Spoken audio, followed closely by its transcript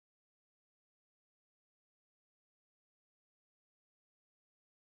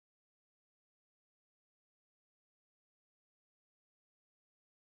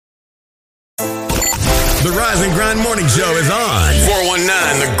The Rise and Grind Morning Show is on.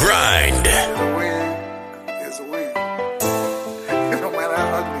 419 The Grind. It's a win. No matter how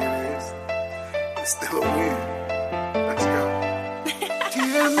ugly it is, it's still a win. Let's go.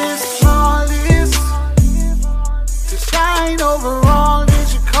 Dear Miss Flawless, to shine over all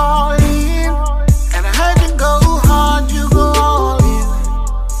that you call in. And I heard you go hard, you go all in.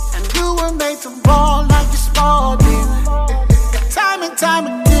 And you were made to ball like you spalled in. Time and time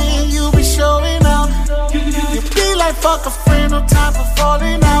again, you be showing out. You be like fuck a friend, no time for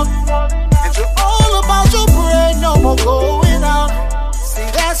falling out. And you're all about your bread, no more going out. See,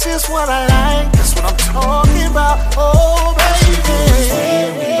 that's just what I like, that's what I'm talking about. Oh, baby.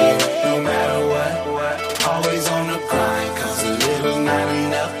 No matter what, always on the grind, cause a little's not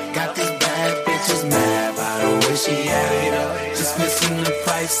enough. Got these bad bitches mad by the way she had it up. Just missing the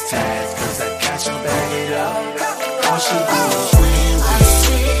price tag, cause I got you back it up. All she do is win. I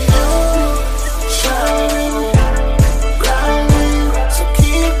see you shining, grinding, so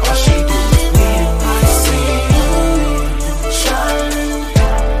keep all she do is win. I see you shining,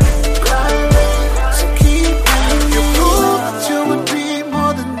 grinding, so keep winning. You prove that you would be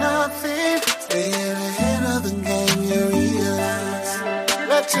more than nothing. Staying ahead of the game, you realize.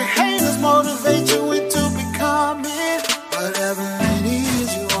 Let your haters motivate you into becoming whatever it is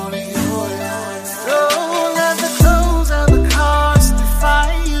you want in your life. Don't let the clothes and the cars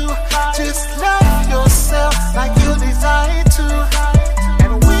define you. Just love yourself like you desire to.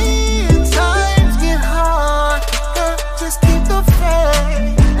 And when times get hard, girl, just keep the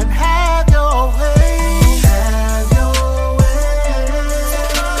faith and have your way. Have your way.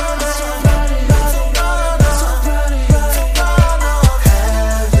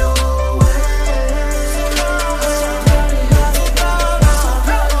 Have your way.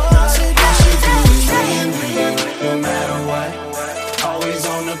 No matter what, always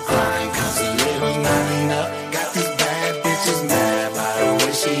on the grind, cause a little's not enough. Got these bad bitches mad by the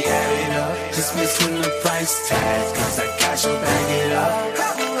way she had it up. Just missing the price tag, cause I got you back it up.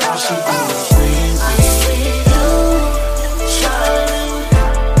 All she do is win. I see you shining,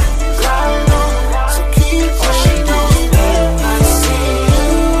 grinding, so keep all she do is win. I see you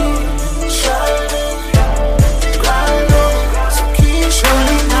shining, grinding, so keep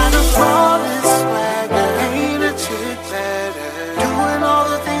shining. Not a flawless swagger, ain't a chick better. Doing all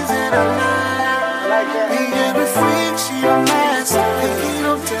the things that I like. Being a freak, she a master. Picking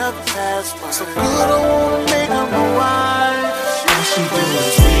up death past. So good, I wanna make her my wife. All she do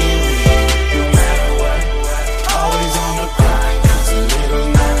is win, no matter what. Always on the grind, cause a little's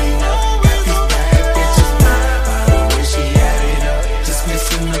not enough. Got these bad bitches mad by the way she had it up. Just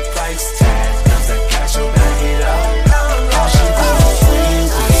missing the price tag, cause I got you back it up. All she do is win.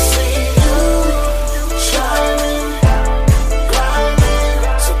 I see you shining, grinding,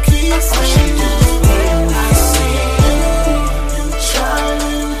 so keep all she do is win. I see you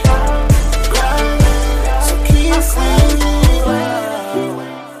shining, grinding, so keep winning.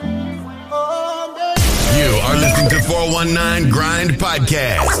 You are listening to 419 Grind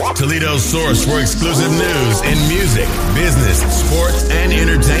Podcast, Toledo's source for exclusive news in music, business, sports, and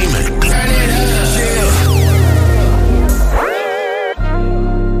entertainment. Turn it up.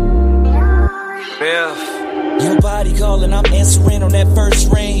 Your body calling, I'm answering on that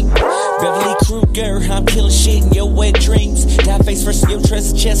first ring. Beverly Kruger, I'm killing shit in your wet dreams. Die face first in your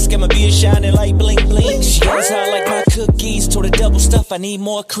dress chest, got my beard shining like bling bling. She knows how I like my cookies, told her double stuff, I need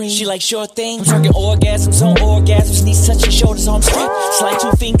more cream. She like short things, I'm talking orgasms on orgasms, knees touching shoulders, arms straight. Slide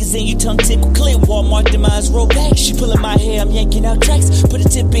 2 fingers in, you tongue tickle clear. Walmart demise, roll back. She pulling my hair, I'm yanking out tracks. Put a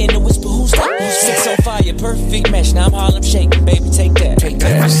tip in and whisper, who's that? Sex on fire, perfect match. Now I'm Harlem shaking, baby, take that. Take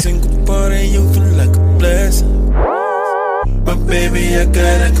that. Every single part of you feel like a blessing. But baby, I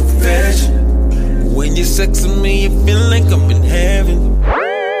got a confession. When you're sexing me, you feel like I'm in heaven.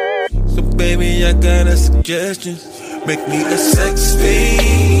 So baby, I got a suggestion. Make me a sex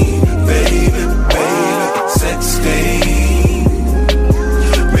fiend, baby, baby, sex fiend.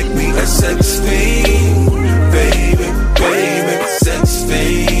 Make me a sex fiend, baby, baby, sex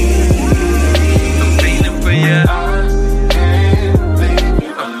fiend. I'm feeling for ya.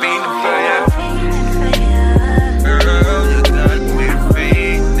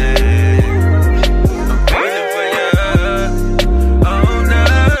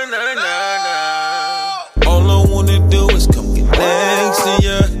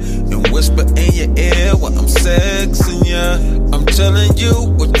 Sexing ya, I'm telling you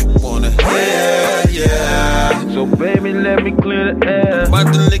what you wanna hear, yeah. So baby, let me clear the air. I'm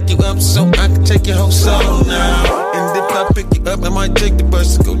about to lick you up so I can take your whole soul now. And if I pick you up, I might take the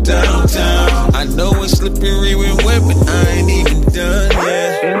bus to go downtown. I know it's slippery when wet, but I ain't even done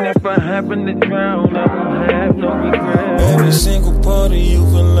yet. And if If I happen to drown, I won't have no regrets. Every single part of you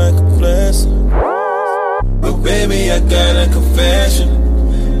feel like a blessing. But baby, I got a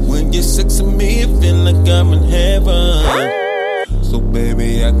confession. When you're sexing me, it feel like I'm in heaven. So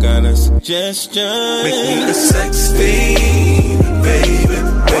baby, I got a suggestion. Make me a sex fiend, baby,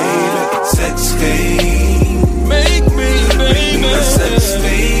 baby, sex fiend. Make me a sex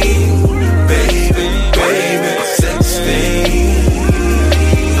fiend, baby, baby, sex fiend.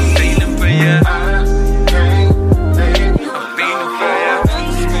 I'm feeling for ya. I'm feeling for ya.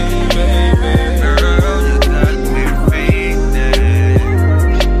 Baby, girl, you got me feeling.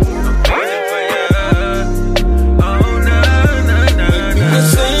 I'm feeling for ya. Oh, no, no, no, no. A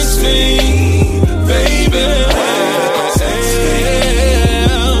sex fiend, baby. Sex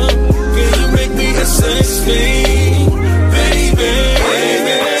fiend. Can you make me a sex fiend, baby?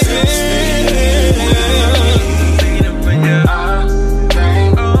 Sex fiend. I'm feeling for ya.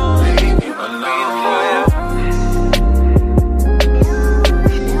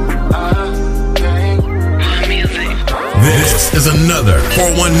 This is another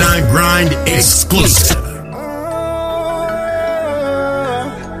 419 Grind exclusive.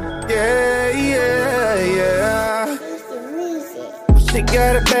 She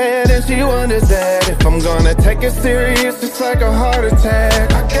got it bad and she wonders that if I'm gonna take it serious, it's like a heart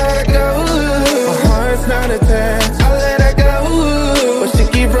attack. I gotta go, my heart's not attached. I let her go, but she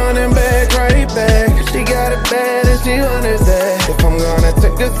keep running back, right back. She got it bad and she wonders that if I'm gonna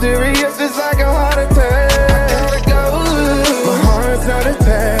take it serious, it's like a heart attack. I gotta go, my heart's not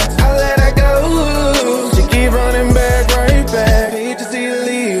attached. I let her go, she keep running back, right back. Hate to see you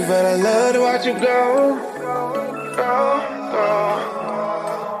leave, but I love to watch you go.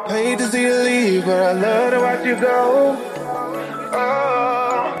 Hate to see you leave, but I love to watch you go.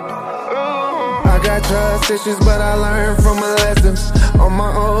 I got trust issues, but I learned from my lessons. All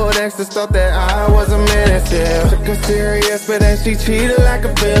my old exes thought that I was a menace, yeah. Took her serious, but then she cheated like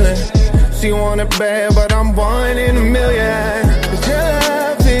a villain. She wanted bad, but I'm one in a million. Cause your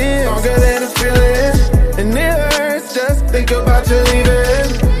love is stronger than a feeling, and it hurts just think about you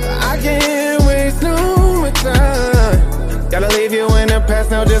leaving. I can't waste no more time. Gotta leave you in the past,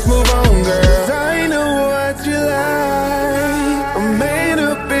 now just move on, girl. 'Cause I know what you like. I'm made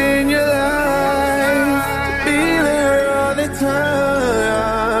up in your life to be there all the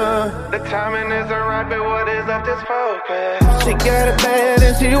time. The timing isn't right, but what is up, just focus. She got it bad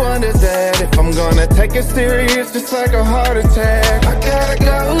and she wonders that if I'm gonna take it serious, it's like a heart attack. I gotta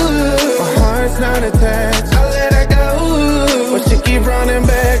go, my heart's not attached. I let her go, but she keep running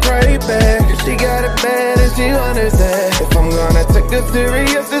back, right back. She got it bad and she wonders that if I'm gonna take it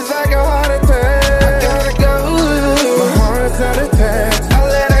serious, it's like a heart attack. I gotta go, my heart's not attached. I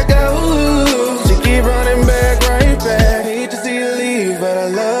let her go, she keep running back, right back. Hate to see you leave, but I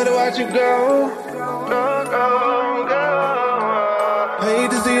love to watch you go. Go, go, go. Hate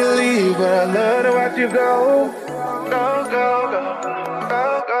to see you leave, but I love to watch you go. Go, go, go, go,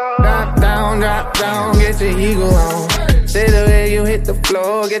 go. Drop down, get your ego on. Say the way you hit the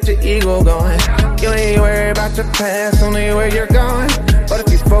floor, get your ego going. You ain't worried about your past, only where you're going. But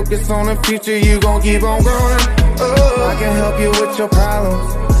if you focus on the future, you gon' keep on growing. Oh, I can help you with your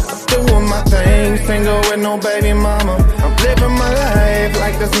problems. I'm doing my thing, single with no baby mama. I'm living my life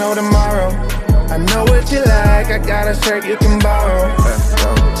like there's no tomorrow. I know what you like, I got a shirt you can borrow. Let's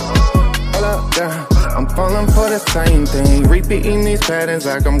go. Hold up, girl. I'm falling for the same thing, repeating these patterns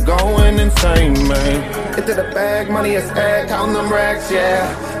like I'm going insane, man. Get to the bag, money is ag, counting them racks,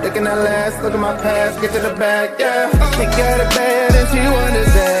 yeah. Looking at last, look at my past, get to the bag, yeah. She got it bad and she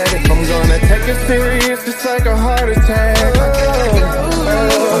wonders that if I'm gonna take it serious, it's like a heart attack. I gotta go,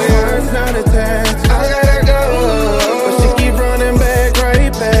 oh, yeah, it's not attached. I gotta go, but she keep running back,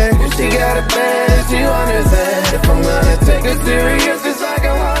 right back. She got it bad and she wonders that if I'm gonna take it serious, it's like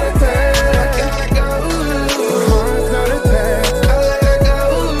a heart attack.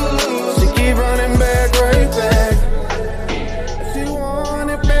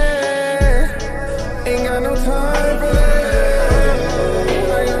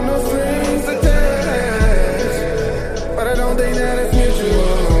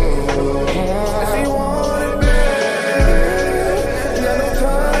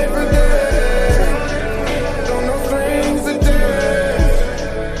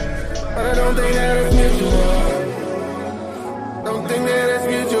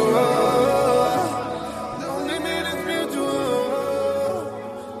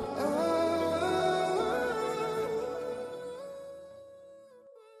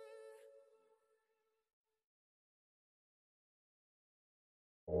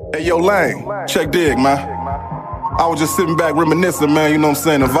 Hey, yo, Lane, check dig, man. I was just sitting back reminiscing, man, you know what I'm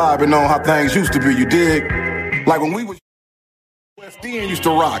saying, and vibing on how things used to be, you dig? Like when we was West End used to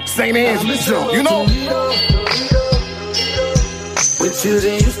rock, St. Andrews jump, you know? When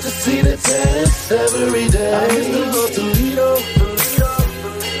children used to see the tennis every day. I used to go to Toledo.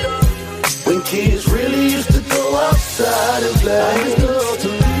 When kids really used to go outside and play. I used to go to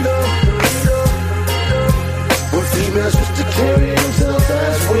Toledo. When females used to carry themselves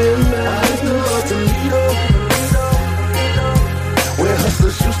as women. I used to go to Toledo. When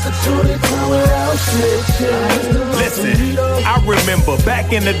hustlers used to chew their tongue without snitching. Listen, I remember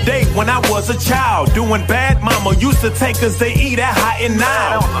back in the day when I was a child, doing bad, mama used to take us to eat at Hot and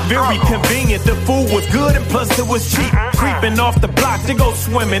Now. Very convenient, the food was good and plus it was cheap. Creeping off the block to go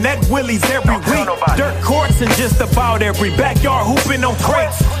swimming at Willie's every week. Dirt courts and just about every backyard hooping on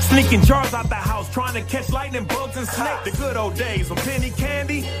crates. Sneaking jars out the house, trying to catch lightning bugs and snakes. The good old days when penny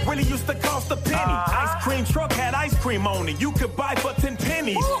candy really used to cost a penny. Ice cream truck had ice cream on it, you could buy for 10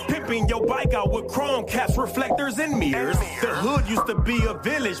 pennies. Pimping your bike out with chrome caps, reflectors, and mirrors. The hood used to be a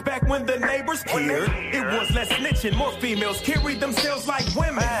village back when the neighbors cared. It was less snitching, more females carried themselves like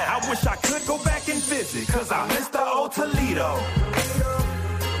women. I wish I could go back and visit, cause I miss the old Toledo.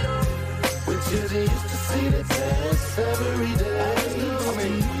 When children used to see the dance every day. I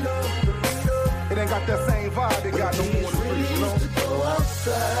mean, it ain't got that same vibe it got no more in the streets, you know? Used to go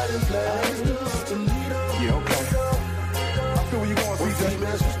outside and play. Yeah, okay. I feel where you going, CJ.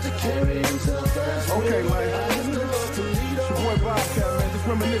 Females used to carry themselves as Okay, women. man. It's your boy Bobcat, man. Just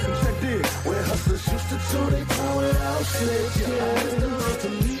reminiscing, check this. When hustlers used to chew their tongue without snitching.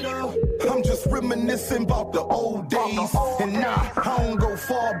 I'm just reminiscing about the old days. And nah, I don't go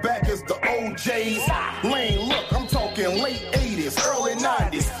far back as the OJs. Lane, look, I'm talking late 80s, early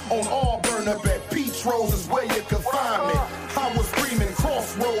 90s. On Auburn up at Peach Rose is where you could find me. I was screaming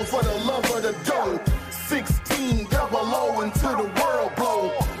Crossroads for the love of the dough. 16 double O until the world blow.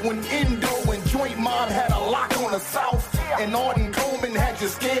 When Indo and Joint Mob had a lock on the South. And Arden Coleman had you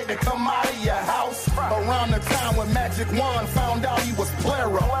scared to come out of your house. Around the time when Magic Wand found out he was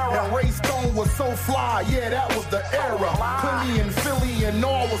Plera. And Ray Stone was so fly, yeah, that was the era. Philly and Philly and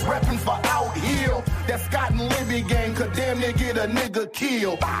all was repping for Out Hill. That Scott and Libby gang could damn near get a nigga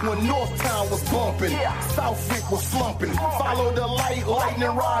killed. When Northtown was bumping, Southwick was slumping. Follow the light,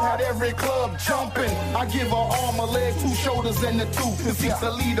 lightning rod had every club jumping. I give her arm, a leg, 2 shoulders, and the tooth. To see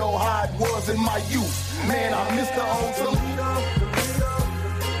Toledo how it was in my youth. Man, I miss the old Toledo.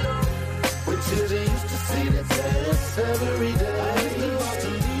 When children used to see the dance every day.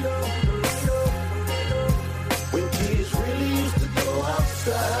 When kids really used to go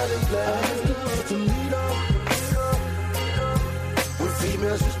outside and play. When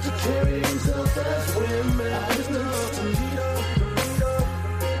females used to carry themselves as women.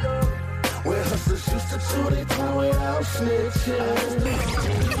 When hustlers used to chew their tongue without snitching.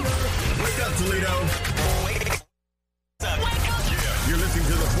 Wake up, Toledo. You're listening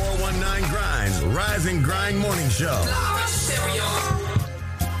to the 419 Grind, Rise and Grind Morning Show.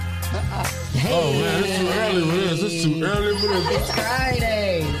 Oh man, it's too early for this. It's too early for this. It's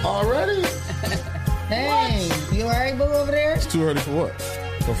Friday. Already? Hey, you alright, boo, over there? It's too early for what?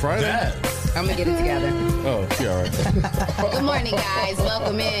 For Friday? I'm gonna get it together. Oh, she all right. Good morning, guys.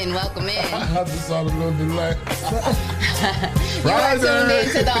 Welcome in. Welcome in. I just saw the little delay. You are tuned in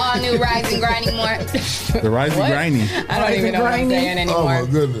to the all-new Rise and Grinding Morning. The Rise and Grinding. I don't even know what I'm saying Oh anymore. my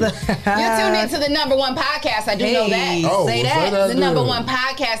goodness. You're tuned into the #1 podcast. I do know that. Oh, say well, that. say The that #1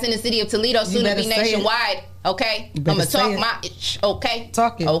 podcast in the city of Toledo, soon to be better say it. nationwide. Okay, I'm better gonna say talk it. my itch. Okay,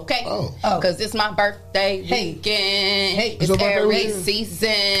 Talk it. Okay, Oh. because it's my birthday Hey. weekend. Hey. It's your birthday Aries weekend? season.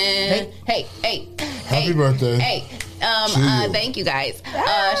 Hey, hey, Happy hey. birthday. Hey. Chill. Thank you guys.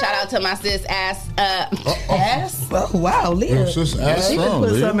 Shout out to my sis Ass. Ass? Oh, wow, Leah. Your sis ass She strong, just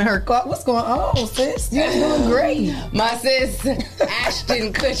put Leah. something in her car. What's going on, sis? You're doing great. My sis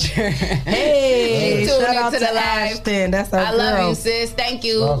Ashton Kutcher. Hey, She's tuned shout out into to the live. Ashton. That's our I girl. love you, sis. Thank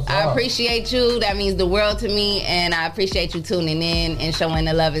you. Love, I love. appreciate you. That means the world to me, and I appreciate you tuning in and showing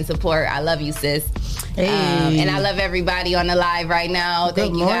the love and support. I love you, sis. Hey. And I love everybody on the live right now.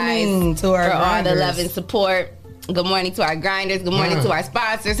 Thank Good you guys morning to our for all the grinders. love and support. Good morning to our grinders. Good morning to our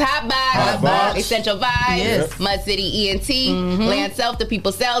sponsors. Hot Box, Box. Essential Vibes, Yes. Mud City ENT, Land Self, the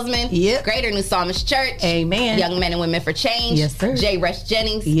People Salesman, Yep. Greater New Psalmist Church, Amen. Young Men and Women for Change, Yes, sir. J. Rush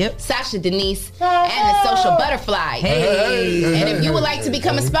Jennings, Yep. Sasha Denise, and the Social Butterfly. Hey. And if you would like to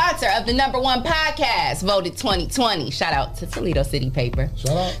become a sponsor of the #1 podcast, voted 2020, shout out to Toledo City Paper.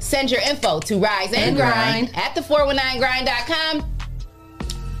 Shout out. Send your info to Rise and Grind at the419grind.com.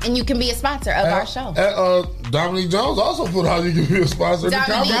 And you can be a sponsor of our show. Dominique Jones also put how you can be a sponsor of the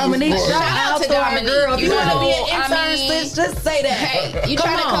comedy Dominique, store. shout out to our girl. You You want to be know, an intern, sis? Just say that. Hey, you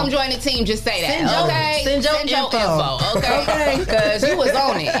trying to come join the team, just say that. Send your info. Okay? Because you was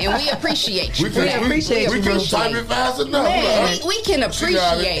on it, and we appreciate you. We can type it fast enough. Man, we can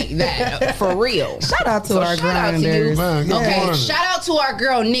appreciate that for real. Shout out to our grinders. Okay, shout out to our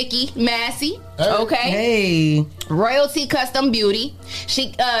girl Nikki Massey. Okay. Hey. Royalty Custom Beauty.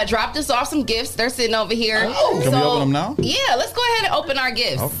 She dropped us off some gifts. They're sitting over here. Can we open them now? Yeah, let's go ahead and open our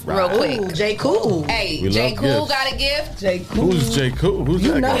gifts real quick. Ooh, J. Cool. Hey, We J. love Cool gifts. got a gift. J. Cool. Who's J. Cool? Who's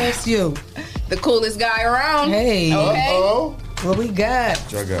You that know guy? that's you. The coolest guy around. Hey. Okay. What we got?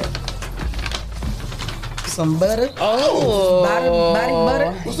 What y'all got? Some butter. Oh. Body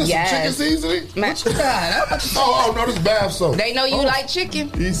butter. What's this, Yes. some chicken seasoning? What you got? Oh, no, this bath soap. They know you like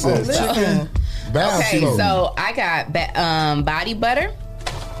chicken. He said Listen. Bath Okay, soap. so I got body butter.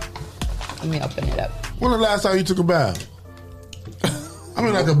 Let me open it up. When the last time you took a bath? I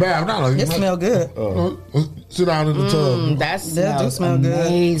mean, like a bath, not like It smell good. Sit down in the tub. That That do smell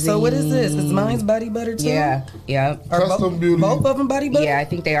amazing. good. So what is this? Is mine's body butter too? Yeah. Or Custom beauty. Both of them body butter? Yeah, I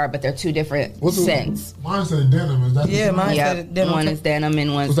think they are, but they're two different scents. Mine said denim. Is that Yeah, mine Yep. said denim. One is denim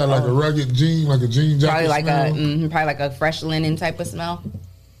and one's What's that, like a rugged jean, like a jean jacket probably like smell? probably like a fresh linen type of smell.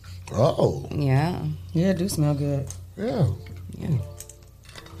 Oh. Yeah. Yeah, it do smell good. Yeah.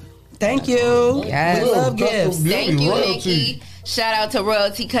 Thank you. Yes. We love Custom gifts. beauty, Thank you, royalty. Nikki. Shout out to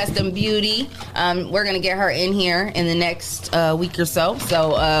Royalty Custom Beauty. We're gonna get her in here in the next week or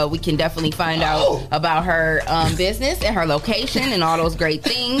so we can definitely find out about her business and her location and all those great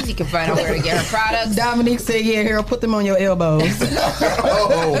things. You can find out where to get her products. Dominique said, "Yeah, Harold, put them on your elbows." You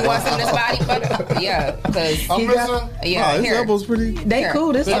want some of this body butter? Yeah, because I'm missing. yeah, his here. elbows pretty. They Here.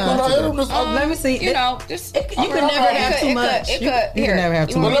 cool this time. Let me see. You know, just You can never have too much. It You could. can never have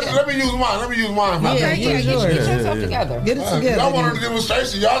too much. Let me use mine. Let me use mine. Yeah, Get yourself together. Get it together. Y'all wanted a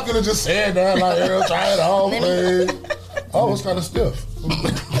demonstration. Y'all could have just said that. Like, try it all. Oh, it's kind of stiff.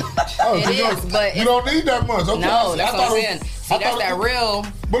 It is, but you don't need that much. Okay. No, that's I what I'm thought it saying. was- See, that's that real.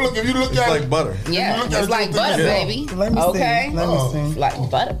 But look, if you look at Like it, butter. Yeah, look at it's it, like you'll butter, think baby. Let me Okay. see. Let me see. Like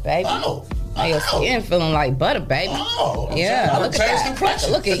butter, baby. Oh. Oh, your skin feeling like butter, baby. Oh, I'm Yeah, saying, look I at changed that.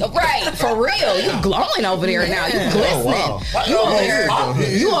 complexion. Look at right for real. You glowing over there now. You glistening. wow. You over there.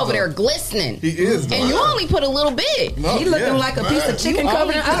 He You is, over though. there glistening. He is. And you only put a little bit. No, He looking yeah. like a piece of chicken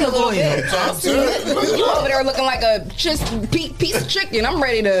covered in olive oil. You over there looking like a just piece of chicken. I'm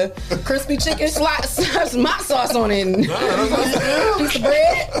ready to Crispy chicken. slap some hot sauce on it. And Piece of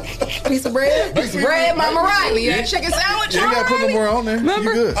bread. Piece of bread. piece of bread, Mama Riley. That chicken sandwich. You ain't got to put no more on there.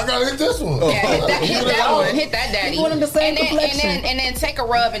 Remember? You good. I gotta hit this one. Yeah, hit that one. Hit that daddy. You want him the same complexion. And then take a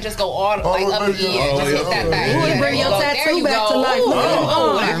rub and just go all like up maybe, again. Just hit that thing. Ooh, Yeah, bring there your you go. tattoo There you back go. to life. Ooh, Look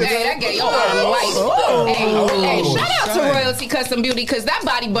at him. ooh, that gave your arm life. Hey, shout out to Royalty Custom Beauty because that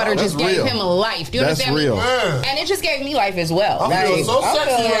body butter that's just gave real. him life. Do you That's understand me? real. Man. And it just gave me life as well. I feel Like, so I'm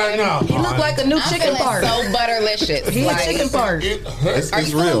sexy feeling- right now. He look like a new I'm chicken feeling part. so butterlicious. He a Like, chicken part. It's, Are it's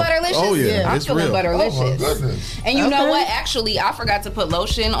you feeling real. butterlicious? Oh yeah, I'm it's feeling real. Oh my butterlicious. goodness. And you know Okay. what? Actually, I forgot to put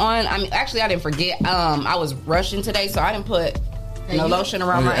lotion on. I mean, actually, I didn't forget. I was rushing today, so I didn't put no lotion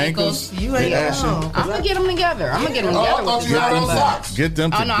around On my your ankles. You ain't They got ashy. on. I'm gonna get them together. I'm gonna get them Oh, together I thought with you the had body on butter. socks. Get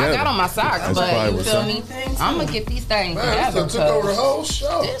them Oh together. no, I got on my socks, That's but probably you what's feel up. me? I'm gonna get these things Man, together. this done took over the 'cause whole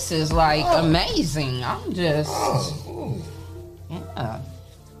show. This is like amazing. I'm just, yeah.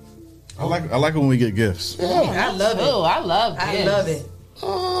 I like it when we get gifts. I love it. Oh, I love this. I love it.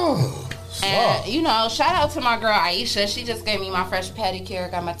 Oh, And you know, shout out to my girl Aisha. She just gave me my fresh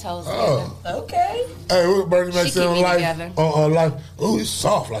pedicure. Got my toes together. Okay. Hey, what Bernie Mac She said keep on me life? together. On life. Oh, it's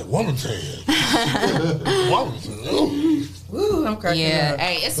soft like woman's head. Woman's head. Ooh. Ooh, I'm cracking Yeah, up.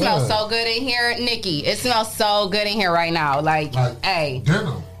 hey, it smells so good in here, Nikki. It smells so good in here right now. Like, hey,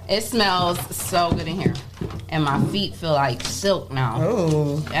 Denim. it smells so good in here, and my feet feel like silk now.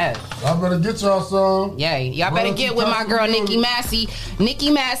 Oh, Yes. I better get y'all some. Yeah, y'all better get with my girl Nikki Massey. Nikki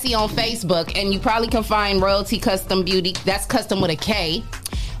Massey on Facebook, and you probably can find Royalty Custom Beauty. That's custom with a K.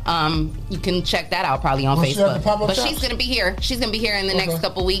 You can check that out probably on Will she have the Facebook. pop-up But shops? she's gonna be here. She's gonna be here in the Okay. next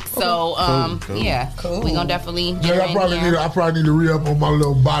couple weeks. So, Cool. yeah, Cool. we gonna definitely get Yeah, her I in probably here. need to re-up on my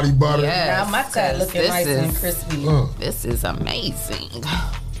little body butter. Yes, now my side looking this nice is, and crispy. This is amazing.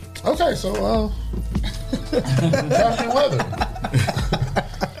 Okay, so happy weather.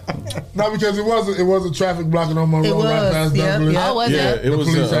 No, because it was a traffic blocking on Monroe It was, right past yep, Douglas. yep. Oh, was Yeah, it? it was.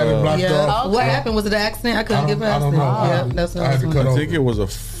 The police had it blocked off. What happened? Was it an accident? I couldn't get past I don't it. know. Yeah, that's what I I had was to cut I over. think it was a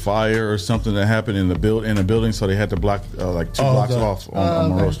fire or something that happened in the building, so they had to block like 2 blocks okay. off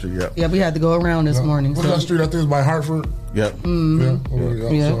on Monroe Street. Yep. Yeah, we had to go around this morning. What's So. that street? I think it's by Hartford. Yep. Yeah.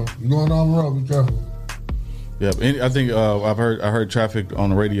 Yeah. So you going down the road? Be careful. Yep. I think I heard traffic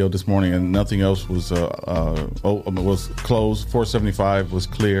on the radio this morning, and nothing else was was closed. 475 was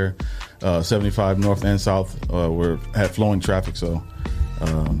clear. 75 north and south had flowing traffic, so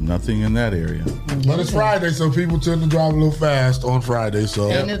nothing in that area. But it's Friday, so people tend to drive a little fast on Friday. So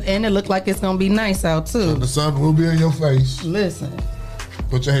And it looked like it's gonna be nice out too. the sun will be in your face. Listen,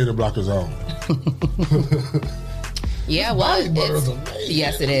 Put your hater blockers on. Yeah, well, Body butter is amazing.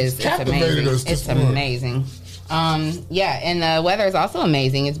 yes, it is. It's Captivated amazing. us this It's morning. amazing. Yeah, and the weather is also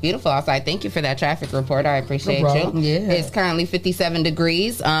amazing. It's beautiful outside. Thank you for that traffic report. I appreciate No you. problem. Yeah. It's currently 57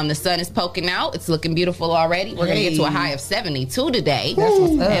 degrees. The sun is poking out. It's looking beautiful already. We're going to get to a high of 72 today. That's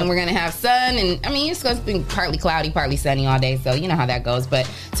what's up. And we're going to have sun. And I mean, it's going to be partly cloudy, partly sunny all day. So you know how that goes.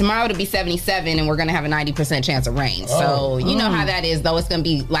 But tomorrow it'll be 77 and we're going to have a 90% chance of rain. So you know how that is, though. It's going to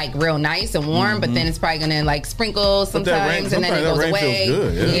be like real nice and warm, but then it's probably going to like sprinkle But that rain- sometimes and then it sometimes goes that rain away.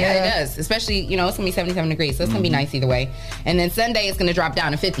 feels good, yeah. It does. Especially, you know, it's going to be 77 degrees. So it's going to be nice either way. And then Sunday is going to drop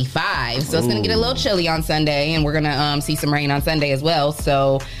down to 55. So it's going to get a little chilly on Sunday. And we're going to see some rain on Sunday as well.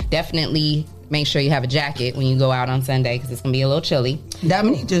 So definitely make sure you have a jacket when you go out on Sunday because it's going to be a little chilly.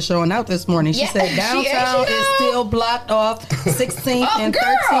 Dominique just showing out this morning. She Yeah, said downtown she is still blocked off. 16th Oh, and girl.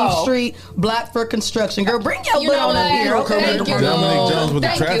 13th Street blocked for construction. Girl, bring your You butt know on up what? here. Okay? Thank you, Dominic boo. Jones with the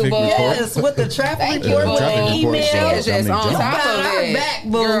Thank traffic you, boo. report. Yes, with the traffic Thank report, you, with traffic the report. email. She is just Dominic on Jones. top of Got her it. back,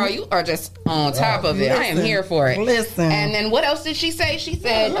 boo. Girl, you are just on top of it. I am Listen. here for it. Listen. And then what else did she say? She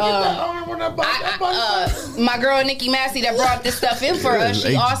said, my girl Nikki Massey that brought this stuff in for us,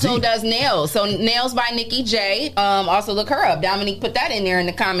 she HD. also does nails. So nails by Nikki J. Also look her up. Dominique put that in there in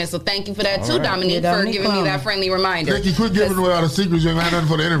the comments. So thank you for that too, right. Dominique, Yeah, for Dominique giving me Plum. that friendly reminder. Nikki, quit giving away all the secrets. You ain't had nothing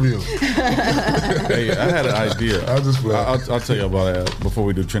for the interview. Hey, I had an idea. I just play. I'll tell you about it before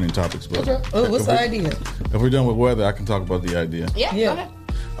we do trending topics. But Oh, what's the idea? if we're done with weather, I can talk about the idea. Yeah, Yeah. go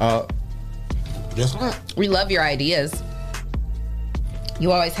ahead. Guess what? We love your ideas.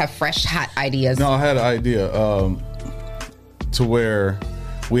 You always have fresh, hot ideas. No, I had an idea to where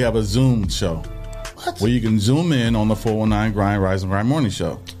we have a Zoom show where you can zoom in on the 419 Grind Rise and Grind Morning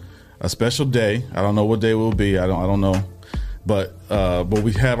Show. A special day. I don't know what day it will be. I don't know. But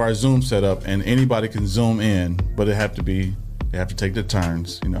we have our Zoom set up and anybody can zoom in, but they have to take their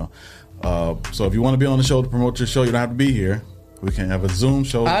turns, you know. So if you want to be on the show to promote your show, you don't have to be here. We can have a Zoom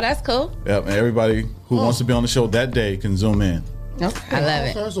show. Oh, that's cool. Yep, and everybody who wants to be on the show that day can zoom in. Okay. I love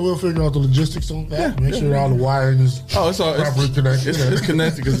it. Okay, so we'll figure out the logistics on that. Make sure all the wiring is properly connected. It's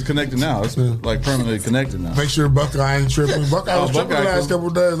connected because it's connected now. It's like permanently connected now. Make sure Buckeye ain't tripping. Buckeye was tripping the Buckeye last cool. couple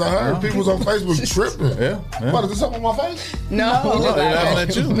of days. I heard people was on Facebook tripping. Yeah. What, is this something on my face? No, Oh, they're laughing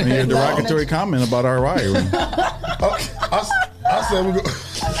at you. And your derogatory comment about our riot room. I said we go.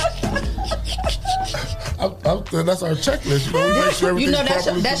 That's our checklist. You know, we make sure You everything's know, that's your,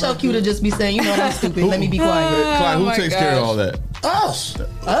 properly that's your connected. cue to just be saying, you know what, I'm stupid. Let me be quiet. Clyde, who my takes care of gosh. all that? Us.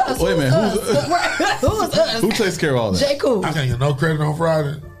 Us? Wait a minute. Who's us? Who takes care of all that? J. Cool. I can't get no credit on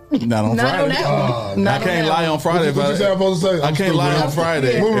Friday. Not on Not on Friday. that one. I can't lie on Friday. What you say I'm supposed to say? I can't lie on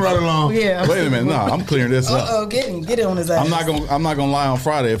Friday. Moving right along. Yeah. Wait a minute. No, I'm clearing this up. Uh-oh, get it on his ass. I'm not gonna lie on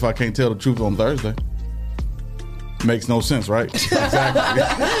Friday if I can't tell the truth on Thursday. Makes no sense, right? Exactly.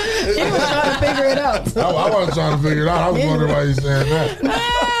 He was trying to figure it out. I wasn't trying to figure it out. I was wondering why he's saying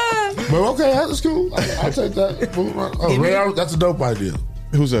that. But okay, that's cool. I'll take that. Moving right. Oh, Ray Armstrong, that's a dope idea.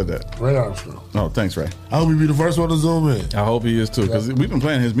 Who said that? Ray Armstrong. Oh, thanks, Ray. I hope he be the first one to zoom in. I hope he is too, because we've been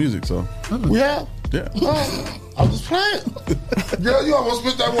playing his music. So We have. yeah. I'm just playing. Girl, you almost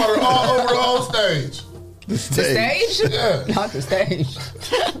spit that water all over the whole stage. The Stage? Yeah. Not the stage.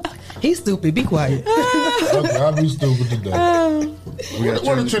 He's stupid. Be quiet. Okay, I'll be stupid today. We got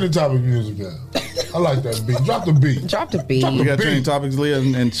What the trending topic music at? I like that beat. Drop the beat. Drop the beat. we got trending topics, Leah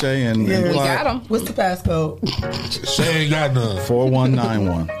and Shay and Yeah. We Clyde. got him. What's the passcode? She ain't got none.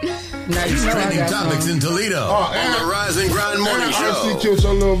 4191. Now you It's know I trending got topics some. in Toledo Oh, and- on the Rise and Grind Morning RC Show. killed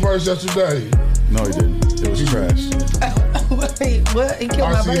your little verse yesterday. No, he didn't. It was trash. Wait, what? He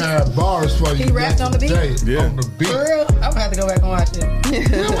killed my RC verse? had bars for you. He rapped on the beat? yesterday, Yeah. On the beat. For real? I'm gonna have to go back and watch it.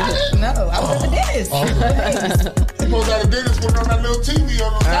 No, I was at the dentist. You supposed to have a dentist putting on that little TV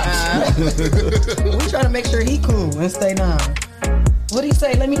on the We trying to make sure he cool and stay down. What'd he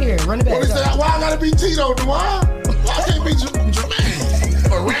say? Let me hear it. Run it back. What he said? Why I gotta be Tito? Why? Why I can't be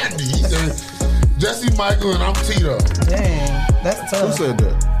Jermaine or Randy? He said Jesse Michael and I'm Tito. Dang, that's Who tough. said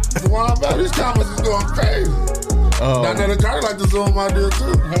that? Dewan back. These comments is going crazy. Now the Carter like to zoom my deal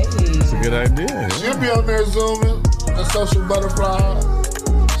too. Hey. It's a good idea. She'll be on there zooming. A social butterfly.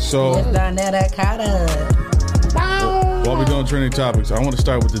 So, Donetta Carter. while we're doing trending topics, I want to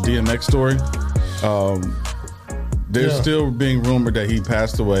start with the DMX story. There's still being rumored that he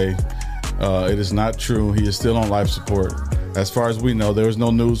passed away. It is not true. He is still on life support. As far as we know, there was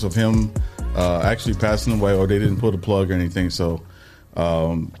no news of him actually passing away, or they didn't pull the plug or anything. So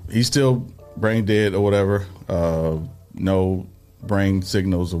he's still brain dead or whatever. No brain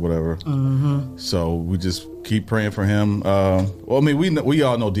signals or whatever. Mm-hmm. So we just keep praying for him. Well, I mean, we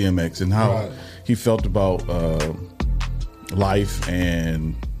all know DMX and how he felt about life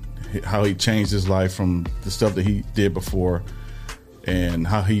and how he changed his life from the stuff that he did before, and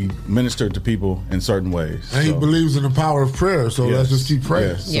how he ministered to people in certain ways. And he believes in the power of prayer, so let's just keep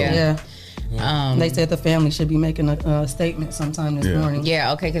praying. They said the family should be making a statement sometime this morning.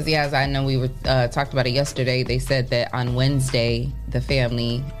 Yeah, okay, because as I know we were talked about it yesterday. They said that on Wednesday the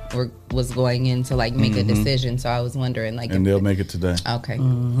family was going in to like make a decision. So I was wondering, like, and they'll make it today. Okay,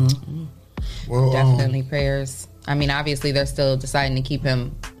 well, definitely prayers. I mean, obviously they're still deciding to keep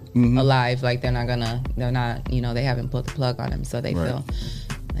him alive. Like they're not, you know, they haven't pulled the plug on him, so they feel.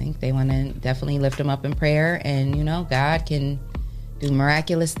 I think they want to definitely lift him up in prayer, and you know, God can do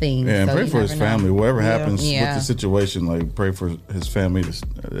miraculous things. Yeah, and so pray for his family. Whatever happens with Yeah. the situation, like pray for his family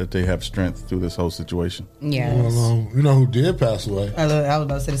that they have strength through this whole situation. Yeah. Well, you know who did pass away? I was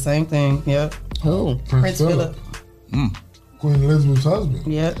about to say the same thing. Yep. Who? Prince Philip. Queen Elizabeth's husband.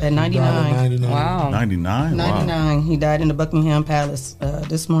 Yep, at 99. Wow. 99? 99. He died in the Buckingham Palace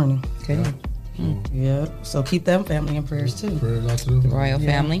this morning. Okay. Yeah. So keep them family in prayers too. Prayers out to the Royal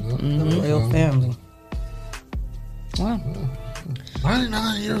family. The royal family. Wow.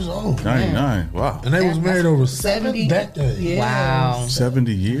 99 years old. 99. Wow. And they was married over 70 decades. Yeah. Wow.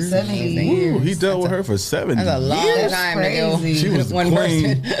 70 years? 70 years. Ooh, he dealt with her for 70 That's a long years. time to go. Crazy. She was one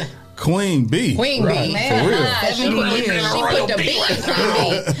queen. person. Queen B. Queen Right. bee. Man, For real. 70 years. She put the beat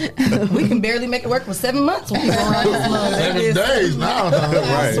on me. We can barely make it work for 7 months when we go around this month. 7 days now.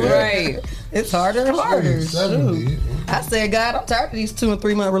 Right. Right. It's harder and harder. 70. Shoot. I said, God, I'm tired of these 2 and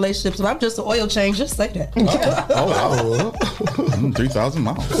 3 month relationships. If I'm just an oil change, just say that. Oh, 3,000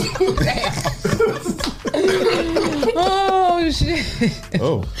 miles. Oh shit.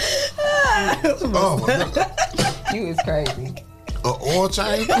 Oh. Oh, my God. You was crazy. An oil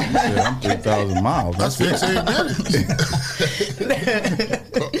change? Yeah, I'm 3,000 miles. That's 15 minutes.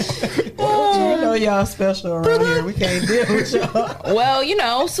 You know y'all special around here. We can't deal with y'all. Well, you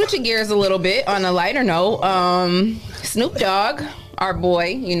know, switching gears a little bit on a lighter note, Snoop Dogg, our boy,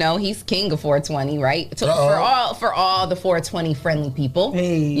 you know, he's king of 420, right? So for all the 420 friendly people,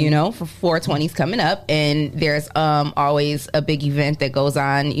 you know, for 420's coming up, and there's always a big event that goes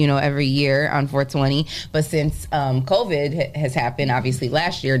on, you know, every year on 420. But since COVID has happened, obviously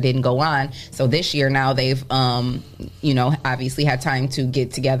last year didn't go on, so this year now they've you know, obviously had time to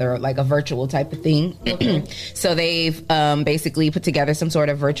get together like a virtual type of thing. So they've basically put together some sort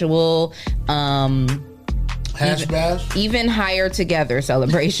of virtual Hash bash? Even higher together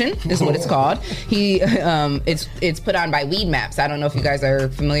celebration is what it's called. It's put on by Weed Maps. I don't know if you guys are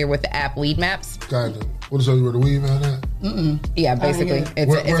familiar with the app Weed Maps. Kind of. What to show you where the weed man at? Yeah, basically,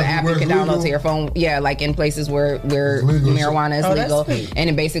 it's an app you can download to your phone. Yeah, like in places where marijuana is legal, and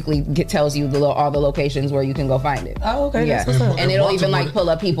it basically tells you all the locations where you can go find it. Oh, okay. Yeah, That's what's up. and it'll even like pull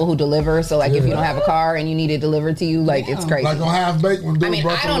up people who deliver. So like if you don't have a car and you need it delivered to you, like it's crazy. Like on Half Baked when I mean,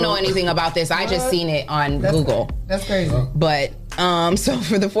 I don't know anything about this. I just seen it on Google. That's crazy. But so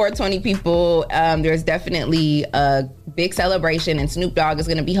for the 420 people, there's definitely a big celebration, and Snoop Dogg is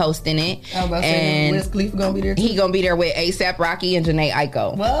going to be hosting it. I was about to say, and Wiz Khalifa going to be there too? He going to be there with A$AP Rocky and Jhené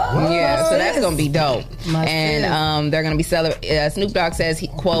Aiko. What? Yeah, so that's Yes. going to be dope. Must And they're going to be Snoop Dogg says, he,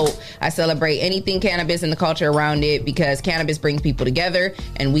 quote, "I celebrate anything cannabis and the culture around it because cannabis brings people together,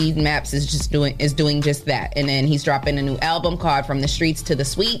 and Weed Maps is doing just that." And then he's dropping a new album called From the Streets to the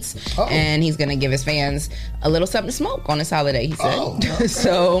Sweets, and he's going to give his fans a little something to smoke on this holiday, he said. Oh, okay.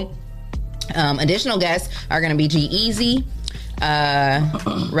 So additional guests are going to be G-Eazy,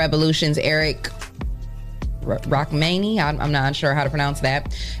 Revolution's Eric Rachmani, I'm not sure how to pronounce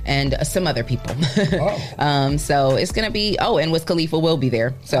that, and some other people. So it's gonna be. Oh, and Wiz Khalifa will be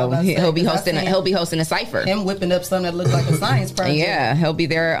there, so he'll be hosting a cipher. Him whipping up something that looks like a science project. Yeah, he'll be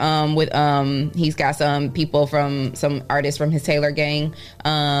there with he's got some people from some artists from his Taylor gang.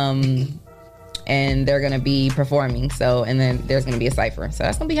 and they're gonna be performing. So, and then there's gonna be a cipher. So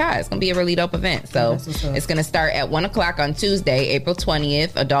that's gonna be hot. It's gonna be a really dope event. So it's gonna start at 1:00 on Tuesday, April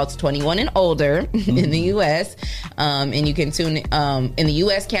 20th. Adults 21 and older in the U.S. And you can tune in the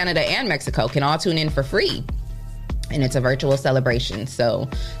U.S., Canada, and Mexico can all tune in for free. And it's a virtual celebration. So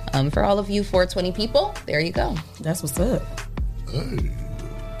for all of you 420 people, there you go. That's what's up. Hey.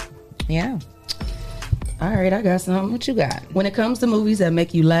 Yeah. All right, I got something. What you got? When it comes to movies that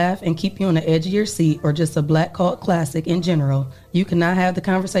make you laugh and keep you on the edge of your seat, or just a black cult classic in general, you cannot have the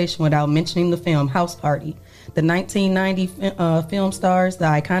conversation without mentioning the film House Party. The 1990 film stars the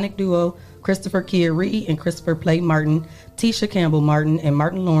iconic duo Christopher Kidd-Reed and Christopher Plate Martin, Tisha Campbell Martin, and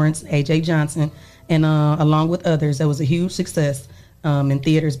Martin Lawrence, A.J. Johnson, and along with others. That was a huge success in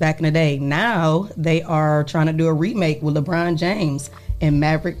theaters back in the day. Now they are trying to do a remake with LeBron James and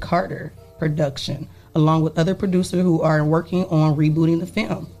Maverick Carter production, along with other producers who are working on rebooting the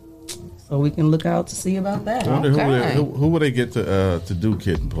film. So we can look out to see about that. I wonder who would they get to do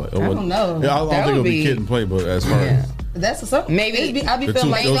Kid and Play? I don't know. Yeah, I don't think it'll be Kid and Play, but as far as that's something. Maybe I be The feeling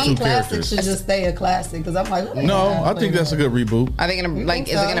two- like those some two classics characters. should just stay a classic because I'm like, no, I think that's a good reboot. Are they gonna like? think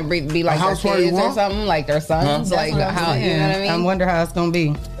Is it so? gonna be like A their House Party kids or one? something? Like their sons? That's Like what I'm how? You saying. know what I mean? I wonder how it's gonna be.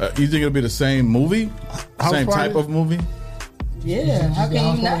 You think it'll be the same movie, House same Party? type of movie? Yeah, how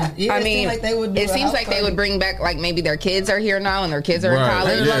can you not? Yeah, I it mean, seems like they would. Do it a seems house like they party. would bring back like maybe their kids are here now and their kids are in Right.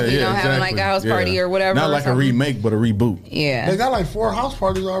 college, Yeah, you know, having like a house party or whatever. Not or like a something. remake, but a reboot. Yeah, They got like 4 house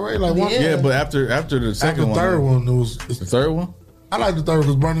parties already. Like one, Yeah, but after the second after the third one, it was. the third one. I like the third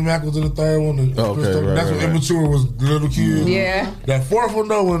because Bernie Mac was in the third one. And Okay, Chris Tucker- right, that's right, when right. Immature was the little kid. Yeah. That fourth one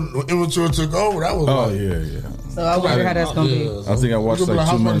though, when Immature took over, that was. Oh like, yeah. So I wonder how that's gonna be. I think I watched It's gonna be like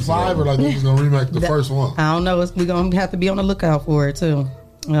 2 House Party minutes. 5 or ago. like they was gonna remake the first one. I don't know. We're gonna have to be on the lookout for it too.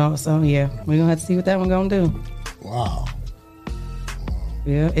 You know, so yeah, we're gonna have to see what that one gonna do. Wow.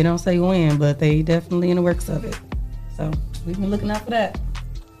 Yeah, it don't say when, but they definitely in the works of it. So we've been looking out for that.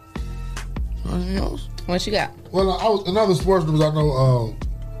 Anything else? What you got? Well, I was in other sports news. I know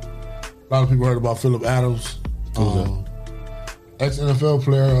a lot of people heard about Phillip Adams, ex NFL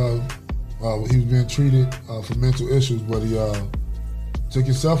player. He was being treated for mental issues, but he took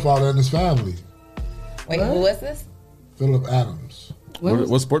himself out and his family. Wait, who was this? Phillip Adams.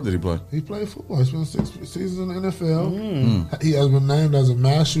 What sport did he play? He played football. He spent 6 seasons in the NFL. He has been named as a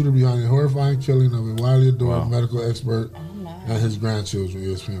mass shooter behind the horrifying killing of a widely adored medical expert and his grandchildren,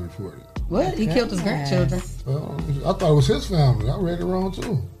 ESPN reported. What? He killed his grandchildren. Well, I thought it was his family. I read it wrong,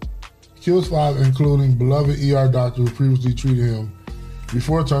 too. He kills 5, including beloved ER doctor who previously treated him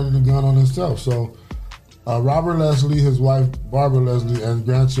before turning the gun on himself. So, Robert Leslie, his wife Barbara Leslie, and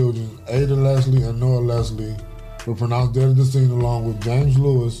grandchildren Ada Leslie and Noah Leslie were pronounced dead at the scene, along with James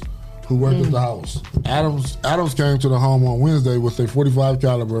Lewis, who worked at the house. Adams came to the home on Wednesday with a .45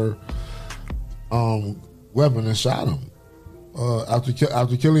 caliber weapon and shot him. After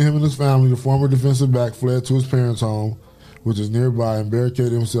killing him and his family, the former defensive back fled to his parents' home, which is nearby, and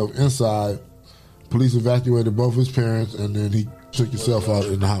barricaded himself inside. Police evacuated both his parents, and then he took himself out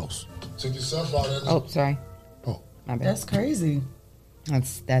in the house. Took himself out in the Oh, sorry. Oh. My bad. That's crazy.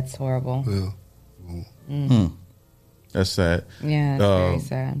 That's horrible. Yeah. That's sad. Yeah, that's very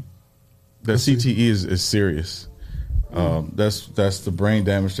sad. That CTE is serious. That's the brain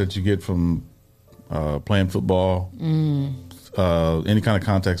damage that you get from playing football, any kind of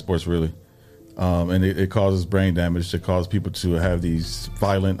contact sports, really. And it causes brain damage. It causes people to have these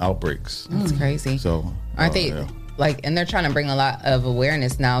violent outbreaks. That's crazy. So Aren't they yeah. like? And they're trying to bring a lot of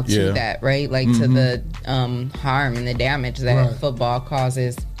awareness now to Yeah. that, right? Like to the harm and the damage that Right. football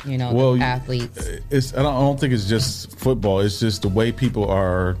causes. You know, Well, the athletes. I don't think it's just football. It's just the way people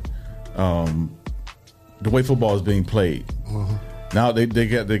are, the way football is being played. Now they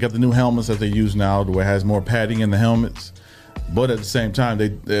got the new helmets that they use now, where it has more padding in the helmets. But at the same time,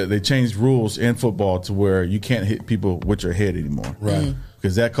 they changed rules in football to where you can't hit people with your head anymore, Right.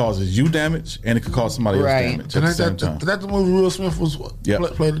 Because that causes you damage and it could cause somebody else Right. damage at And the same time. is that the movie Will Smith was Yep.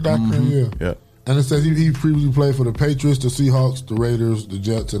 played the doctor in? Yeah. Yeah. And it says he previously played for the Patriots, the Seahawks, the Raiders, the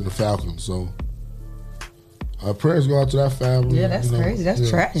Jets, and the Falcons. So prayers go out to that family. Yeah, that's crazy. That's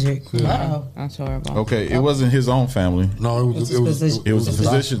tragic. Yeah. Wow. That's horrible. Okay, it wasn't his own family. No, it was the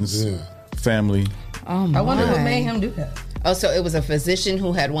physician's family. Oh my. I wonder what made him do that. Oh, so it was a physician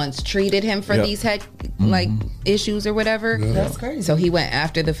who had once treated him for Yep. these head like issues or whatever. That's crazy. So he went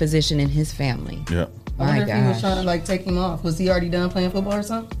after the physician and his family. Yeah. I wonder if he was trying to like take him off. Was he already done playing football or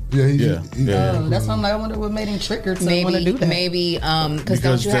something? Yeah. That's why I'm like, I wonder what made him trigger to want to do that. Maybe because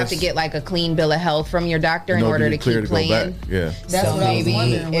don't you have to get like a clean bill of health from your doctor in order to keep playing? Yeah, that's so what maybe I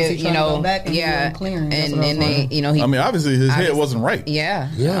was wondering. Was he trying to go back and and then they, he. I mean, obviously his head wasn't right. Yeah.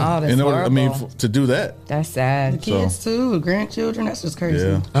 Oh, that's in order, horrible. I mean, to do that, that's sad. The kids too, the grandchildren. That's just crazy.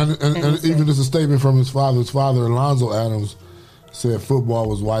 Yeah. And even just a statement from his father. His father, Alonzo Adams, said football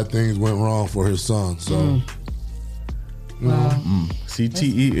was why things went wrong for his son. So.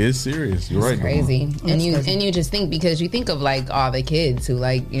 CTE is serious. You're right. Crazy. And you just think, because you think of like all the kids who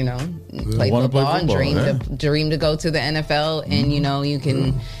like, play football and dream to go to the NFL, and you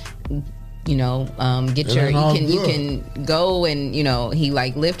can get you can go and he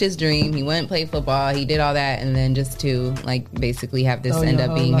like lived his dream. He went and played football. He did all that, and then just to like basically have this end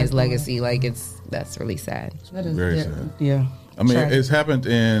up being his legacy. Like that's really sad. That is very sad. Yeah. I mean, it's happened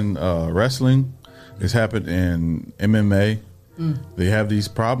in wrestling. It's happened in MMA. They have these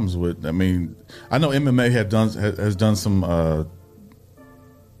problems with. I mean, I know MMA has done some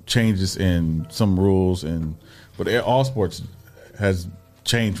changes in some rules, but all sports has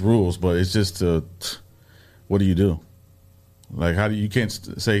changed rules. But it's just what do you do? Like, how do you can't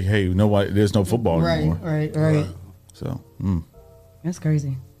say, hey, there's no football anymore. Right. So that's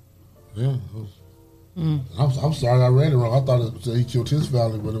crazy. Yeah. I'm sorry, I read it wrong. I thought it said he killed his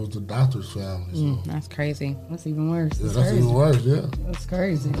family, but it was the doctor's family. So. That's crazy. That's even worse. Yeah, that's even worse. Yeah, that's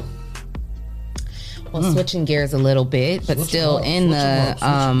crazy. Well, switching gears a little bit, but still in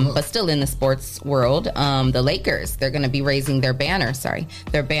the sports world, the Lakers, they're going to be raising their banner.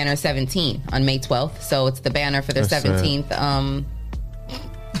 Their banner 17 on May 12th. So it's the banner for their 17th.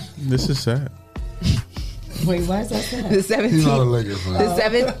 This is sad. Wait, why is that sad? The 17th, He's not a Lakers fan. The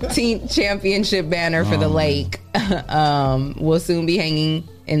 17th championship banner for the Lake will soon be hanging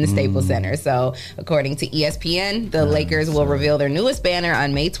in the Staples Center. So according to ESPN, the Lakers will reveal their newest banner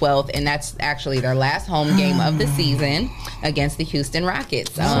on May 12th, and that's actually their last home game of the season against the Houston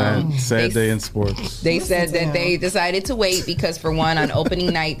Rockets. Sad day in sports. They said that they decided to wait because, for one, on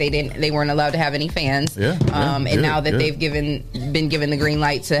opening night they weren't allowed to have any fans. And now that they've been given the green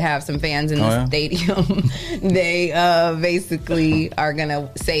light to have some fans in the stadium, they basically are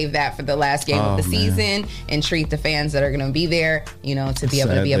gonna save that for the last game of the season and treat the fans that are gonna be there, to be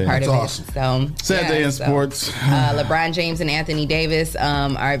able to be a part of it. So sad day in sports. LeBron James and Anthony Davis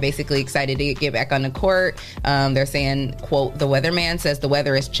are basically excited to get back on the court. They're saying, quote, the weatherman says the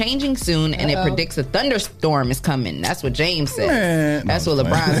weather is changing soon and it predicts a thunderstorm is coming. That's what James said. That's what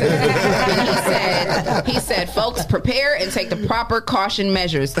LeBron said. He said, folks, prepare and take the proper caution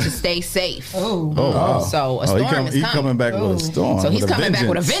measures to stay safe. Wow. So a storm is coming. He's coming back with a storm. So he's coming back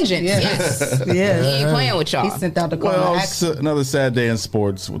with a vengeance. Yes. He ain't playing with y'all. He sent out the call. Well, another sad day in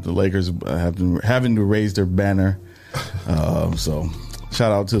sports with the Lakers having to raise their banner. So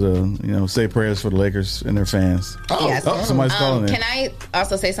shout out to the, say prayers for the Lakers and their fans. Yes. Somebody's calling in. Can I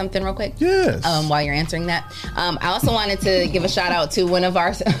also say something real quick? Yes. While you're answering that, I also wanted to give a shout out to one of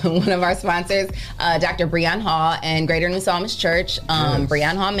our sponsors, Dr. Breon Hall and Greater New Psalmist Church,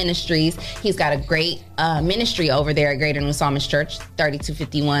 Breon Hall Ministries. He's got a great ministry over there at Greater New Psalmist Church,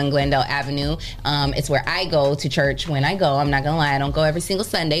 3251 Glendale Avenue. It's where I go to church when I go. I'm not gonna lie, I don't go every single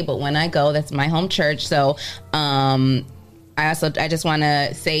Sunday, but when I go, that's my home church. So I just want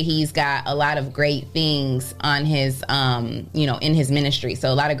to say he's got a lot of great things on his, in his ministry.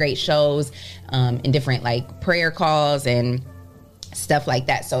 So a lot of great shows, in different like prayer calls and stuff like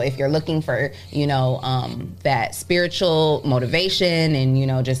that. So if you're looking for, that spiritual motivation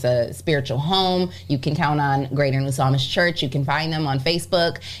and, just a spiritual home, you can count on Greater New Psalmist Church. You can find them on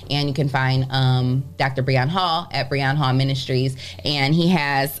Facebook, and you can find Dr. Breon Hall at Breon Hall Ministries. And he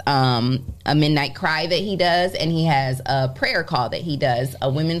has a midnight cry that he does, and he has a prayer call that he does, a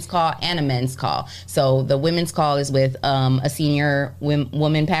women's call and a men's call. So the women's call is with a senior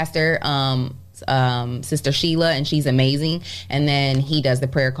woman pastor, Sister Sheila, and she's amazing. And then he does the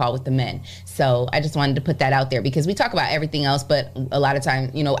prayer call with the men. So I just wanted to put that out there because we talk about everything else, but a lot of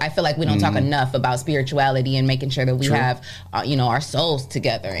times, I feel like we don't talk enough about spirituality and making sure that we have, our souls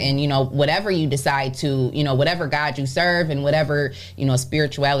together. And, whatever you decide to, whatever God you serve and whatever,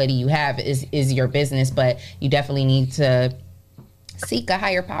 spirituality you have is your business, but you definitely need to seek a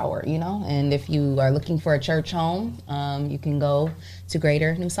higher power, and if you are looking for a church home, you can go to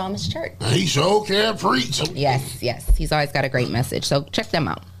Greater New Psalmist Church. He sure can preach. Yes. He's always got a great message. So check them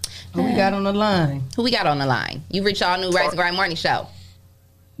out. Who we got on the line? You reach our new Rise and Grind Morning Show.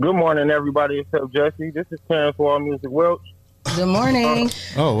 Good morning, everybody, except Jesse. This is Terrence Wall Music Welch. Good morning.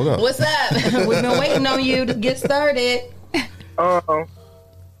 What up? What's up? We've been waiting on you to get started.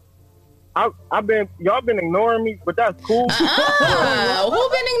 I've been y'all been ignoring me, but that's cool. Who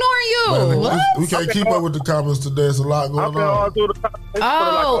been ignoring you? Man, What? we can't keep up with the comments today. There's a lot I've going been all on. through the conversation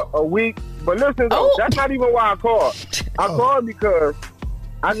for like a week. But listen, though, that's not even why I called. I called because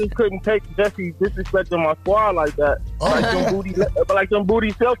I just couldn't take Jesse disrespecting my squad like that. Like them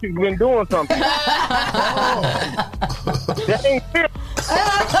booty Celtics been doing something. That ain't it.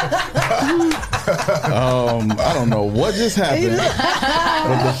 I don't know what just happened,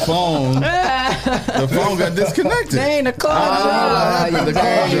 but the phone got disconnected. They ain't a call. The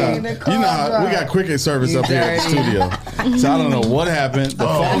call dropped. You know how we got cricket service up here at the studio, so I don't know what happened. The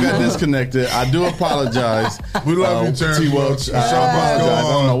phone got disconnected. I do apologize. We love you, Terrence. T-Welch. I apologize.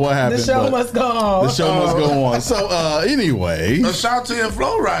 I don't know what happened. The show must go on. The show must go on. So anyway, Ashanti and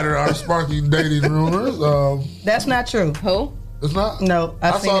Flow Rider are sparking dating rumors. That's not true. Who? It's not? No,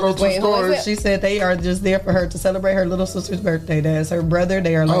 I saw those two stories. She said they are just there for her to celebrate her little sister's birthday. That's her brother.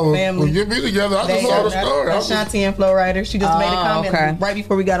 They are like family. Well, get me together. I just saw the story. Ashanti and Flow Rider. She just made a comment right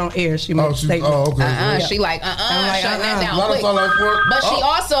before we got on air. She made a statement. She like, shutting that down quick. But she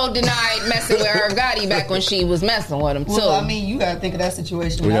also denied messing with her Gotti back when she was messing with him, too. Well, I mean, you got to think of that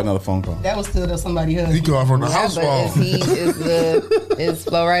situation. We got another phone call. That was still somebody else. He called from the house phone. Is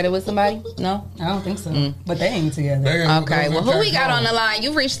Flow Rider with somebody? No? I don't think so. But they ain't together. Okay, well, who we got on the line?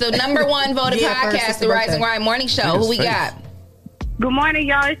 You've reached the number one voted podcast, the Rise and Grind Morning Show. Who we got? Good morning,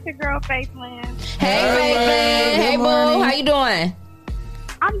 y'all. It's your girl, Faithlyn. Hey, Faithlyn. Hey, boo. How you doing?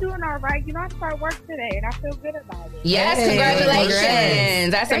 I'm doing all right. You know, I started work today, and I feel good about it. Yes,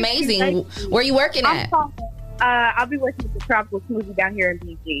 congratulations. That's amazing. Where are you working at? I'll be working with the Tropical Smoothie down here in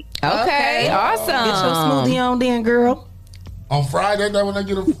BG. Okay, awesome. Get your smoothie on then, girl. On Friday, that when they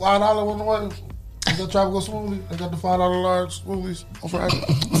get a $5 one way. Is that Tropical Smoothie? They got the $5 large smoothies on Friday.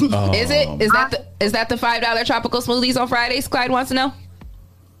 Is that the $5 tropical smoothies on Fridays? Clyde wants to know.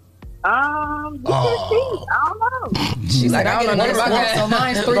 I don't know. She's like, I don't know. So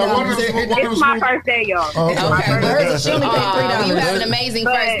mine's $3. It's my first day, y'all. Okay. She only paid $3. You have an amazing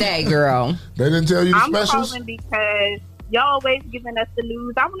first day, girl. They didn't tell you the I'm specials? calling because y'all always giving us the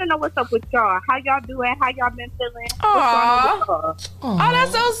news. I want to know what's up with y'all. How y'all doing? How y'all been feeling? Oh,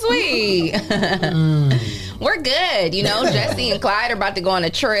 that's so sweet. We're good. You know, Jesse and Clyde are about to go on a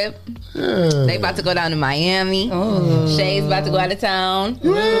trip. Yeah. They about to go down to Miami. Shay's about to go out of town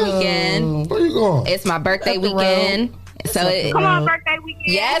weekend. Where you going? It's my birthday weekend. So come on, birthday weekend.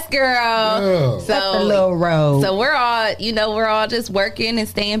 Yes, girl. Yeah. So the little road. So we're all just working and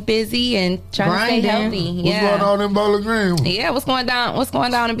staying busy and trying to stay healthy. What's going on in Bowling Green? Yeah, what's going down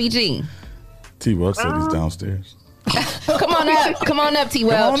in BG? T-Welch said he's downstairs. Come on up, T-Welch. Come on up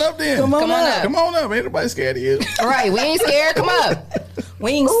then. Come on up. Come on up. Ain't nobody scared of you. All right, we ain't scared. Come up.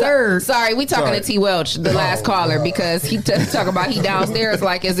 We ain't scared. Sorry, we talking to T. Welch, the last caller, because he talking about he downstairs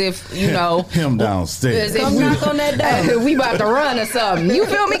like as if, you know. Him downstairs. Come knock on that door. We about to run or something. You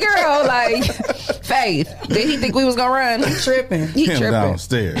feel me, girl? Like, Faith. Did he think we was going to run? He tripping.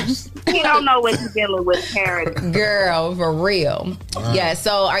 Downstairs. He don't know what he's dealing with, Karen. Girl, for real. Yeah,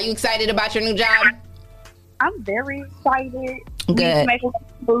 so are you excited about your new job? I'm very excited. Good. We need to make a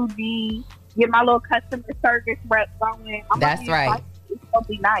smoothie, get my little customer service rep going. That's right. Excited. It's going to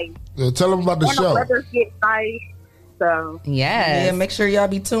be nice. Yeah, tell them about the show. Weather get nice. So. Yes. Yeah, make sure y'all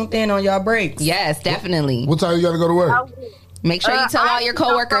be tuned in on y'all breaks. Yes, definitely. What time you got to go to work? Make sure you tell all your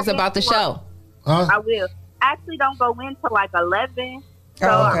coworkers about the show. I will. I actually don't go in till like 11. So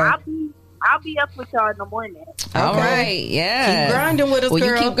I'll be up with y'all in the morning. All right, yeah. Keep grinding with us, girl.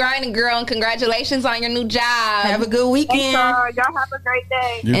 You keep grinding, girl, and congratulations on your new job. Have a good weekend. Thanks, y'all have a great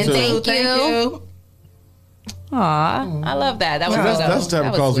day. You too. Thank you. Aw, I love that. That was that's the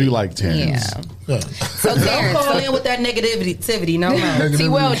type of calls we like, Terrence. Yeah. So Terrence, don't call in with that negativity. No. T.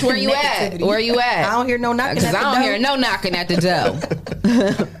 Welch, where you at? Where you at? I don't hear no knocking at the door. I don't hear no knocking at the door.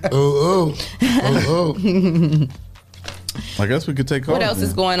 I guess we could take calls. What else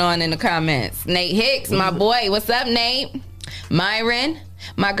is going on in the comments? Nate Hicks, my boy. What's up, Nate? Myron,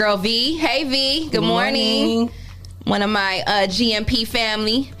 my girl V. Hey, V. Good morning. One of my GMP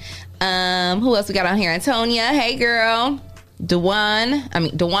family. Who else we got on here? Antonia. Hey, girl. Dewan. I know,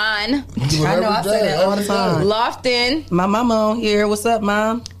 I say that all the time. Lofton. My mama on here. What's up,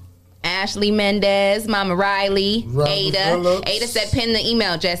 Mom? Ashley Mendez. Mama Riley. Ada. Phillips. Ada said pin the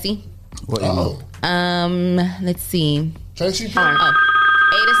email, Jesse. What email? Let's see. Tracy Ada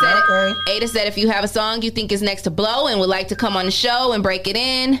said if you have a song you think is next to blow and would like to come on the show and break it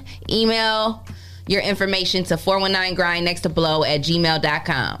in, email your information to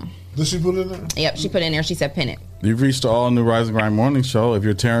 419grindnexttoblow@gmail.com. Did she put it in there? Yep, she put it in there. She said pin it. You've reached the all new Rise and Grind Morning Show. If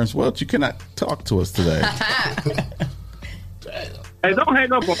you're Terrence Welch, you cannot talk to us today. Hey, don't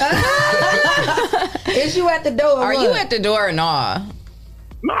hang up on me. Is you at the door? Are you at the door or nah?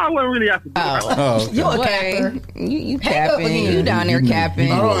 No, I wasn't really at the door. Oh, okay. You a capper. You capping. You down there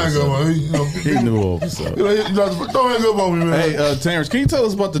capping. I don't hang up on me. He knew what was up. Don't hang up on me, man. Hey, Terrence, can you tell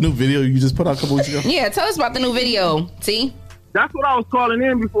us about the new video you just put out a couple weeks ago? Yeah, tell us about the new video. See? That's what I was calling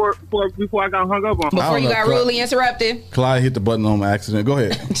in before I got hung up on. Before you got rudely interrupted. Clyde hit the button on accident. Go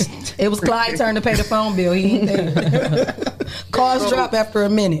ahead. It was Clyde's turn to pay the phone bill. He ain't there. Calls drop after a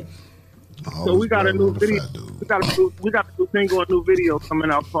minute. So we got a new video. We got a new single and new video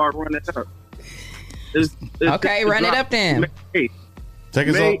coming out called Run It Up. Okay, run it up then. May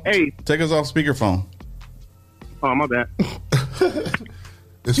 8th. Take us off speakerphone. Oh, my bad.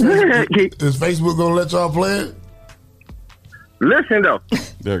 Is Facebook gonna let y'all play it? Listen though.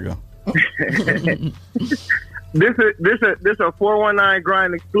 There you go. This a 419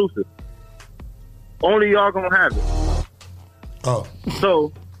 grind exclusive. Only y'all gonna have it. Oh.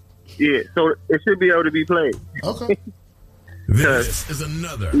 So it should be able to be played. Okay. This is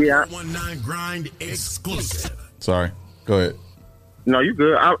another 419 grind exclusive. Sorry. Go ahead. No, you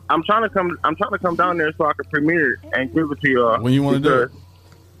good. I'm trying to come down there so I can premiere it and give it to y'all. When you want to do it?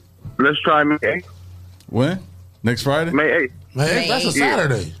 Let's try May 8th. When? Next Friday? May 8th. May 8th? That's a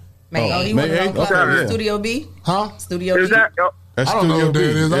Saturday. May 8th. You want to go Okay, Studio B? Huh? Studio B? That's I don't know what day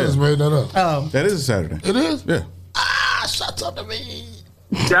it is. I just made that up. Oh. That is a Saturday. It is? Yeah. Shut up to me.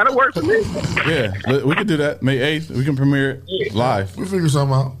 That'll work for me. Yeah, we can do that. May 8th. We can premiere it live. We'll figure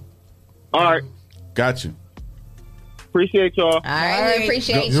something out. All right. Got you. Appreciate y'all. All right, we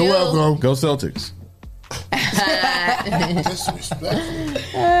appreciate you. You're welcome. Go Celtics.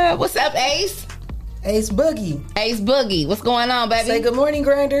 What's up, Ace? Ace Boogie. Ace Boogie. What's going on, baby? Say good morning,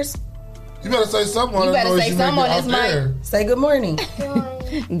 Grinders. You better say something on You that better noise say you something make on out this there. mic. Say good morning.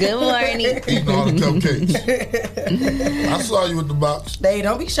 Good morning. Eating all the cupcakes. I saw you with the box. Hey,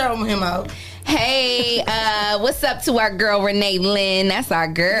 don't be shouting him out. Hey, what's up to our girl Renee Lynn? That's our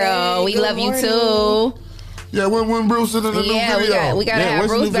girl. Hey, we good love morning. you too. Yeah, when Bruce in the new video. we gotta have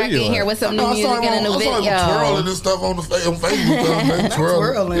Bruce back in here with some new music and a new video. I saw him twirling and stuff on Facebook.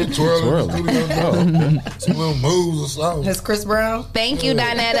 Twirling. Twirling. Some little moves or something. That's Chris Brown. Thank you,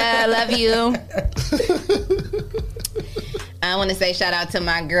 Donetta. Love you. I want to say shout out to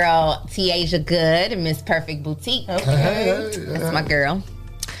my girl Tiaja Good, Miss Perfect Boutique. Okay. That's my girl.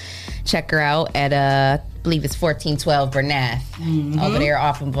 Check her out at I believe it's 1412 Bernath over there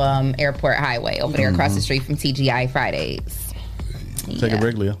off of Airport Highway, over there across the street from TGI Fridays. Take a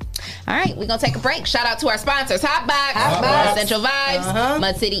break, Leah. All right, we're going to take a break. Shout out to our sponsors, Hotbox, Essential Vibes,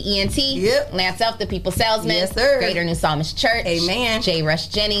 Mud City ENT, Lance Elf, the People Salesman, Yes, sir. Greater New Psalmist Church, Amen. J. Rush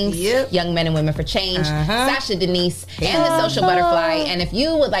Jennings, Yep. Young Men and Women for Change, Sasha Denise, and The Social Butterfly. And if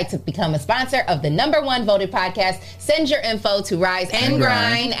you would like to become a sponsor of the #1 voted podcast, send your info to Rise and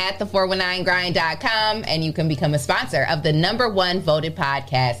Grind at the419grind.com, and you can become a sponsor of the #1 voted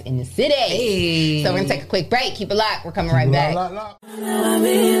podcast in the city. Hey. So we're going to take a quick break. Keep it locked. We're coming right back. I'm broken. I'll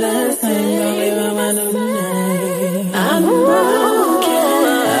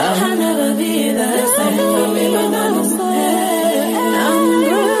never be the same. I'm broken.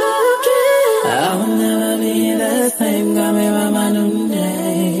 I'll never be the same. Got me by my new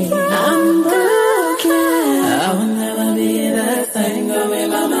name. I'm broken. I'll never be the same. Got me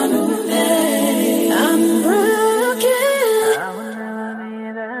by my new name. I'm broken. I'll never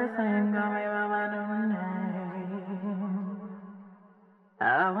be the same. Got me by my new name.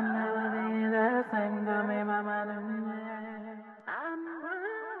 I will never be the same. Got me by my new name.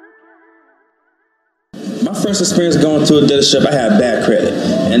 My first experience going to a dealership, I had bad credit,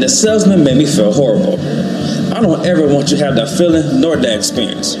 and the salesman made me feel horrible. I don't ever want you to have that feeling nor that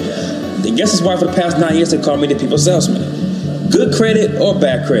experience. I guess that's why for the past 9 years they call me the people salesman. Good credit or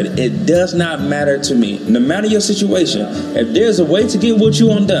bad credit, it does not matter to me. No matter your situation, if there's a way to get what you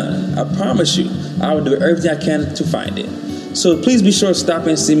want done, I promise you, I will do everything I can to find it. So please be sure to stop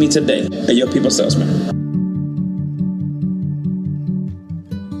and see me today at your people salesman.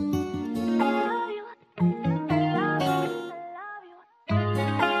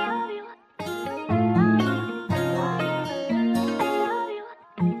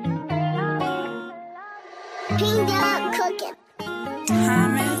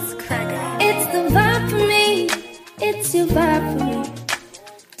 It's the vibe for me. It's your vibe for me.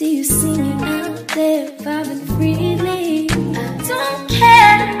 Do you see me out there vibing freely? I don't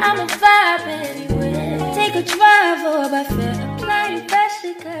care, I'm a vibe anywhere. Take a drive or by fair. Apply your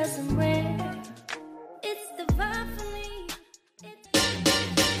pressure cause I'm rare. It's the vibe for me.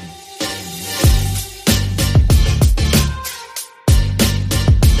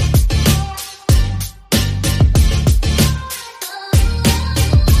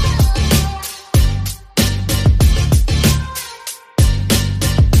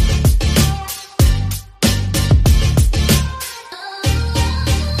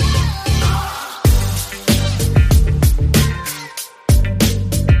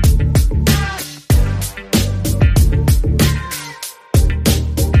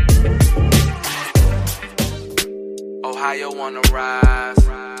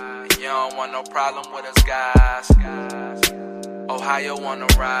 want no problem with us guys. Ohio wanna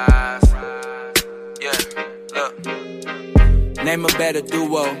rise. Yeah, look. Name a better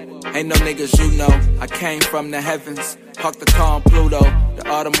duo. Ain't no niggas you know. I came from the heavens. Park the car on Pluto. The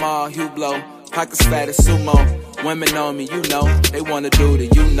Audemars Hublot. Pockets fat as sumo. Women on me, you know. They wanna do the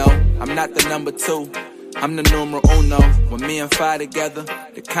you know. I'm not the number 2. I'm the numero uno. When me and Fi together,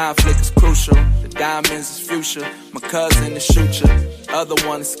 the conflict is crucial. The diamonds is future. My cousin is shooter. Other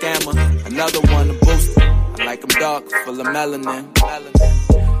one a scammer. Another one a booster. I like them dark, full of melanin.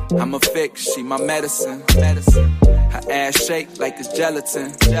 I'm a fix, she my medicine. Her ass shake like it's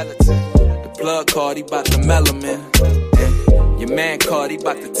gelatin. The plug called, he bout the melanin. Your man called, he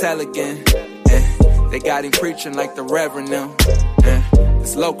bout to tell again. They got him preaching like the Reverend now.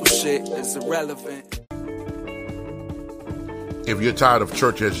 This local shit is irrelevant. If you're tired of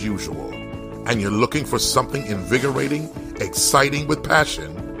church as usual and you're looking for something invigorating, exciting with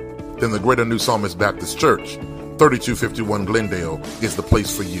passion, then the Greater New Psalmist Baptist Church, 3251 Glendale, is the place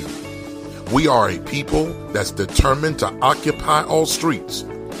for you. We are a people that's determined to occupy all streets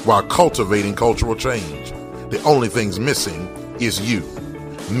while cultivating cultural change. The only thing's missing is you.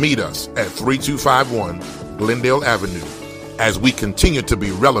 Meet us at 3251 Glendale Avenue as we continue to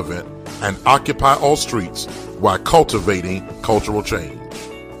be relevant and occupy all streets while cultivating cultural change.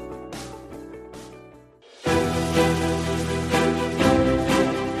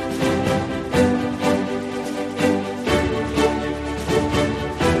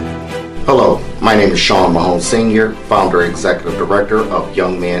 Hello, my name is Sean Mahone Sr., Founder and Executive Director of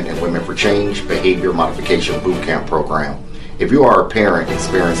Young Men and Women for Change Behavior Modification Bootcamp Program. If you are a parent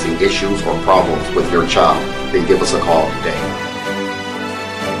experiencing issues or problems with your child, then give us a call today.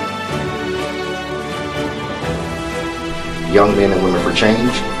 Young Men and Women for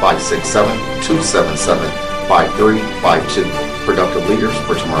Change, 567-277-5352. Productive leaders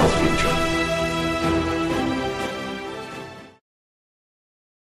for tomorrow's future.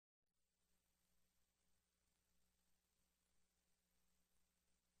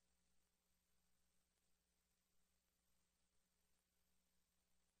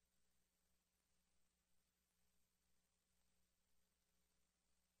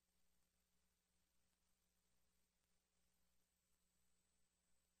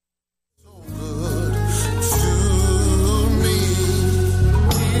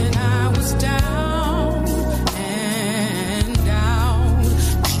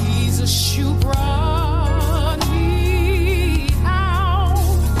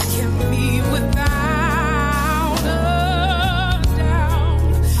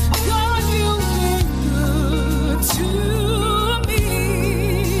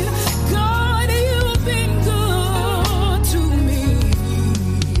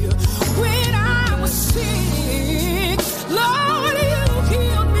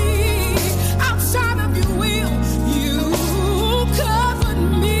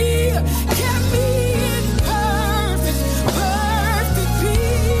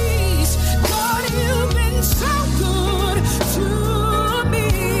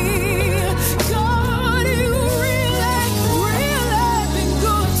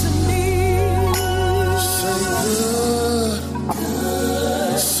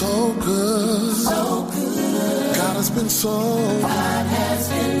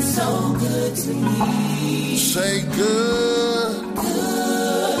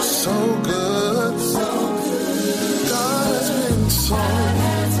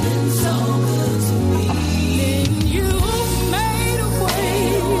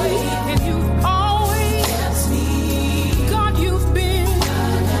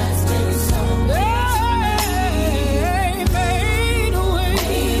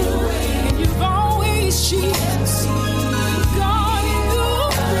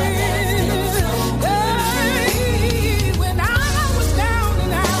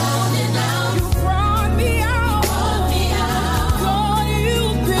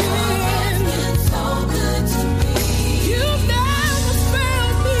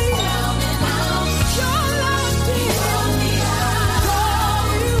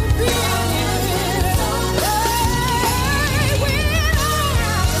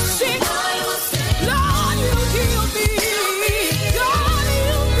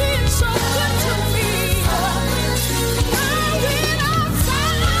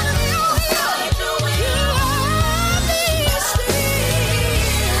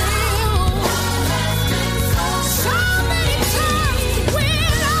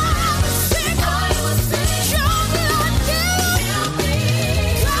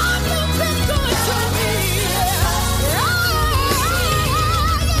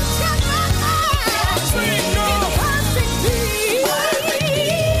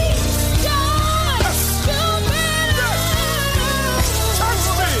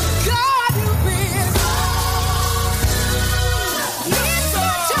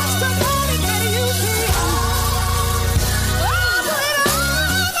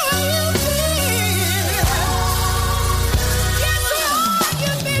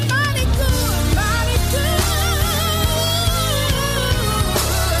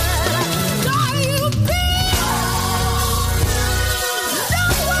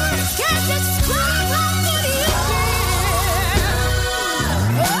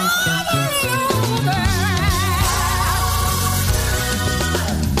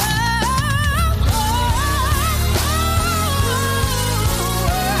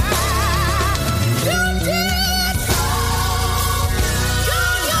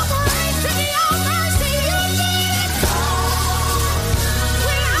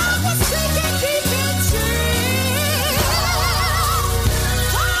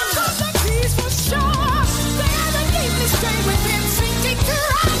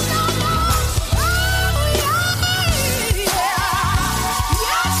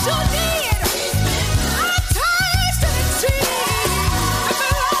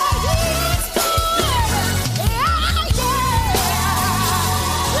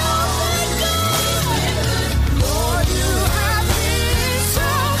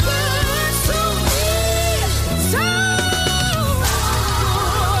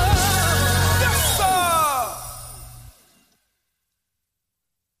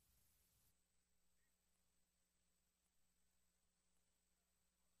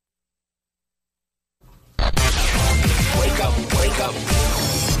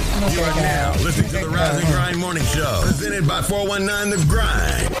 You are now listening to the Rise and Grind Morning Show, presented by 419 The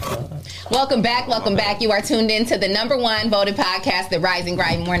Grind. Welcome back. You are tuned in to the #1 voted podcast, the Rise and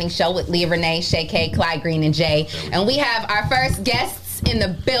Grind Morning Show with Leah Renee, Shay K, Clyde Green, and Jay. And we have our first guests in the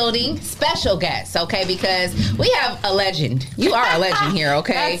building, special guests, okay? Because we have a legend. You are a legend here,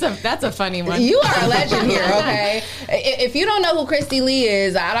 okay? That's a funny one. You are a legend here, okay? If you don't know who Christy Lee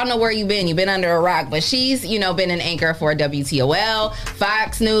is, I don't know where you've been. You've been under a rock, but she's, been an anchor for WTOL,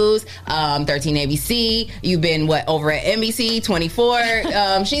 Fox News, 13 ABC. You've been, over at NBC,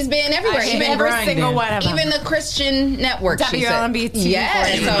 24. She's been everywhere. She's been every single one of them. Even the Christian network. WLNB TV.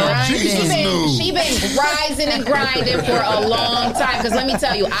 Yeah, so she's been rising and grinding for a long time. Because let me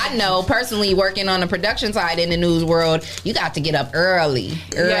tell you, I know personally working on the production side in the news world, you got to get up early.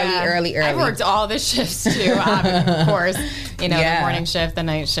 I've worked all the shifts too, of course. The morning shift, the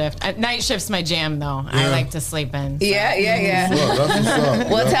night shift. Night shift's my jam, though. I like to sleep in. So. Yeah.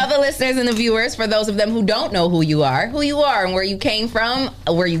 Well, tell the listeners and the viewers, for those of them who don't know who you are and where you came from,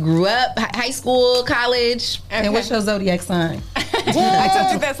 where you grew up, high school, college. Okay. And what's your zodiac sign? I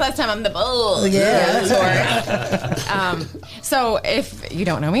told you this last time. I'm the bull. Yeah, that's right. So if you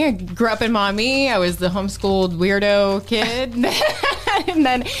don't know me, I grew up in Maumee. I was the homeschooled weirdo kid. And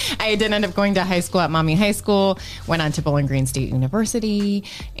then I did end up going to high school at Maumee High School, went on to Bowling Green State University,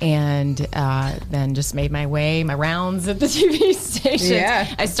 and then just made my rounds at the TV station.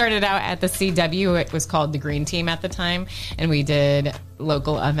 Yeah. I started out at the CW. It was called the Green Team at the time, and we did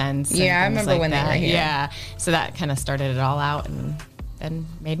local events. Yeah, I remember when they were here. Yeah, so that kind of started it all out, and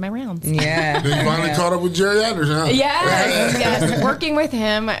made my rounds. Yeah. Then you finally caught up with Jerry Anderson, huh? Yes. Working with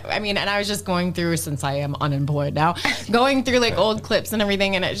him. I mean, and I was just going through, since I am unemployed now, going through old clips and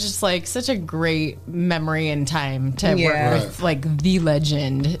everything, and it's just such a great memory and time to work with the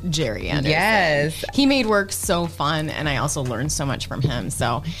legend Jerry Anderson. Yes. He made work so fun, and I also learned so much from him.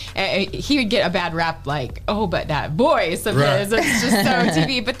 So he would get a bad rap but that voice of his, it's just so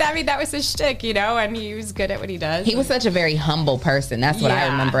TV. But that was his shtick, and he was good at what he does. He was such a very humble person. That's what I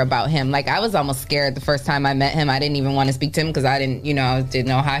remember about him. I was almost scared the first time I met him. I didn't even want to speak to him because I didn't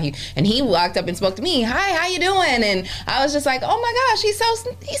know how he. And he walked up and spoke to me. Hi, how you doing? And I was just like, oh my gosh, he's so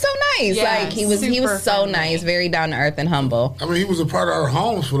nice. Yeah, he was so nice, very down to earth and humble. I mean, he was a part of our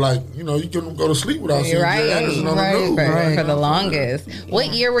homes for you couldn't go to sleep without seeing Jerry Anderson on the news. For the longest.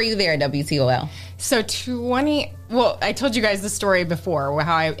 What year were you there at WTOL? So I told you guys the story before,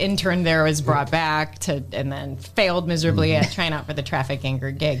 how I interned there, was brought back and then failed miserably at trying out for the traffic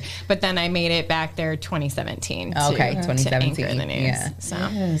anchor gig. But then I made it back there 2017. 2017. To anchor in the news. Yeah. So.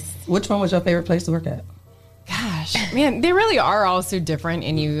 Yes. Which one was your favorite place to work at? Gosh, man, they really are all so different.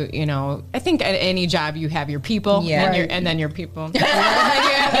 And I think at any job you have your people, and then your people. Yeah.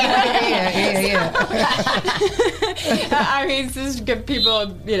 I mean, it's just good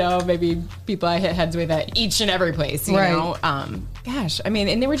people, maybe people I hit heads with at each and every place, you know. Gosh, I mean,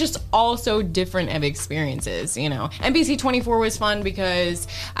 and they were just all so different of experiences, NBC 24 was fun because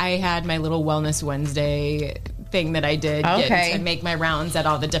I had my little Wellness Wednesday thing that I did get to make my rounds at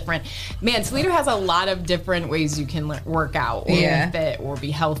all the different. Man, Toledo has a lot of different ways you can work out or fit or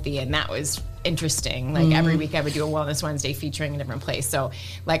be healthy, and that was interesting. Every week I would do a Wellness Wednesday featuring a different place. So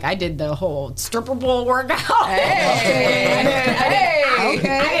I did the whole stripper pole workout. I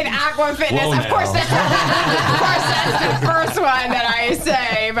did Aqua Fitness. Of course that's the first one that I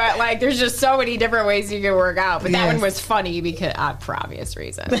say, but there's just so many different ways you can work out. But that one was funny because for obvious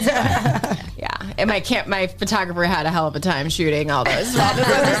reasons. And my photographer had a hell of a time shooting all those.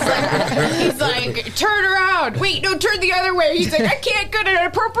 He's like, turn around. Wait, no, turn the other way. He's like, I can't get an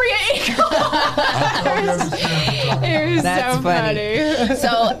appropriate angle. It was so funny.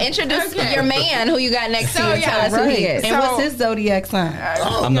 So introduce your man who you got next to you. Tell us who he is. And what's his zodiac sign?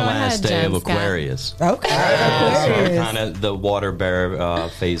 I'm the last day of Aquarius. Okay. So kind of the water bearer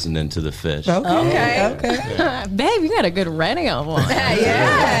phasing into the fish. Okay. Babe, you got a good radio voice.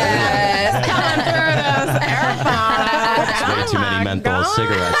 Yes. Coming through this airphone. Way too many menthol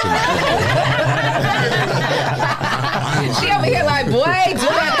cigarettes in my She over here boy, do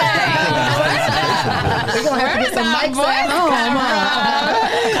that thing. We're going to have to get some mics at home.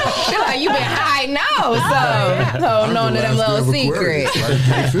 She's like, you been high now, so holding on to them little secrets.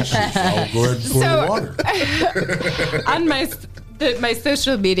 On my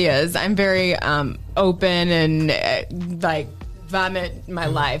social medias, I'm very open and vomit my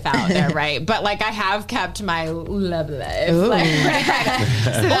life out there, right? But like I have kept my love life. Ooh. Like,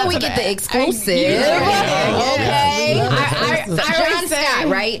 Well, we get the exclusive. Okay. John Scott,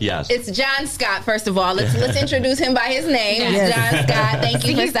 right? Yes. It's John Scott. First of all, let's introduce him by his name. Yes. John Scott. Thank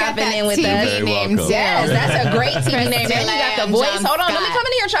you for He's got stopping that in with TV us. Very welcome. Yes, that's a great TV name. Kristen And you got the and voice. John Hold on, let me Scott. come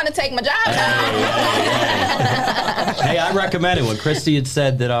in here trying to take my job. Hey, I recommend it. When Christy had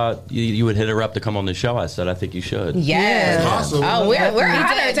said that you would hit her up to come on the show, I said I think you should. Yes. Awesome. Oh, we're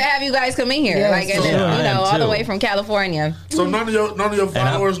honored to have you guys come in here. Yes. Like, and, Yeah, I you know, am all the too. way from California. So none of your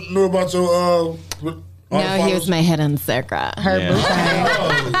followers knew about your all the No, he followers? was my hidden secret. Her Yeah. boo thing.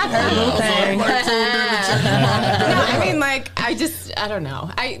 Her boo So thing. everybody tuned in to check them out. No, I mean, like, I don't know.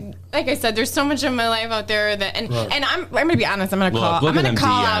 Like I said, there's so much of my life out there that, and I'm gonna be honest. I'm gonna Look, call. look I'm at gonna them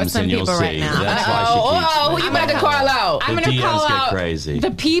call DMs out some and you'll people right see. now. That's why she keeps Who you about to call out? I'm The gonna call DMs get out crazy.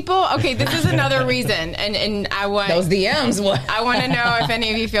 the people. Okay, this is another reason, and I want Those DMs. What? I want to know if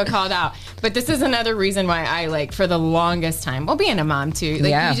any of you feel called out. But this is another reason why I like for the longest time. Well, being a mom too,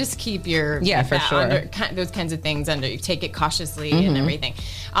 like Yeah. you just keep your For that sure. under, those kinds of things under. You take it cautiously and everything.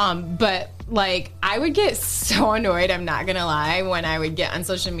 But like I would get so annoyed. I'm not gonna lie when I would get on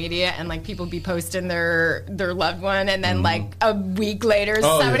social media and like people be posting their loved one, and then like a week later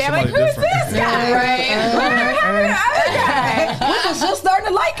somebody I'm like, who's this guy? Right? We was just starting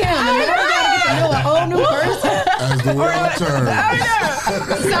to like him, and now we gotta get to know a whole new person. As the world turns.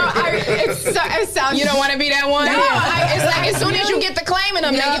 It sounds. You don't want to be that one? No, It's like as soon as you get to claiming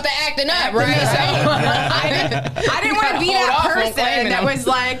them, they get to acting up, right? I didn't want to be that Hold off on person claiming that them. was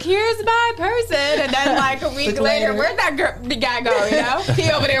like, here's my person, and then like a week later, where'd that the guy go? You know,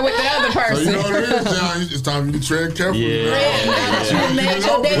 He over there with the other So person. you know what it is, John. It's time for you to tread carefully. Yeah. Well, that's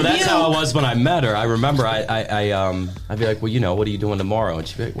how I debut. was when I met her. I remember I'd be like, well, you know, what are you doing tomorrow? And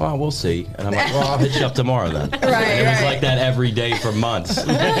she'd be like, well, we'll see. And I'm like, well, I'll hit you up tomorrow then. It was like that every day for months.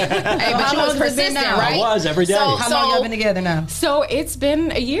 Hey, but you was persistent, right? I was every day. How long y'all been together now? so it's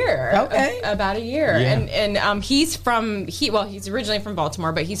been a year. Okay. About a year, Yeah. and he's originally from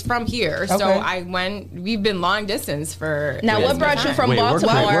Baltimore, but he's from here. So Okay. we've been long distance for. Now, what brought you from Wait,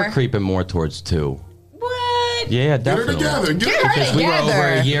 Baltimore? we're creeping more towards 2. What? Yeah, Get her definitely. together. Get her Because we were over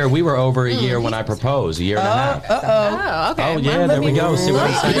a year. We were over a year when I proposed, a year and a half. Oh, okay. Oh yeah, there we go. See what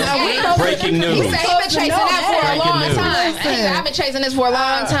I'm saying? Breaking He news. said he been chasing that for a Breaking long news. time. He said, I've been chasing this for a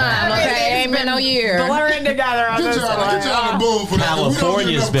long time. Okay, ain't been no year. Blurring together on Get this y'all on the boom for that. We don't get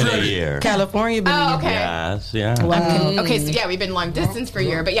California's enough been a credit. year. California been Oh, together. okay. Yes, yeah. Wow. Okay, so yeah, we've been long distance for a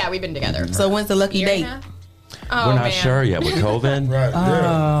year, but yeah, we've been together. So when's the lucky Year date? and a half? Oh, We're not man. sure yet with COVID. Right,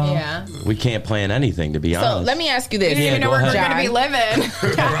 yeah. Yeah. We can't plan anything, to be So honest. let me ask you this. You didn't even know go where we're ahead. going to be living.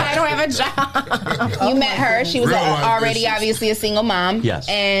 I don't have a job. You met her. She was Real life already issues. obviously a single mom. Yes.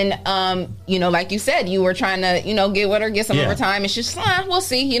 And, you know, like you said, you were trying to, you know, get with her, get some Yeah. overtime. It's just, we'll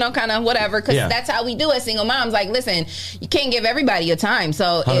see, you know, kind of whatever. Because Yeah. that's how we do as single moms. Like, listen, you can't give everybody your time.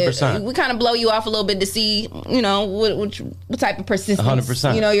 So 100%. we kind of blow you off a little bit to see, you know, what type of persistence,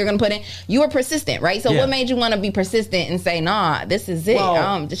 100%. you know, you're going to put in. You were persistent, right? So Yeah. what made you want to be persistent and say, nah, this is it.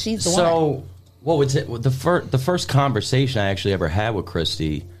 Well, She's the one. So, what was it? The first conversation I actually ever had with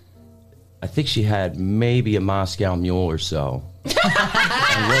Christy, I think she had maybe a Moscow Mule or so. and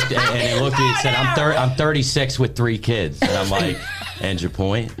he looked at me and said, I'm 36 with 3 kids. And I'm like, and your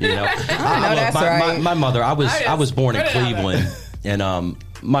point? You know? that's right. My mother, I was born in Cleveland. And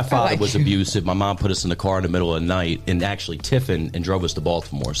my father was abusive. My mom put us in the car in the middle of the night and actually Tiffin and drove us to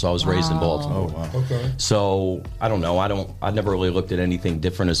Baltimore. So I was raised in Baltimore. Oh, wow. Okay. So I don't know. I never really looked at anything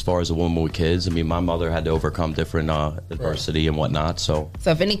different as far as a woman with kids. I mean, my mother had to overcome different adversity and whatnot. So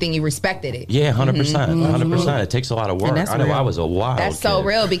if anything, you respected it. yeah, 100%, 100%. It takes a lot of work. that's I know real. I was a wild. That's so kid.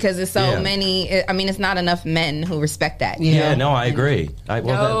 real because it's so Yeah. many. I mean, it's not enough men who respect that. you Yeah, know? no, I agree.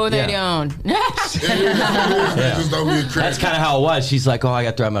 No, they don't. Just don't be a credit. That's kind of how it was. She's like, "Oh, I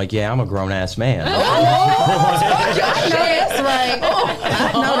got through." I'm like, "Yeah, I'm a grown ass man." That's right.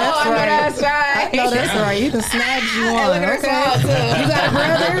 I know that's right. That's right. I know that's right. You can snag you on. Look at her smile, too. You got a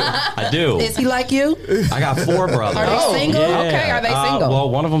brother? I do. Is he like you? I got 4 brothers. Are they single? Yeah. Okay, are they single? Well,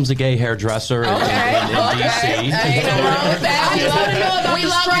 one of them's a gay hairdresser in DC. Ain't no wrong with that. We love to know about the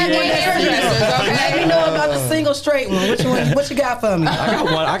straight one hairdressers. Let me know about the single straight one. Which one? What you got for me?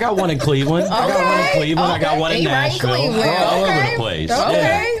 I got one in Cleveland. I got one in Cleveland. I got one in He right in Nashville. Cleveland. We're all over Okay. the place.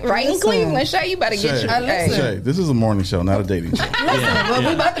 Okay, Yeah. right in Cleveland. Shay, you better get Shay, your. Hey. Shay, this is a morning show, not a dating show. Well,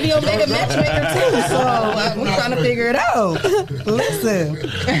 we about to be on Mega Matchmaker too, so we're trying to figure it out. Listen.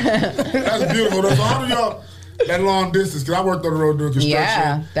 That's beautiful. Though. So how do y'all that long distance? Because I worked on the road doing construction.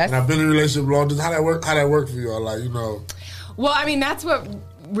 Yeah, and I've been in a relationship long distance. How that work for y'all? Like, you know. Well, I mean, that's what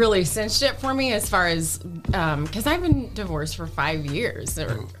really cinched it for me as far as because I've been divorced for 5 years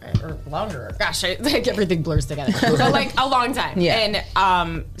or longer. Gosh, like everything blurs together. But like a long time. Yeah.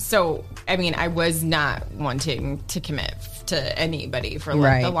 And so I mean, I was not wanting to commit to anybody for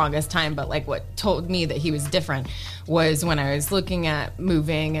like the longest time, but like what told me that he was different was when I was looking at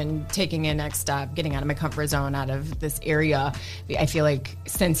moving and taking a next step, getting out of my comfort zone, out of this area. I feel like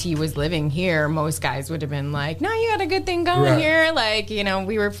since he was living here, most guys would have been like, no, you got a good thing going here. Like, you know,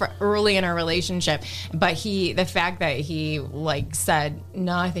 we were early in our relationship, but the fact that he like said,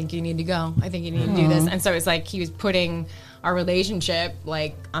 no, I think you need to go. I think you need to do this. And so it's like he was putting our relationship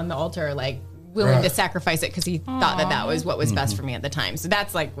like on the altar, like willing to sacrifice it because he thought that was what was best for me at the time. So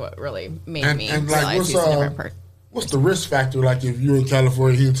that's like what really made me realize he's a different person. What's the risk factor, like, if you're in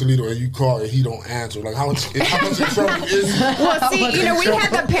California, he in Toledo, and you call and he don't answer? Like, how much in trouble is he? Well, see, you know, we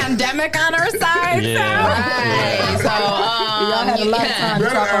had the pandemic on our side. So y'all had a lot of time to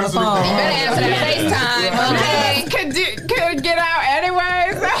talk on the phone. Better answer FaceTime, okay? Could get out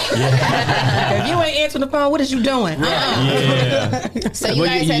anyways. If you ain't answering the phone, what is you doing? So you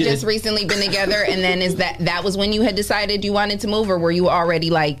guys had just recently been together, and then that was when you had decided you wanted to move, or were you already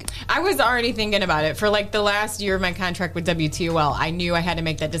like? I was already thinking about it for like the last year of my contract with WTOL. I knew I had to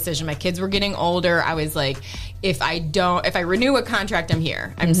make that decision. My kids were getting older. I was like, if I renew a contract, I'm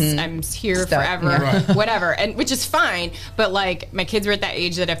here. I'm here forever, whatever, and which is fine. But like my kids were at that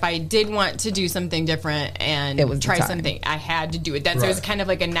age that if I did want to do something different and try something, I had to do it. So it was kind of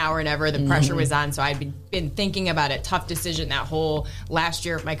like a now or never. The pressure was on, so I'd been thinking about it. Tough decision that whole last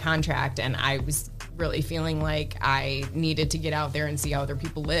year of my contract, and I was really feeling like I needed to get out there and see how other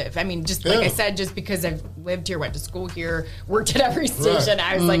people live. I mean, just like I said, just because I've lived here, went to school here, worked at every station,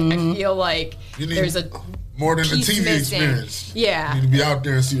 I was like, I feel like there's a more than the TV missing. experience. Yeah, you need to be out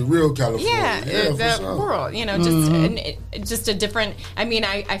there and see the real California. The world, you know, just a different. I mean,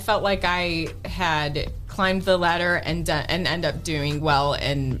 I felt like I had climbed the ladder and end up doing well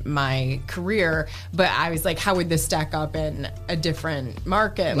in my career, but I was like, how would this stack up in a different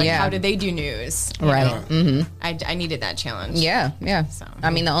market? Like, how did they do news? Right. I needed that challenge. Yeah. So I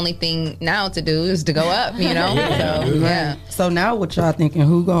mean, the only thing now to do is to go up. You know. So now, what y'all thinking?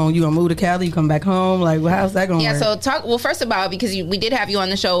 You gonna move to Cali? You come back home? Like, well, how's that going? Yeah. So talk. Well, first of all, because we did have you on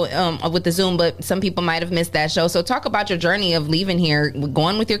the show with the Zoom, but some people might have missed that show. So talk about your journey of leaving here,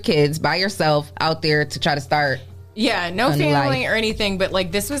 going with your kids by yourself out there to try to start. Yeah, no family or anything, but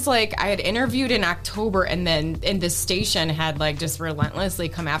like this was like I had interviewed in October, and then this station had like just relentlessly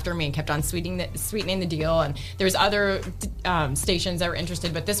come after me and kept on sweetening the deal. And there's other stations that were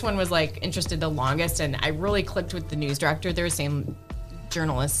interested, but this one was like interested the longest, and I really clicked with the news director. They were saying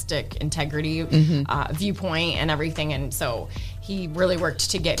journalistic integrity, viewpoint, and everything, and so he really worked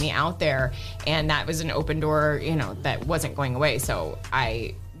to get me out there, and that was an open door, you know, that wasn't going away. So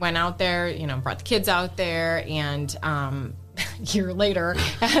I went out there, you know, brought the kids out there, and a year later,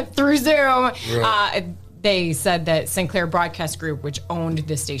 through Zoom, they said that Sinclair Broadcast Group, which owned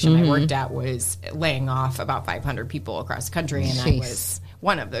the station I worked at, was laying off about 500 people across the country, and I was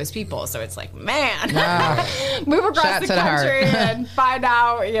one of those people. So it's like, man, move across the country and find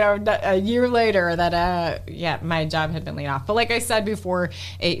out, you know, a year later that, my job had been laid off. But like I said before,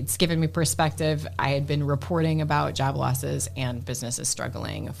 it's given me perspective. I had been reporting about job losses and businesses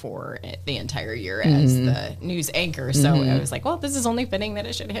struggling for the entire year as the news anchor. So I was like, well, this is only fitting that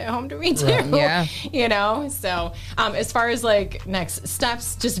it should hit home to me too. Yeah. You know, so as far as like next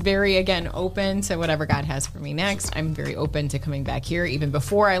steps, just very, again, open to whatever God has for me next. I'm very open to coming back here. Even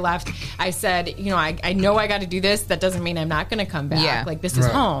before I left, I said, you know, I know I got to do this. That doesn't mean I'm not going to come back. Yeah. Like, this is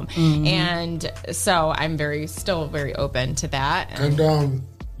home. And so I'm still very open to that. And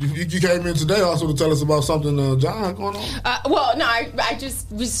you came in today also to tell us about something John going on? Well, no, I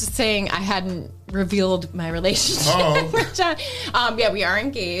just was just saying I hadn't revealed my relationship with John. Yeah, we are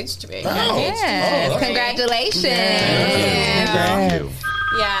engaged. Congratulations. Thank you.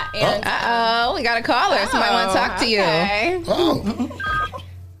 Yeah, and we got a caller. Somebody want to talk to you. Okay.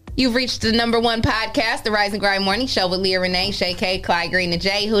 You've reached the #1 podcast, the Rise and Grind Morning Show with Leah Renee, Shay K, Clyde Green, and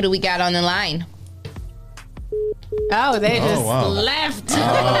Jay. Who do we got on the line? Oh, they just left. Oh,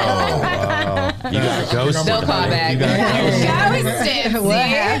 wow. You got ghosted. Still call back. Ghosted. What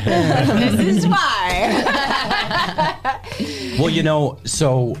happened? This is why. Well, you know,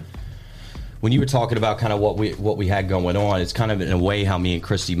 so when you were talking about kind of what we had going on, it's kind of in a way how me and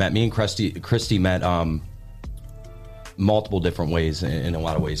Christy met. Me and Christy met multiple different ways in a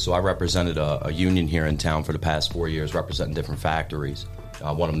lot of ways. So I represented a union here in town for the past 4 years, representing different factories.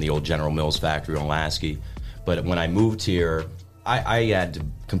 One of them, the old General Mills factory on Lasky. But when I moved here I had to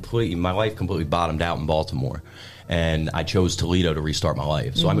my life completely bottomed out in Baltimore. And I chose Toledo to restart my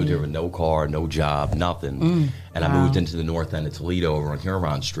life. So I moved here with no car, no job, nothing. And I moved into the north end of Toledo over on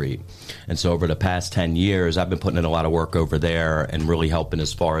Huron Street. And so over the past 10 years, I've been putting in a lot of work over there and really helping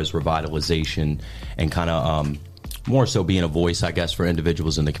as far as revitalization and kind of more so being a voice, I guess, for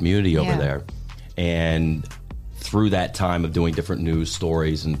individuals in the community over there. And through that time of doing different news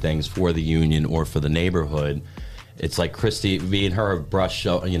stories and things for the union or for the neighborhood, it's like Christy, me and her have brushed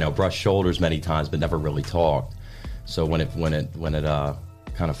shoulders many times, but never really talked. So when it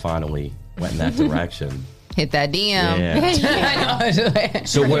kind of finally went in that direction, hit that DM. Yeah.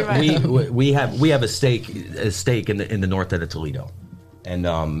 So we have a stake in the north end of Toledo, and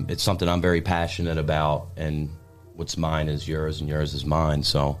it's something I'm very passionate about. And what's mine is yours, and yours is mine.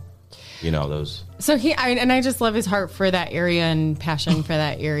 So, those. So I just love his heart for that area and passion for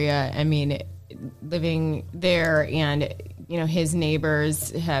that area. I mean, living there, and his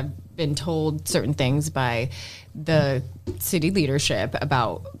neighbors have been told certain things by the city leadership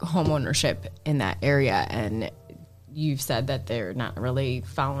about home ownership in that area, and you've said that they're not really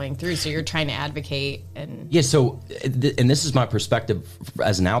following through, so you're trying to advocate. And so and this is my perspective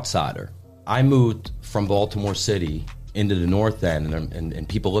as an outsider. I moved from Baltimore City into the north end, and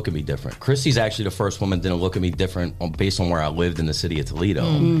people look at me different. Christy's actually the first woman that didn't look at me different based on where I lived in the city of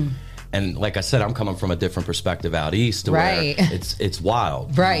Toledo. And like I said, I'm coming from a different perspective out east, where it's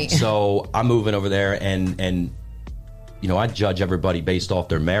wild. Right. So I'm moving over there, and I judge everybody based off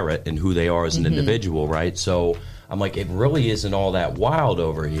their merit and who they are as an individual, right? So I'm like, it really isn't all that wild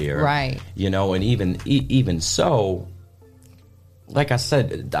over here, right? And even so, like I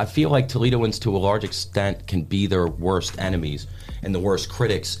said, I feel like Toledoans to a large extent can be their worst enemies and the worst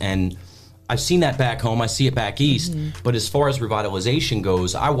critics, and I've seen that back home. I see it back east. But as far as revitalization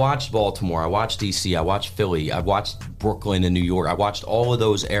goes, I watched Baltimore, I watched D.C., I watched Philly, I watched Brooklyn and New York. I watched all of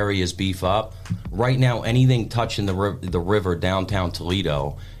those areas beef up. Right now, anything touching the river downtown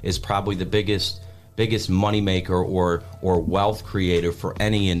Toledo is probably the biggest moneymaker or wealth creator for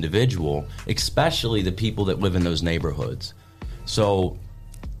any individual, especially the people that live in those neighborhoods. So,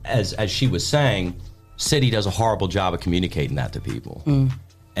 as she was saying, city does a horrible job of communicating that to people.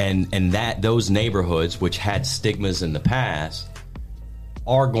 And that those neighborhoods, which had stigmas in the past,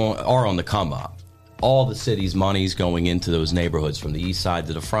 are on the come up. All the city's money's going into those neighborhoods, from the east side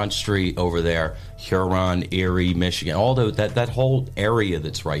to the Front Street over there, Huron, Erie, Michigan. All that whole area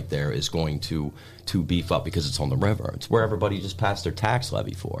that's right there is going to beef up because it's on the river. It's where everybody just passed their tax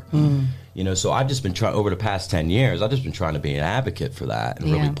levy for. So I've just been trying over the past 10 years. I've just been trying to be an advocate for that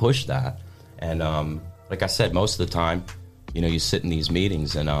and really push that. And like I said, most of the time, you sit in these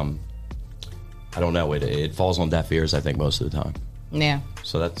meetings, and I don't know, it falls on deaf ears, I think, most of the time. Yeah.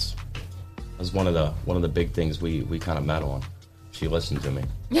 So that's one of the big things we kind of met on. She listened to me.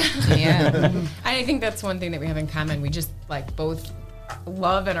 Yeah. I think that's one thing that we have in common. We just both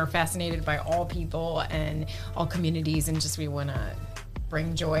love and are fascinated by all people and all communities, and just we want to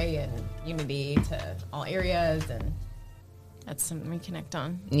bring joy and unity to all areas, and that's something we connect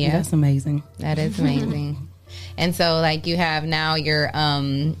on. Yeah, that's amazing. That is amazing. And so, you have now you're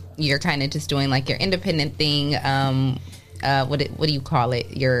kind of just doing your independent thing. What do you call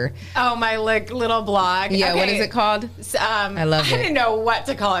it? My little blog. Yeah, okay. What is it called? I love it. I didn't know what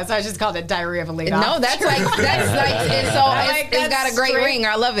to call it, so I just called it Diary of a Lead Off. No, that's it's got a great ring.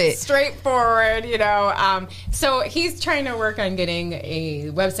 I love it. Straightforward, So he's trying to work on getting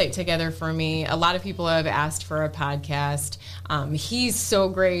a website together for me. A lot of people have asked for a podcast. He's so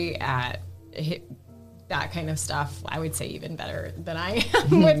great at that kind of stuff. I would say even better than I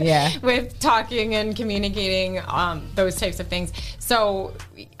am with talking and communicating those types of things. So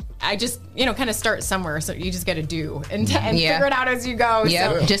I just, kind of start somewhere. So you just got to do and figure it out as you go.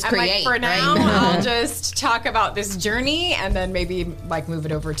 Yeah, so just create. For now, I'll just talk about this journey, and then maybe move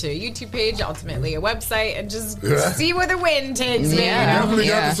it over to a YouTube page, ultimately a website, and just see where the wind takes me. Yeah, definitely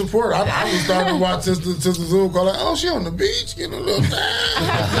got the support. I was starting to watch Sister Zoom go she on the beach getting a little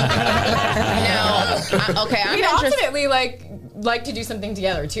we'd ultimately like to do something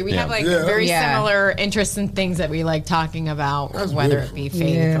together too. We have very similar interests and things that we like talking about, whether it be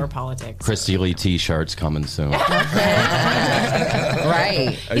faith or politics. Christy Lee t-shirts coming soon.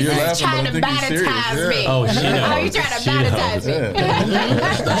 Right. He's trying to monetize me. Oh, she knows. Are you trying to monetize me?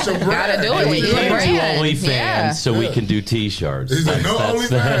 That's your brand. Gotta do it. We came to OnlyFans so we can do t-shirts. He's like, no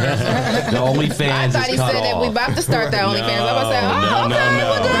OnlyFans. The OnlyFans I thought he said that we about to start that OnlyFans. I was like,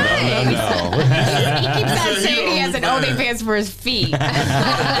 He keeps on saying he has an OnlyFans for his feet.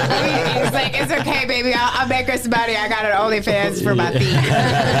 He's like, it's okay, baby. I'll make us money. I got an OnlyFans for my feet.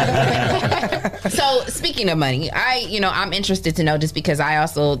 So speaking of money, I'm interested to know, just because I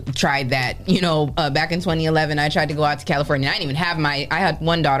also tried that, back in 2011, I tried to go out to California. I didn't even have I had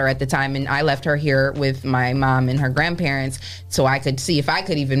one daughter at the time, and I left her here with my mom and her grandparents so I could see if I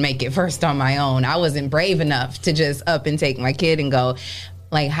could even make it first on my own. I wasn't brave enough to just up and take my kid and go.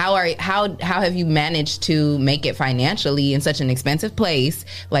 Like, how have you managed to make it financially in such an expensive place?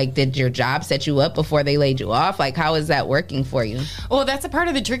 Like, did your job set you up before they laid you off? Like, how is that working for you? Well, that's a part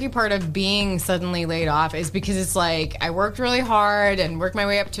of the tricky part of being suddenly laid off, is because it's like I worked really hard and worked my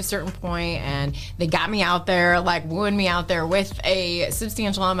way up to a certain point, and they got me out there, like wooing me out there with a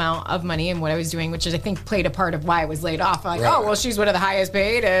substantial amount of money and what I was doing, which is, I think, played a part of why I was laid off. Like, oh, well, she's one of the highest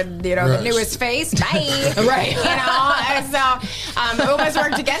paid and, the newest face. Bye. Right. And so it almost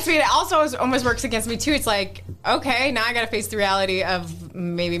worked against me. It also almost works against me too. It's like, okay, now I got to face the reality of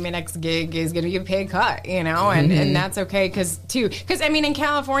maybe my next gig is going to be a pay cut, and that's okay because I mean, in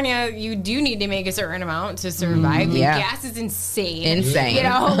California, you do need to make a certain amount to survive. Yeah. Gas is insane.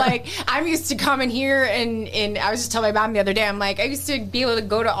 Like, I'm used to coming here and I was just telling my mom the other day, I'm like, I used to be able to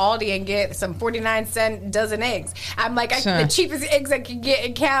go to Aldi and get some 49-cent dozen eggs. I'm like, the cheapest eggs I could get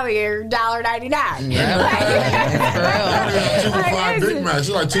in Cali are $1.99. Two for $5 Big Macs. It's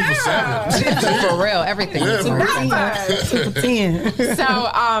like 2 for $7. For real, everything. Yeah, for real. 2 for 10. So,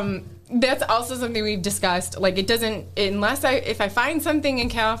 that's also something we've discussed. Like, it doesn't, if I find something in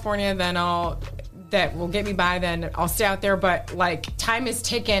California, then that will get me by, then I'll stay out there. But like, time is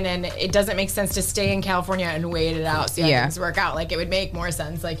ticking, and it doesn't make sense to stay in California and wait it out, see how things work out. Like, it would make more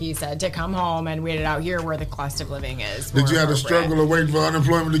sense, like he said, to come home and wait it out here where the cost of living is. Did you have to struggle or wait for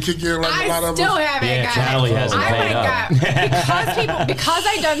unemployment to kick in like a lot of us? I still haven't. Yeah, Charlie hasn't paid up. Because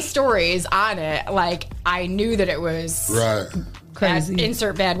I done stories on it, like, I knew that it was crazy.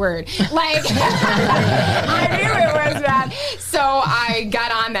 Insert bad word. Like, I knew it was bad. So I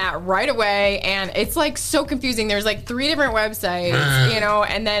got on that right away, and it's like so confusing. There's like 3 different websites,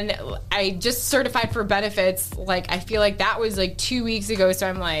 and then I just certified for benefits. Like, I feel like that was like 2 weeks ago. So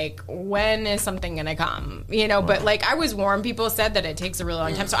I'm like, when is something going to come? But like, I was warned. People said that it takes a really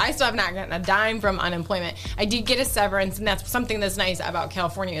long time. So I still have not gotten a dime from unemployment. I did get a severance, and that's something that's nice about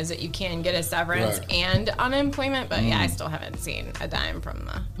California, is that you can get a severance and unemployment. But I still haven't seen a dime from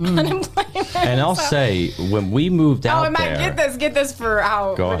the unemployment. And I'll say, when we moved out there... Get this for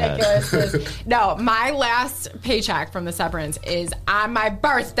how ridiculous ahead. this is. No, my last paycheck from the severance is on my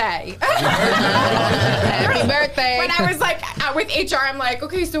birthday. Happy birthday. When I was like, with HR, I'm like,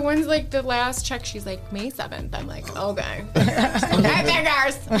 okay, so when's like the last check? She's like, May 7th. I'm like, okay. Happy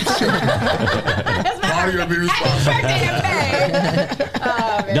fingers. How are you going to be responsible?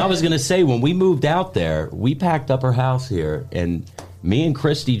 No, I was going to say, when we moved out there, we packed up our house here, and me and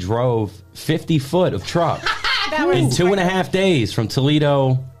Christy drove 50 foot of truck in 2.5 days from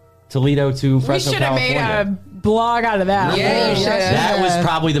Toledo to Fresno, California. We should have made a blog out of that. Yeah, you should have. That was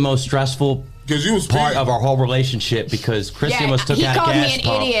probably the most stressful part of our whole relationship, because Christy almost took out a gas pump. He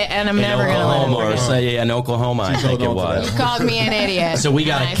called me an idiot, and I'm never going to let him or say in Oklahoma, I think it was. You called me an idiot. So we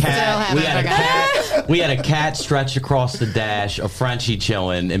got a cat. We had a cat stretched across the dash, a Frenchie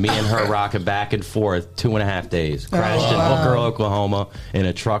chilling, and me and her rocking back and forth 2.5 days. Crashed in Hooker, Oklahoma, in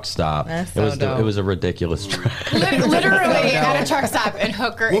a truck stop. That's it was a ridiculous trip. Literally at a truck stop in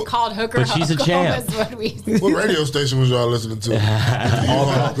Hooker, called Hooker. But she's a champ. What radio station was y'all listening to?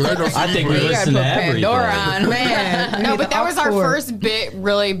 I think we listened to everything. Pandora on, man. No, but that was our first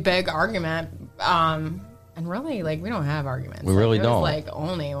really big argument. And really, like, we don't have arguments. We really don't. don't. Like,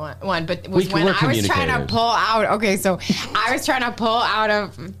 only one. But it was when I was trying to pull out. Okay, so I was trying to pull out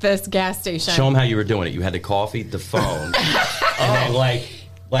of this gas station. Show them how you were doing it. You had the coffee, the phone, and then like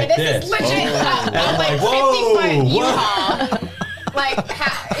this. Is legit. Like 50-foot U-Haul. Like,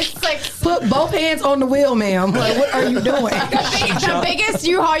 it's like... Put both hands on the wheel, ma'am. Like, what are you doing? The biggest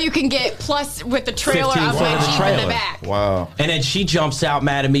U-Haul you can get, plus with the trailer of my Jeep in the back. Wow. And then she jumps out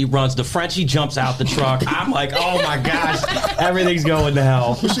mad at me, runs. The Frenchie jumps out the truck. I'm like, oh my gosh, everything's going to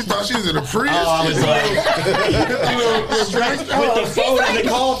hell. Well, she thought she was in a Prius. Oh, I was like... with the phone and the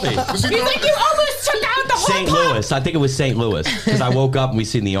coffee. He's like, you almost took out the whole St. Louis. I think it was St. Louis. Because I woke up and we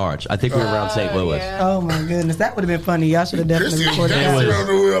seen the arch. I think we were around St. Louis. Yeah. Oh my goodness. That would have been funny. Y'all should have definitely recorded that. On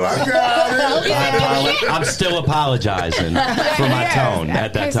the wheel. I got it. I'm still apologizing for my tone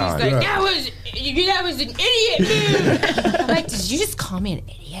at that time. Like, that was that was an idiot move. I'm like, did you just call me an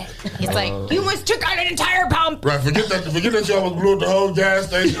idiot? He's like, you almost took out an entire pump. Right, forget that y'all was blew up the whole gas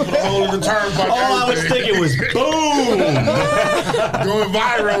station, put a hole in the turnpike. All I was thinking was boom. Going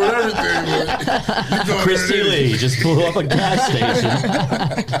viral with everything. Christy Lee just blew up a gas station.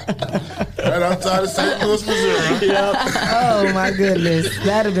 Right outside of St. Louis, Missouri. Yep. Oh my goodness,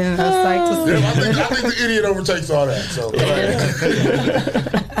 that'd have been a sight to see. I think the idiot overtakes all that. So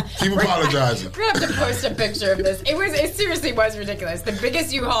keep apologizing. We're gonna have to post a picture of this. It seriously was ridiculous. The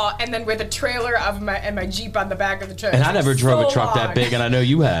biggest U-Haul, and then with a trailer of my Jeep on the back of the truck. And I never drove a truck that big, and I know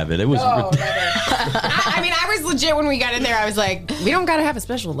you have it. It was. I mean, I was legit when we got in there. I was like, we don't gotta have a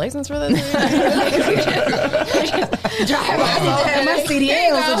special license for this. Drive my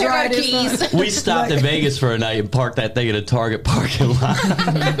CDLs to drive this one. We stopped in Vegas for a night and parked that thing in a Target parking lot.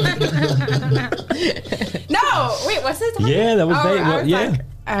 No, wait, what's this? Yeah, that was Vegas. Yeah. Like,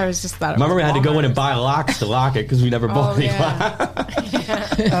 I was just thought. Remember, we had to go in and buy locks to lock it because we never bought any locks.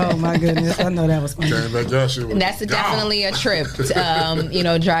 Oh my goodness, I know that was funny. That's definitely a trip.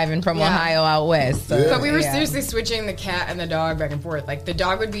 Driving from Ohio out west. So, but we were seriously switching the cat and the dog back and forth. Like the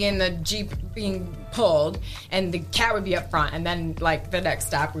dog would be in the Jeep being pulled, and the cat would be up front. And then, like the next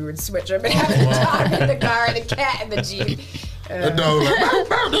stop, we would switch them and have the dog in the car, and the cat in the Jeep. The dog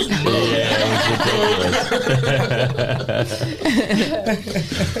was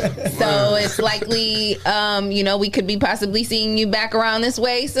So it's likely, we could be possibly seeing you back around this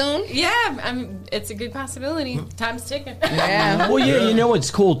way soon. Yeah, it's a good possibility. Time's ticking. Yeah. Well, yeah, you know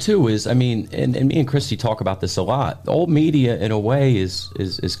what's cool too is, I mean, and me and Christy talk about this a lot. The old media, in a way,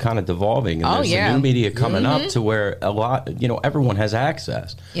 is kind of devolving, and there's a new media coming up to where a lot, everyone has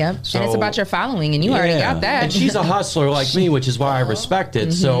access. Yeah, so, and it's about your following, and you already got that. And she's a hustler like me, which is why I respect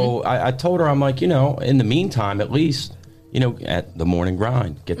it. So I told her, I'm like, in the meantime, at least, at the morning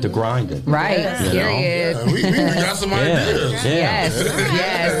grind, get to grinding. Right. Period. We got some ideas. Yes.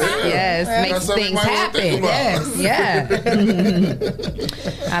 Makes things happen. Yes. Yeah.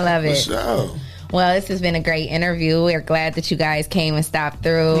 I love it. Sure. Well, this has been a great interview. We're glad that you guys came and stopped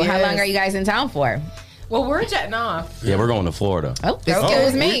through. Yes. How long are you guys in town for? Well, we're jetting off. Yeah, we're going to Florida. Oh,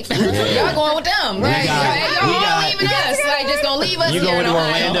 excuse me. Y'all going with them, right? Y'all leaving us. Like, just gonna leave us. You going to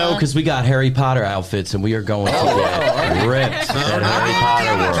Orlando because we got Harry Potter outfits, and we are going to get ripped at Harry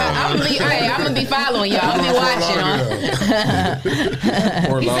Potter World. I'm gonna be following y'all. I'll be watching.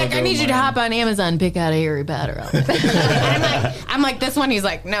 He's like, I need you to hop on Amazon and pick out a Harry Potter outfit. I'm like, this one. He's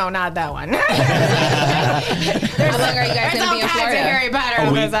like, no, not that one. How long are you guys gonna be in Florida? Harry Potter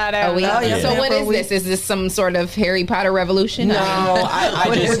outfits out of. So what is this? Is this some sort of Harry Potter revolution? No,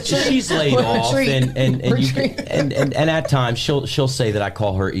 I just she's laid off, and at times she'll say that I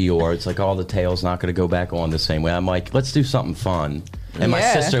call her Eeyore. It's like, all the tale's not going to go back on the same way. I'm like, let's do something fun. And my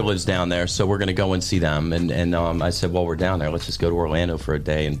sister lives down there, so we're going to go and see them. And I said, well, we're down there. Let's just go to Orlando for a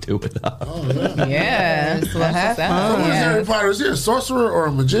day and do it up. Oh, yeah. Yeah. Well, have fun. Who is Harry Potter? Is he a sorcerer or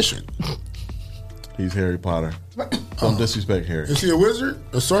a magician? He's Harry Potter. Don't disrespect Harry. Is he a wizard?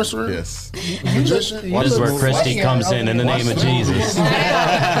 A sorcerer? Yes. A magician? This is where Christy comes in the name of Jesus.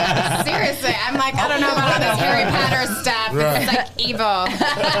 Seriously, I'm like, I don't know about all this Harry Potter stuff. Right. It's like evil,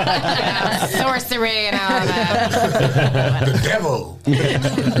 sorcery, and all that. The devil.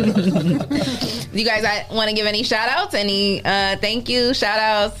 You guys want to give any shout outs? Any thank you shout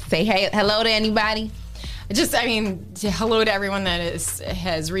outs? Say hello to anybody? Hello to everyone that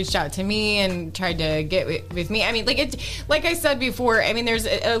has reached out to me and tried to get with me. I mean, like I said before, I mean, there's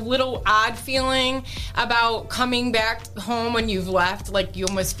a little odd feeling about coming back home when you've left. Like, you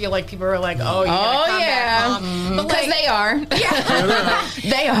almost feel like people are like, oh, you gotta come back home. But because they are. Yeah.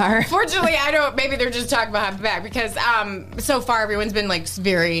 They are. Fortunately, I don't. Maybe they're just talking about having back because so far everyone's been like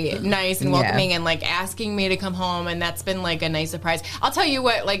very nice and welcoming and like asking me to come home, and that's been like a nice surprise. I'll tell you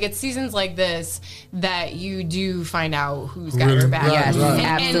what, like, it's seasons like this that you do find out who's got your back. Yes,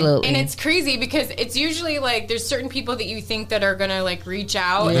 absolutely. And it's crazy because it's usually like there's certain people that you think that are gonna like reach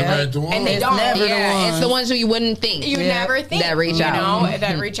out and they don't. It's the ones who you wouldn't think. You never think that reach out.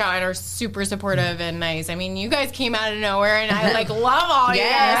 That reach out and are super supportive and nice. I mean, you guys came out of nowhere, and I like love all you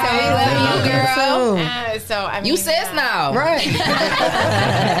guys. So we love you, girl. You sis now, right?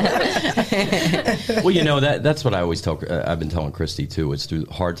 Well, that's what I always tell. I've been telling Christy too. It's through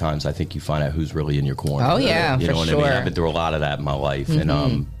hard times I think you find out who's really in your corner. Oh yeah, you know what I mean. I've been through a lot of that in my life, and I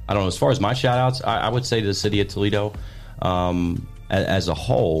don't know. As far as my shout outs, I would say to the city of Toledo, as a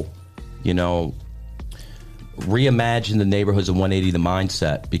whole, reimagine the neighborhoods of 180 the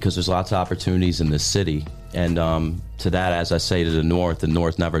mindset, because there's lots of opportunities in this city, and to that, as I say to the north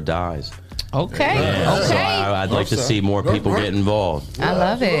never dies. Okay. Yeah, Okay. So I'd like to see more people get involved. I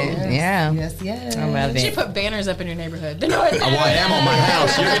love it. Yeah. Yes. I love You it. should put banners up in your neighborhood. Well, I am on my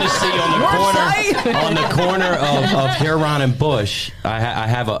house. You're going to see on the corner of Huron and Bush. I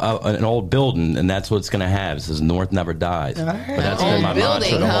have an old building, and that's what it's going to have. It says "North Never Dies." But that's been my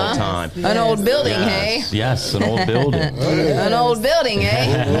mantra the whole time. An old building, hey? Yes, an old building. An old building,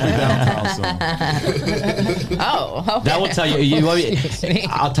 eh? We'll be downtown soon. Oh, okay. That will tell you.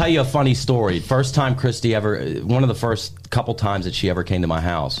 I'll tell you a funny story. First time Christy ever, one of the first couple times that she ever came to my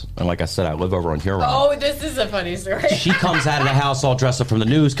house, and like I said, I live over on Huron. Oh, this is a funny story. She comes out of the house all dressed up from the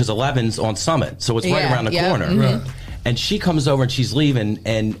news because 11's on Summit, so it's right around the corner. Mm-hmm. And she comes over and she's leaving,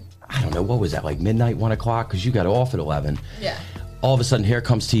 and I don't know, what was that, like midnight, 1 o'clock? Because you got off at 11. Yeah. All of a sudden, here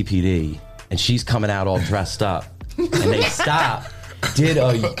comes TPD, and she's coming out all dressed up, and they stop. Did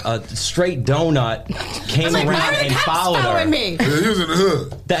a straight donut, came around and followed her. Me? Yeah, he was in the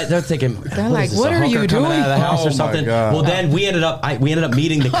hood. They're thinking, They're like, is this, what a are hooker you coming doing? out of the house Oh, or something? my God. Well, then we ended up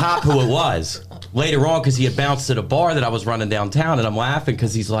meeting the cop who it was later on because he had bounced at a bar that I was running downtown, and I'm laughing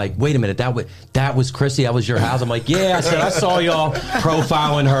because he's like, wait a minute, that was Chrissy, that was your house? I'm like, yeah. I said, I saw y'all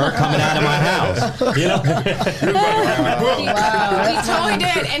profiling her coming out of my house. You know? He totally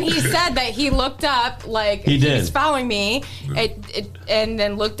did, and he said that he looked up, like He did. was following me, and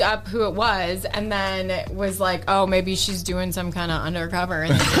then looked up who it was, and then was like, "Oh, maybe she's doing some kind of undercover."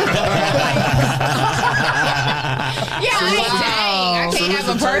 And I can't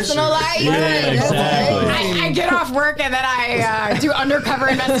have a personal life. Yeah, exactly. I get off work and then I do undercover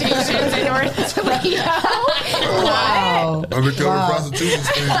investigations in North Toledo. Wow. Undercover prostitution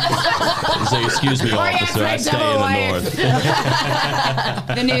sting. Say, excuse me, officer, I stay in the north.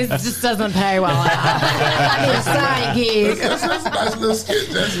 The news just doesn't pay well. I need a side gig. That's a nice little skit.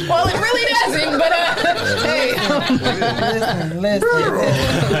 Well, it really doesn't, but hey. Listen.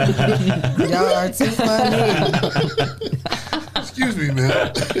 Y'all are too funny. Excuse me,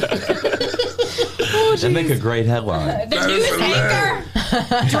 man. That'd make a great headline. The news anchor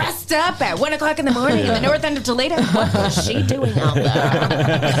dressed up at 1 o'clock in the morning in the north end of Toledo. What was she doing out there?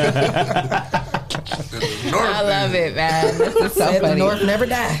 I love it, man. This is so Said funny. the North never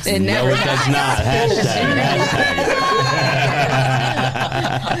dies. It never No, it does not.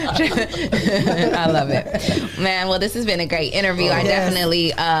 I love it, man. Well, this has been a great interview. I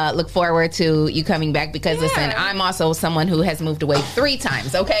definitely look forward to you coming back because listen, I'm also someone who has moved away 3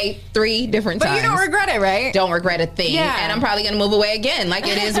 times. Okay, 3 different But times. you don't regret it, right? Don't regret a thing. Yeah. And I'm probably gonna move away again. Like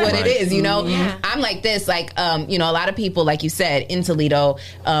it is what Right. it is. You know, Yeah. I'm like this. Like you know, a lot of people, like you said, in Toledo,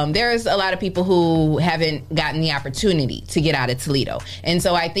 there's a lot of people who haven't gotten the opportunity to get out of Toledo, and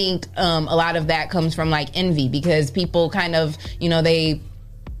so I think a lot of that comes from like envy because people kind of, you know,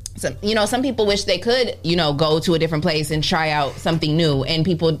 some people wish they could, you know, go to a different place and try out something new, and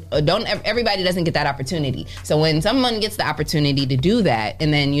people don't. Everybody doesn't get that opportunity. So when someone gets the opportunity to do that,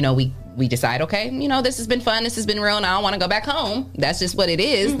 and then you know we decide, okay, you know, this has been fun, this has been real, and I don't want to go back home. That's just what it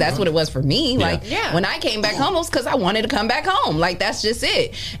is. That's what it was for me. Like when I came back home, it was because I wanted to come back home. Like that's just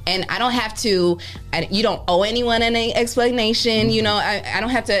it. And I don't have to. You don't owe anyone any explanation. You know, I don't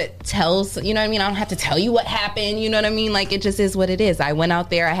have to tell. You know what I mean? I don't have to tell you what happened. You know what I mean? Like it just is what it is. I went out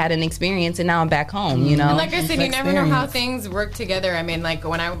there, I had an experience, and now I'm back home. You know, And like I said, you never know how things work together. I mean, like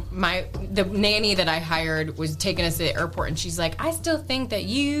when the nanny that I hired was taking us to the airport, and she's like, I still think that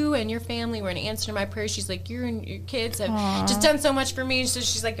you and your family were an answer to my prayer. She's like, you and your kids have just done so much for me. So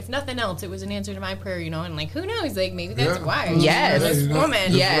she's like, if nothing else, it was an answer to my prayer, you know. And like, who knows? Like maybe that's why. Yes. This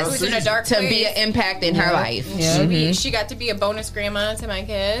woman who's in a dark to place. be an impact in her life. She got to be a bonus grandma to my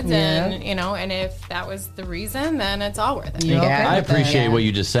kids, and you know, and if that was the reason, then it's all worth it. I appreciate what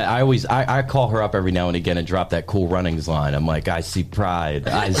you just said. I call her up every now and again and drop that Cool Runnings line. I'm like, I see pride,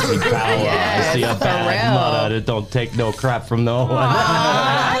 I see power, I see a bad mother that don't take no crap from no one.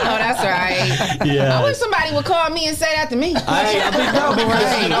 I know that's right. Yeah. I wish somebody would call me and say that to me. Because,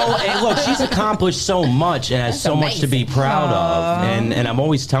 you know, and look, she's accomplished so much and has so much to be proud of. And I'm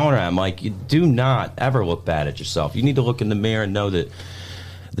always telling her, I'm like, you do not ever look bad at yourself. You need to look in the mirror and know that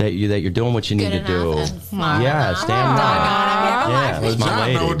you're doing what you need to do. Yes, damn right. Yeah, that's my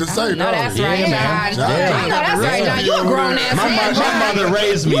lady. Know what to say, no, that's right, yeah, man. John. I know that's right, John. You a grown ass man. My mother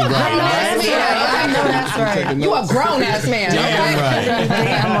raised me right. I know that's right. You a grown ass man. Damn right.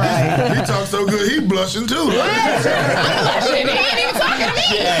 Damn right. He talks so good, he blushing too. I'm blushing. He ain't even talking to me.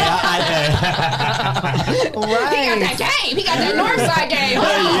 Right. He got that game. He got that Northside game.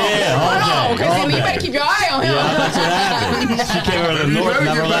 Hold on. Yeah, Hold on. okay. Because you better keep your eye on him. Yeah, that's what happened. She came over to the north,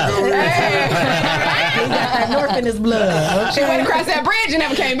 never left. He got that North in his blood. She went across that bridge and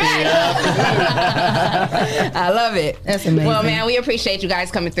never came back. I love it. That's amazing. Well, man, we appreciate you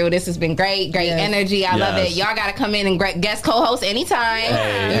guys coming through. This has been great energy. I love it. Y'all got to come in and guest co-host anytime.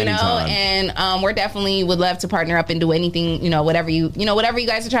 Hey, anytime. And we're definitely would love to partner up and do anything, whatever you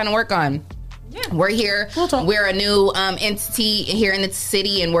guys are trying to work on. Yeah. We're here. We're a new entity here in the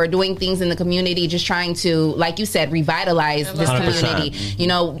city, and we're doing things in the community, just trying to, like you said, revitalize this 100%. community.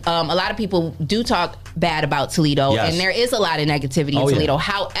 A lot of people do talk bad about Toledo, and there is a lot of negativity in Toledo.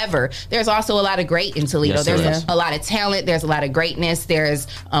 However, there's also a lot of great in Toledo. Yes, there's a lot of talent. There's a lot of greatness. There's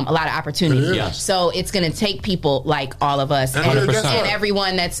a lot of opportunity. Yes. So it's going to take people like all of us and 100%.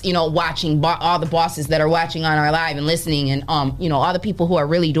 everyone that's watching, all the bosses that are watching on our live and listening, and all the people who are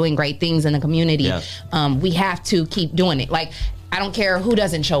really doing great things in the community. Yes. We have to keep doing it. Like, I don't care who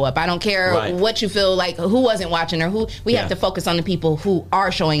doesn't show up. I don't care what you feel like, who wasn't watching or who. We have to focus on the people who are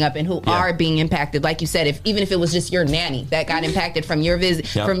showing up and who are being impacted. Like you said, even if it was just your nanny that got impacted from your visit,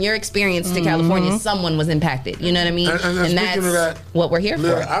 from your experience to California, someone was impacted. You know what I mean? And that's speaking of that, what we're here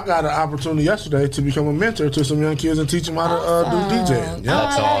for. I got an opportunity yesterday to become a mentor to some young kids and teach them how to do DJing. Yeah.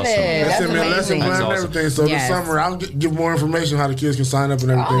 That's awesome. They sent me a lesson plan and everything. So this summer, I'll give more information how the kids can sign up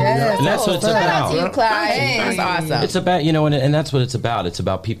and everything. And that's what it's about. You, Clyde. That's awesome. It's about, and that's what it's about. It's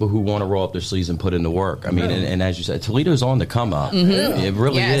about people who want to roll up their sleeves and put in the work. I mean, and as you said, Toledo's on the come up. It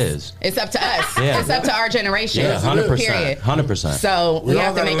really is. It's up to us. It's up to our generation. Yeah, 100%. Period. 100%. So we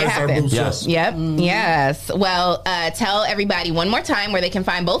have to make it happen. Yes. Yep. Yes. Well, tell everybody one more time where they can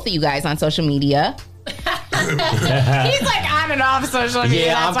find both of you guys on social media. He's like on and off social media.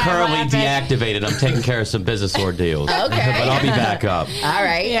 Yeah, I'm That's why currently laughing. deactivated. I'm taking care of some business ordeals. Okay. But I'll be back up. All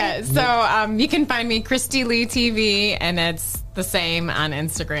right. Yeah. So you can find me Christy Lee TV, and it's the same on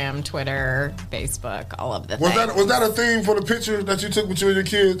Instagram, Twitter, Facebook, all of the things. Was that a theme for the picture that you took with you and your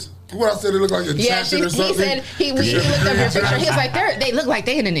kids? What I said, it looked like enchanted or something. He said he looked up your picture. He was like, they look like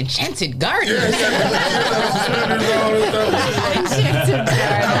they in an enchanted garden. Enchanted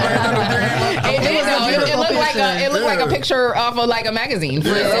It looked like a picture off of like a magazine.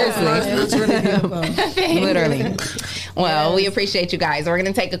 Seriously. Literally. Well, we appreciate you guys. We're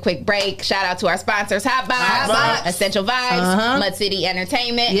going to take a quick break. Shout out to our sponsors, Hot Box, Essential Vibes, Mud City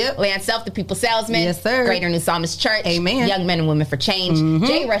Entertainment, Land Self, the People Salesman, Yes, sir. Greater New Psalmist Church, Amen. Young Men and Women for Change,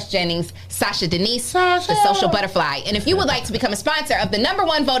 J. Rush Jennings, Sasha Denise, The Social Butterfly. And if you would like to become a sponsor of the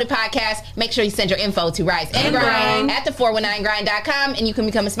 #1 voted podcast, make sure you send your info to Rise and Grind at the419grind.com, and you can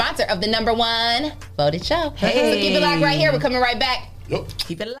become a sponsor of the #1 voted show. So keep it locked right here. We're coming right back.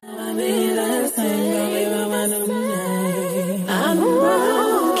 Keep it locked. I'm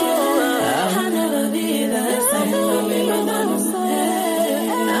broken. I'll never be the same. I'm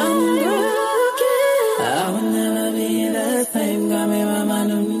broken. I will never be the same. Got me by my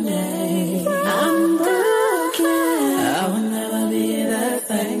new name. I'm broken. I will never be the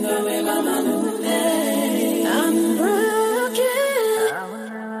same. Got me by my new name. I'm broken. I will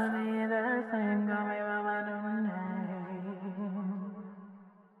never be the same. Got me by my new name.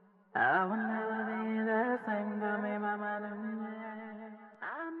 I will never be the same. Got me by my new name.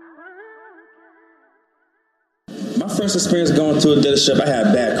 My first experience going to a dealership, I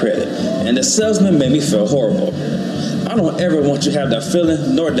had bad credit, and the salesman made me feel horrible. I don't ever want you to have that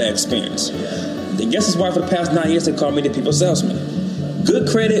feeling nor that experience. I guess that's why for the past 9 years they call me the people salesman. Good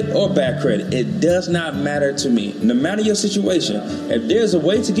credit or bad credit, it does not matter to me. No matter your situation, if there's a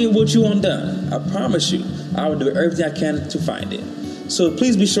way to get what you want done, I promise you, I will do everything I can to find it. So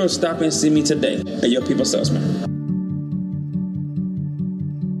please be sure to stop and see me today at your people salesman.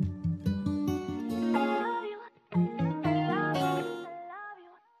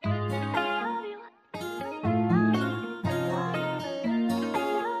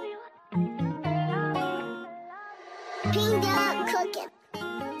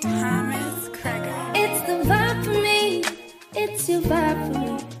 It's the vibe for me. It's your vibe for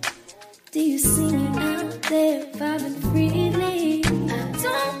me. Do you see me out there vibing freely? I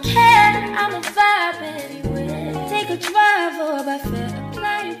don't care. I'm a vibe anywhere. Take a drive or by fair.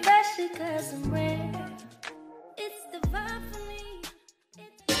 Apply your pressure 'cause I'm rare. It's the vibe for me.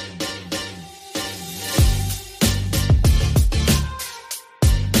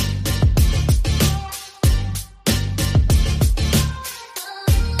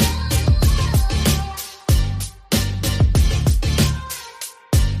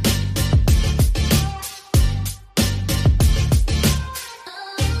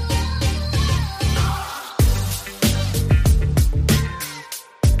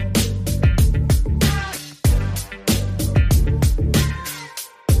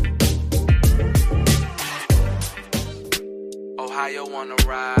 Ohio wanna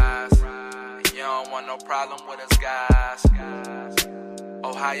rise. You don't want no problem with us guys.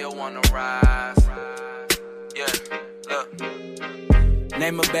 Ohio wanna rise. Yeah, look.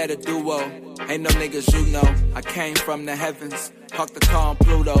 Name a better duo. Ain't no niggas you know. I came from the heavens. Park the car on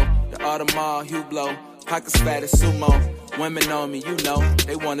Pluto. The Audemars Hublot. Pockets fat as sumo. Women on me, you know.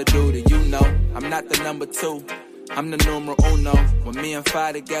 They wanna do the you know. I'm not the number 2. I'm the numero uno. When me and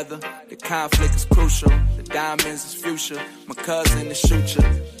Fi together, the conflict is crucial. The diamonds is future. My cousin is shooter.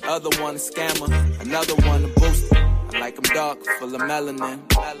 Other one a scammer. Another one a booster. I like them dark, full of melanin.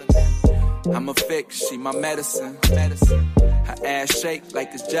 I'm a fix, she my medicine. Her ass shake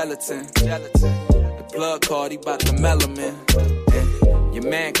like it's gelatin. The plug card, he bout the melanin. Your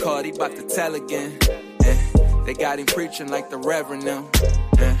man called, he bout to tell again. They got him preaching like the reverend now.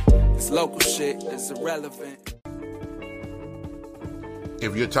 This local shit is irrelevant.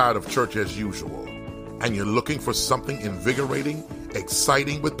 If you're tired of church as usual and you're looking for something invigorating,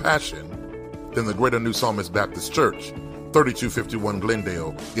 exciting with passion, then the Greater New Psalmist Baptist Church, 3251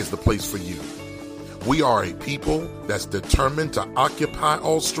 Glendale, is the place for you. We are a people that's determined to occupy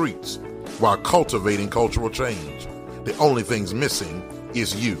all streets while cultivating cultural change. The only thing's missing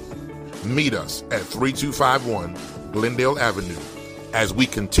is you. Meet us at 3251 Glendale Avenue as we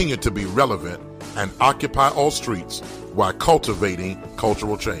continue to be relevant and occupy all streets while cultivating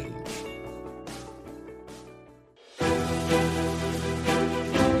cultural change.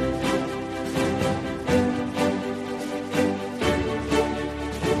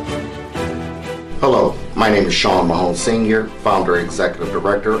 Hello, my name is Sean Mahone Sr., Founder and Executive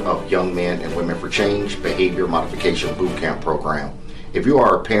Director of Young Men and Women for Change Behavior Modification Bootcamp Program. If you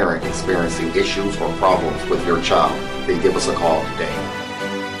are a parent experiencing issues or problems with your child, then give us a call today.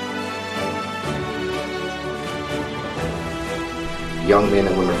 Young Men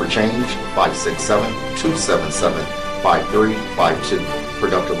and Women for Change, 567-277-5352.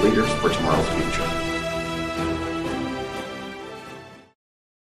 Productive leaders for tomorrow's future.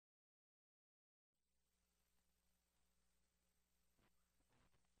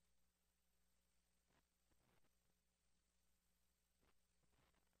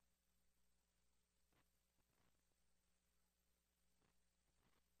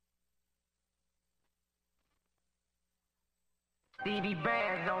 Stevie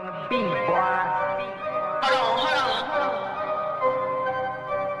Bands on the beat, boy. Hold on.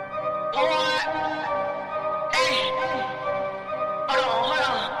 What? Hey. Hold on.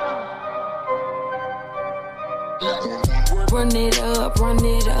 Run it up,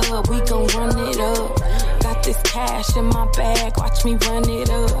 we gon' run it up. Got this cash in my bag, watch me run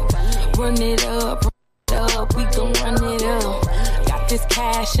it up. Run it up, we gon' run it up. Got this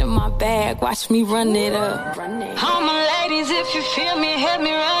cash in my bag, watch me run it up. All my ladies, if you feel me, help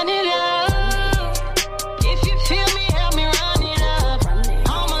me run it up. If you feel me, help me run it up.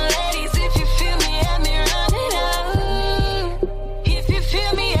 All my ladies, if you feel me, help me run it up. If you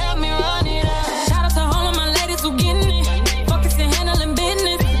feel me, help me run it up. Shout out to all of my ladies who getting it. Focus and handling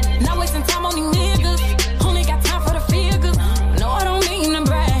business. Not wasting time on these niggas. Only got time for the figures. No, I don't mean to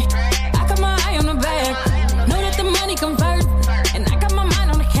brag. I got my eye on the bag. Know that the money converts. And I got my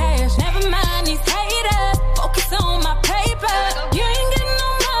mind on the cash. Never mind these haters. Focus on my paper. You ain't getting no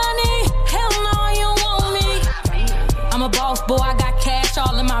money. Hell no, you want me. I'm a boss, boy, I got cash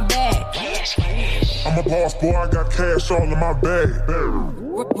all in my bag. I'm a boss, boy, I got cash all in my bag.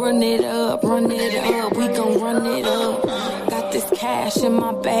 Run it up, we gon' run it up. Got this cash in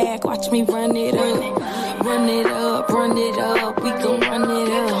my bag, watch me run it up. Run it up, we gon' run it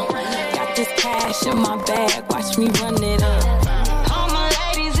up. Got this cash in my bag, watch me run it up. All my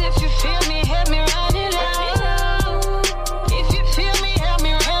ladies, if you feel me, help me run it up. If you feel me, help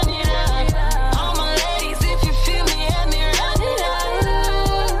me run it up. All my ladies, if you feel me, help me run it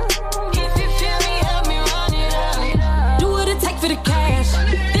up. If you feel me, help me run it up. Do what it take for the cash,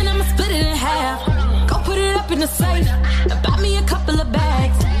 then I'ma split it in half. Go put it up in the safe, buy me a couple of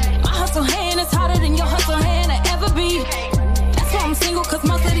bags. My hustle hand is harder than your hustle hand will ever be. That's why I'm single, cause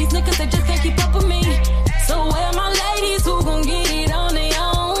most of these niggas, they just can't keep up with me. So where my ladies who gon' get it on their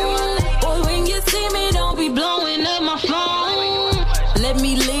own? Boy, when you see me, don't be blowing up my phone. Let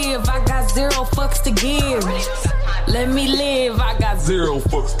me live, I got 0 fucks to give. Let me live, I got 0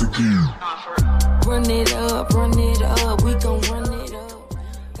 fucks to give. Run it up, we gon' run it up.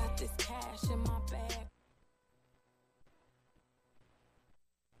 Got this cash in my bag.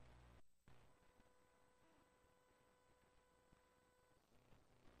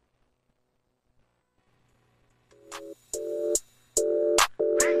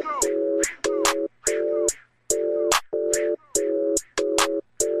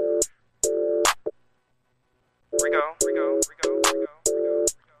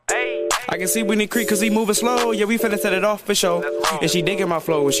 I can see when he creep cause he moving slow. Yeah, we finna set it off for sure. And she digging my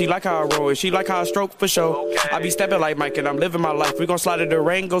flow, and she like how I roll, and she like how I stroke for sure. I be stepping like Mike and I'm living my life. We gon' slide to the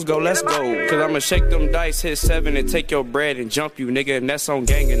rain, go, let's go. Cause I'ma shake them dice, hit 7 and take your bread and jump you, nigga, and that's on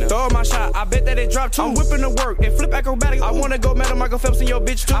gangin' up. Throw my shot, I bet that it dropped too. I'm whipping the work and flip acrobatic. I wanna go Madam Michael Phelps and your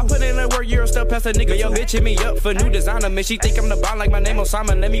bitch too. I put in the work, you're a step past a nigga. Your bitch hit me up for new designer, man. She think I'm the bomb like my name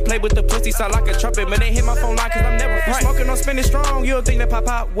Osama. Let me play with the pussy, sound like a trumpet. Man, they hit my phone line cause I'm never front. Smoking on spinning strong, you don't think that pop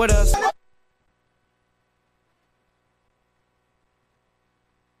out with us.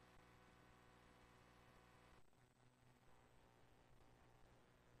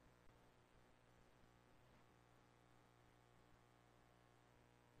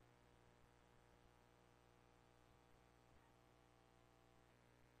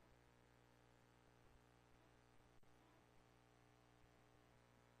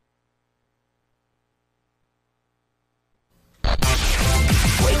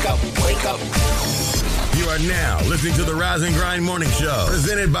 Wake up. You are now listening to the Rise and Grind Morning Show,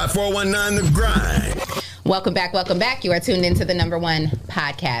 presented by 419 The Grind. Welcome back. You are tuned into the #1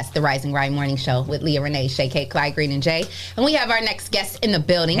 podcast, the Rise and Grind Morning Show with Leah Renee, Shay K, Clyde Green, and Jay. And we have our next guest in the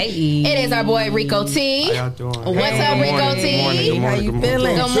building. Hey. It is our boy Rico T. How y'all doing? What's up, Rico T? How you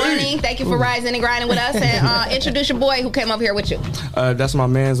feeling? Good morning. Thank you for rising and grinding with us. And introduce your boy who came up here with you. That's my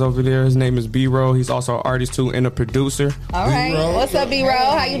man's over there. His name is B-Roll. He's also an artist too and a producer. All right. B-Roll. What's up,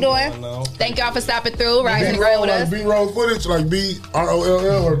 B-Roll? How you doing? Hello. Thank y'all for stopping through, rising and grinding with us. B-Roll footage, like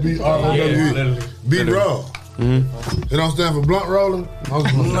B-R-O-L-L or B-R-O-W-E? B-Roll. Mm-hmm. It don't stand for blunt rolling. I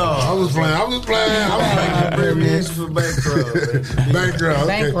was playing. Bankroll.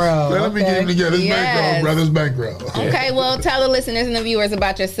 Bankroll. Let me get him together. It's Bankroll, brothers. Bankroll. Okay, well, tell the listeners and the viewers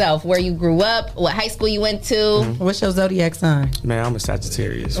about yourself. Where you grew up, what high school you went to. Mm-hmm. What's your zodiac sign? Man, I'm a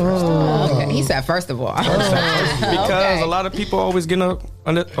Sagittarius. Okay. He said first of all. Because a lot of people always get up.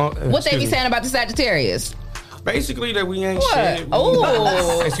 What they be saying about the Sagittarius? Basically that we ain't what? shit.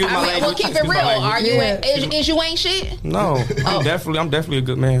 Oh, excuse my language. Well, keep it real. Are you? Is you ain't shit? No, I'm definitely a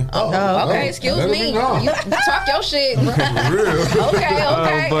good man. Okay. Excuse me. You talk your shit.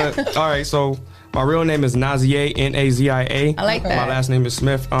 Okay. But all right, so my real name is Nazia, Nazia. I like that. My last name is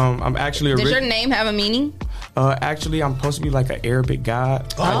Smith. I'm actually. Does your name have a meaning? Actually, I'm supposed to be like an Arabic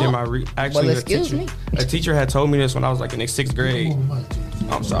god. I did my a teacher had told me this when I was like in the 6th grade.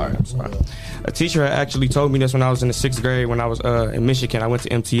 I'm sorry. A teacher had actually told me this when I was in the 6th grade when I was in Michigan. I went to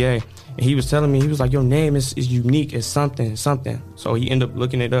MTA. And he was telling me, he was like, your name is unique. It's something. So he ended up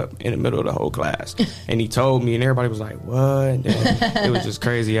looking it up in the middle of the whole class. And he told me, and everybody was like, what? And it was just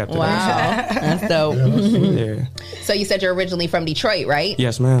crazy after that. That's dope. Yeah. So you said you're originally from Detroit, right?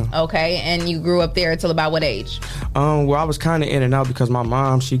 Yes, ma'am. Okay. And you grew up there until about what age? Well, I was kind of in and out because my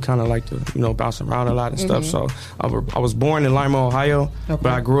mom, she kind of liked to, bounce around a lot and stuff. So I was born in Lima, Ohio, but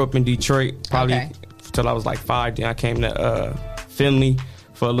I grew up in Detroit probably till I was like 5. Then I came to Finley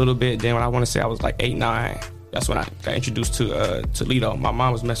for a little bit. Then when I want to say I was like 8, 9, that's when I got introduced to Toledo. My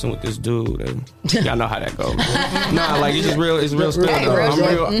mom was messing with this dude, and y'all know how that goes. Nah, like it's real stuff.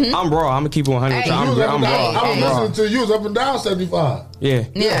 I'm raw. I'm gonna keep it 100. Hey, I'm raw. I was listening to you. Was up and down 75. Yeah.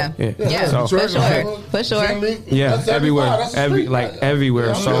 So, for sure. Yeah, everywhere.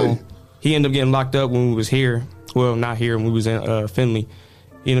 Everywhere. So he ended up getting locked up when we was here. Well, not here. When we was in Finley,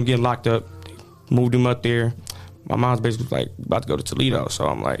 he ended up getting locked up. Moved him up there. My mom's basically like about to go to Toledo, so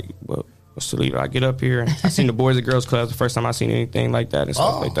I'm like, well, what's Toledo? I get up here. I seen the Boys and Girls Club. The first time I seen anything like that and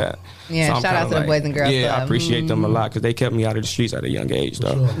stuff like that. Yeah, so shout out to the Boys and Girls Club. Yeah, I appreciate them a lot because they kept me out of the streets at a young age,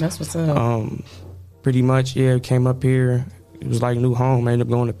 though. That's what's up. Pretty much, came up here. It was like new home. I ended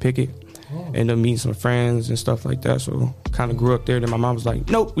up going to Pickett. Ended up meeting some friends and stuff like that. So kind of grew up there. Then my mom was like,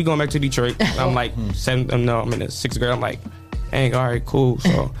 nope, we going back to Detroit. I'm like, I'm in the 6th grade. I'm like, dang, all right, cool.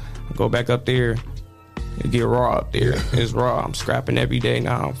 So I go back up there. It get raw up there. It's raw. I'm scrapping every day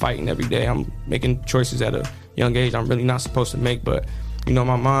now. I'm fighting every day. I'm making choices at a young age I'm really not supposed to make. But,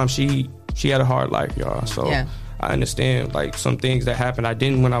 my mom, she had a hard life, y'all. So I understand, like, some things that happened. I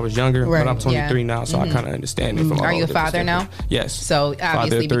didn't when I was younger, but I'm 23 now, so I kind of understand it. From Are you a father now? Yes. So,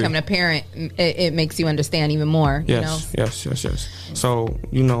 obviously, becoming a parent, it makes you understand even more, Yes. So,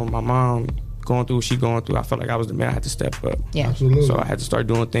 my mom going through what she going through, I felt like I was the man. I had to step up. Yeah, absolutely. So I had to start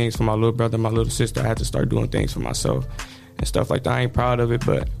doing things for my little brother, my little sister. I had to start doing things for myself and stuff like that. I ain't proud of it,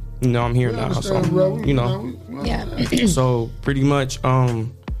 but I'm here now. So so pretty much, I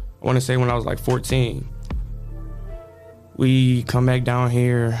want to say when I was like 14, we come back down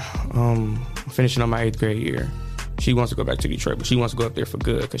here, finishing up my 8th grade year. She wants to go back to Detroit, but she wants to go up there for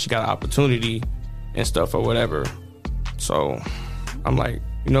good because she got an opportunity and stuff or whatever. So I'm like,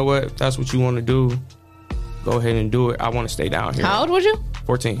 you know what? If that's what you want to do, go ahead and do it. I want to stay down here. How old was you?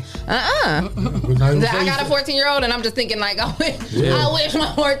 14. I got a 14-year-old, and I'm just thinking like, I wish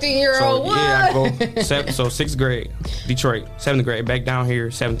my 14-year-old would. Yeah, I go so 6th grade, Detroit, 7th grade, back down here,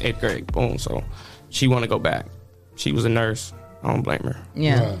 7th, 8th grade, boom. So she want to go back. She was a nurse. I don't blame her.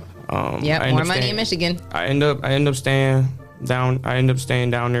 Yeah. More money in Michigan. I end up staying down. I ended up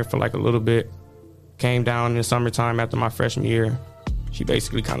staying down there for like a little bit. Came down in the summertime after my freshman year. She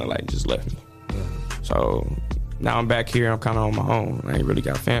basically kind of like just left me. So now I'm back here. I'm kind of on my own. I ain't really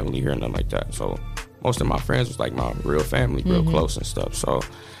got family here, nothing like that. So most of my friends was like my real family, real close and stuff. So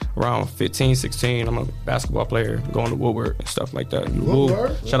around 15, 16, I'm a basketball player, going to Woodward and stuff like that.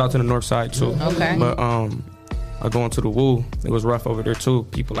 Shout out to the North Side too. Okay. But I going to the Woo. It was rough over there too.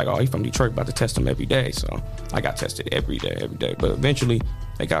 People like, oh, he from Detroit, about to test him every day. So I got tested every day. But eventually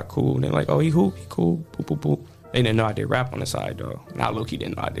they got cool. And they're like, oh, he cool. Boop, boop, boop. They didn't know I did rap on the side though. Now Loki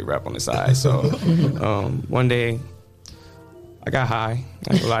didn't know I did rap on the side. So one day I got high.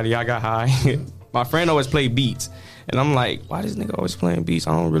 I ain't gonna lie to you, I got high. My friend always played beats. And I'm like, why this nigga always playing beats?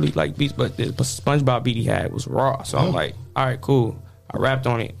 I don't really like beats, but the SpongeBob beat he had was raw. So I'm like, all right, cool. I rapped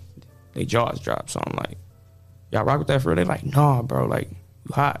on it. They jaws dropped. So I'm like, y'all rock with that for real? They like, nah, bro, like,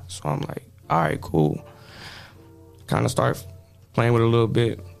 you hot. So I'm like, all right, cool. Kind of start playing with it a little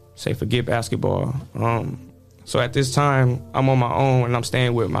bit. Say, forget basketball. So at this time, I'm on my own, and I'm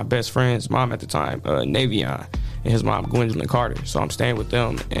staying with my best friend's mom at the time, Navion, and his mom, Gwendolyn Carter. So I'm staying with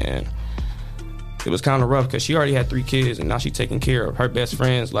them, and it was kind of rough because she already had 3 kids, and now she's taking care of her best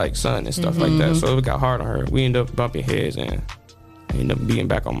friend's like son and stuff like that. So it got hard on her. We ended up bumping heads, and I ended up being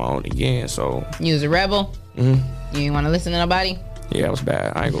back on my own again. So you was a rebel. You didn't want to listen to nobody. Yeah, it was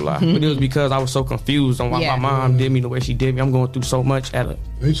bad. I ain't gonna lie, but it was because I was so confused on why my mom did me the way she did me. I'm going through so much at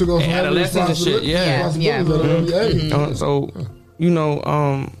adolescence and shit. So you know,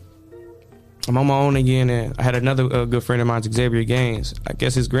 I'm on my own again, and I had another good friend of mine, Xavier Gaines. I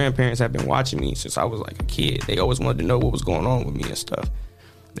guess his grandparents have been watching me since I was like a kid. They always wanted to know what was going on with me and stuff.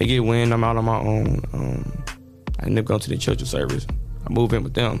 They get wind I'm out on my own. I ended up going to the children's service. I moved in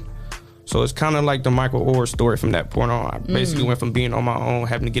with them. So it's kind of like the Michael Orr story from that point on. I basically went from being on my own,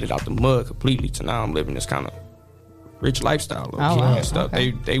 having to get it out the mud completely, to now I'm living this kind of rich lifestyle and stuff.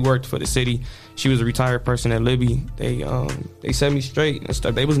 Okay. They worked for the city. She was a retired person at Libby. They set me straight and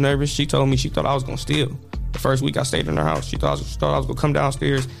stuff. They was nervous. She told me she thought I was gonna steal. The first week I stayed in her house, she thought I was gonna come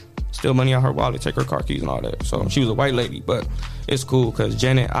downstairs, steal money out her wallet, take her car keys and all that. So she was a white lady, but it's cool because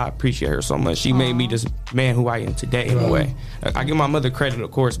Janet, I appreciate her so much. She made me this man who I am today in a way. I give my mother credit,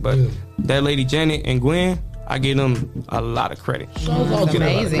 of course, but that lady Janet and Gwen, I give them a lot of credit. That's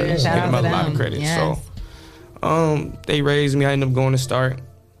amazing. Shout out to them. A lot of credit. Yes. So they raised me. I ended up going to start.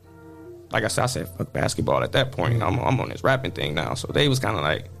 Like I said, fuck basketball at that point. I'm on this rapping thing now. So they was kind of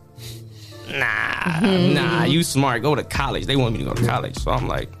like, nah, you smart. Go to college. They want me to go to college. So I'm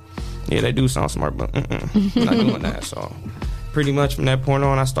like, yeah, they do sound smart, but I'm not doing that. So pretty much from that point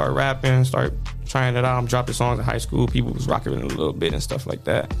on, I started rapping, start trying it out. I'm dropping songs in high school. People was rocking it a little bit and stuff like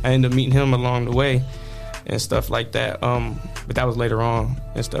that. I ended up meeting him along the way and stuff like that. But that was later on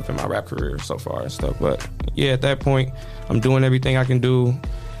and stuff in my rap career so far and stuff. But yeah, at that point, I'm doing everything I can do.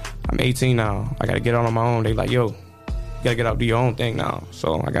 I'm 18 now. I got to get out on my own. They like, yo, you got to get out, do your own thing now.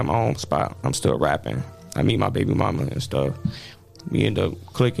 So I got my own spot. I'm still rapping. I meet my baby mama and stuff. We end up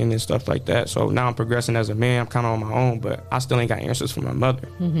clicking and stuff like that. So now I'm progressing as a man. I'm kind of on my own, but I still ain't got answers from my mother.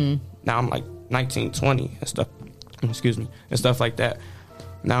 Now I'm like 19, 20 and stuff. Excuse me, and stuff like that.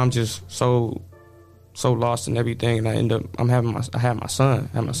 Now I'm just so lost in everything, and I had my son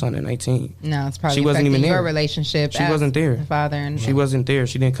at 19. No, it's probably she wasn't even there. Your relationship. She wasn't there. The father and she wasn't there.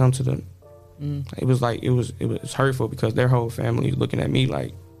 She didn't come to the. It was like it was hurtful because their whole family is looking at me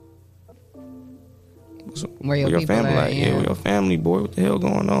like. Where your family at? Yeah, where your family, boy, what the hell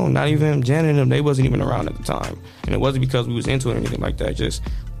going on? Not even Janet and them, they wasn't even around at the time. And it wasn't because we was into it or anything like that. Just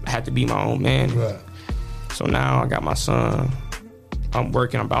I had to be my own man. Right. So now I got my son. I'm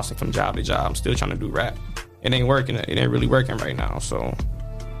working, I'm bouncing from job to job. I'm still trying to do rap. It ain't working. It ain't really working right now. So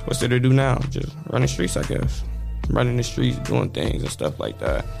what's there to do now? Just running streets, I guess. Running the streets, doing things and stuff like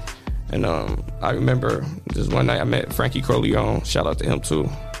that. And I remember just one night I met Frankie Corleone. Shout out to him too.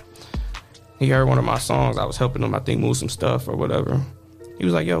 He heard one of my songs. I was helping him, I think, move some stuff or whatever. He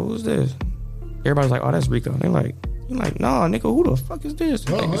was like, yo, who's this? Everybody's like, oh, that's Rico. They're like, nah, nigga, who the fuck is this?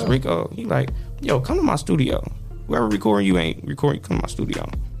 I think it's Rico. He like, yo, come to my studio. Whoever recording you ain't recording, come to my studio.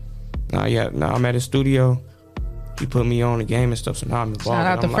 Now I'm at his studio. He put me on the game and stuff, so now I'm involved. Shout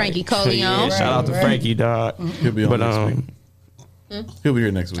out to Frankie Corleone. Yeah, shout out to Frankie, dog. He'll be on this week. He'll be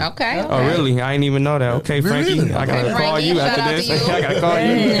here next week. Okay. Oh, really? I didn't even know that. Okay, Frankie, I gotta call you after this. I gotta call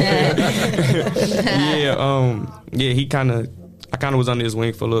you. I kind of was under his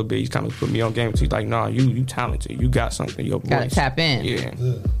wing for a little bit. He kind of put me on game. He's like, "Nah, you talented. You got something. Your voice. Gotta tap in." Yeah.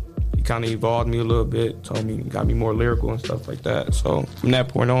 He kind of evolved me a little bit. Told me, got me more lyrical and stuff like that. So from that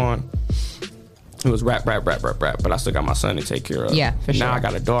point on, it was rap. But I still got my son to take care of. Yeah, for sure. Now I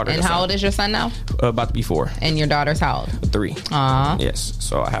got a daughter. And how old is your son now? About to be 4. And your daughter's how old? 3. Yes.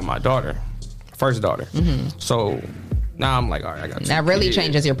 So I have my daughter, first daughter. So now I'm like, all right, I got 2 That really kids.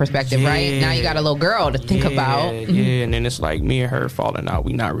 changes your perspective, right? Now you got a little girl to think about. Yeah, and then it's like me and her falling out.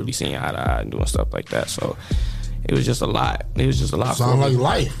 We not really seeing eye to eye and doing stuff like that. So it was just a lot. It was just a lot. Sound like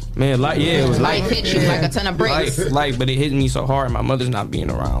life. Man, it was life hit you like a ton of bricks. Life, but it hit me so hard. My mother's not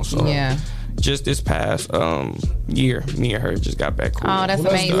being around. So yeah. Just this past year, me and her just got back cool. Oh, that's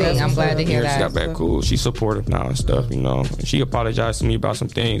amazing. I'm glad to hear that. She got back cool. She's supportive now and stuff, you know. And she apologized to me about some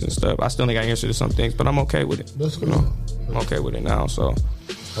things and stuff. I still think I answered to some things, but I'm okay with it. That's good. You know? I'm okay with it now, so.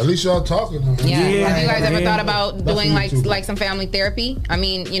 At least y'all talking. Yeah. Have you guys ever thought about doing like some family therapy? I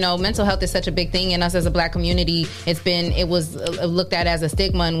mean, you know, mental health is such a big thing in us as a Black community. It was looked at as a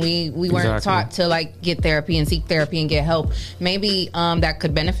stigma, and we weren't taught to like get therapy and seek therapy and get help. Maybe that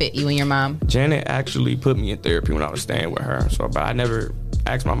could benefit you and your mom. Janet actually put me in therapy when I was staying with her. So, but I never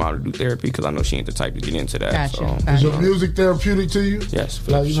asked my mom to do therapy because I know she ain't the type to get into that. Gotcha. So, Is your music therapeutic to you? Yes,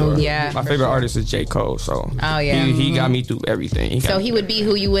 for Like, sure. Yeah, my for favorite sure. artist is J. Cole. So he got me through everything. So he would be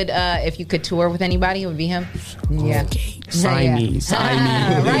who you would, if you could tour with anybody, it would be him? Yeah. Sign me.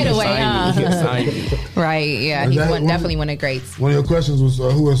 Right away, Sign me. Right, yeah. He's definitely one of the greats. One of your questions was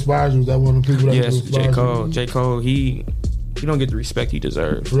who inspires you? Was that one of the people that Yes, inspires J. Cole. you? J. Cole, he don't get the respect he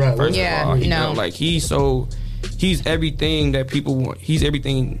deserves. Right. First Yeah, of all, no. like he's everything that people want. He's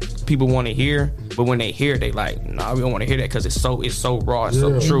everything people want to hear, but when they hear, they like, nah, we don't want to hear that because it's so raw, it's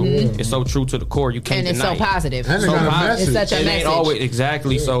so true, it's so true to the core. You can't And it's deny so it. positive. And it So got a positive. message. It's such a It message. ain't always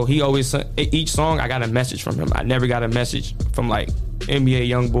exactly. So he always each song I got a message from him. I never got a message from like NBA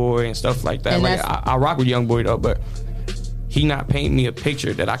YoungBoy and stuff like that. And Like that's- I rock with YoungBoy though, but he not painting me a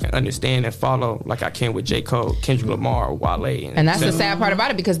picture that I can understand and follow like I can with J. Cole, Kendrick Lamar, Wale. And that's the sad part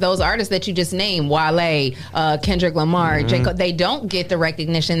about it, because those artists that you just named, Wale, Kendrick Lamar, J. Cole, they don't get the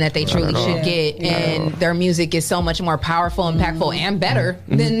recognition that they truly should get, and their music is so much more powerful, impactful, and better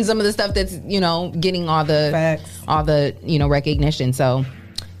than some of the stuff that's, you know, getting all the you know, recognition. So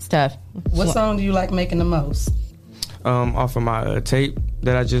it's tough. What song do you like making the most? Off of my tape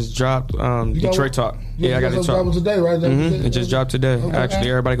that I just dropped, Detroit Talk. Yeah, I got it That was today, right? It just dropped today. Okay. Actually,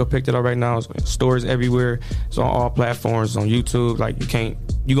 everybody go pick it up right now. It's in stores everywhere. It's on all platforms. It's on YouTube. Like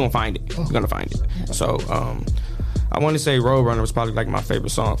you're gonna find it. You're gonna find it. So I want to say Roadrunner was probably like my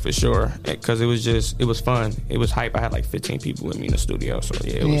favorite song for sure, because it was fun. It was hype. I had like 15 people with me in the studio. So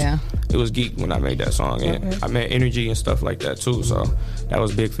it was geek when I made that song. And I met Energy and stuff like that too. So that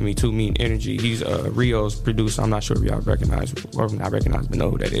was big for me too, meeting Energy. He's Rio's producer. I'm not sure if y'all recognize or not recognize, but know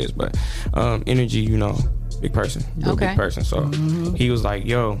who that is. But Energy, you know, big person, real big person. So he was like,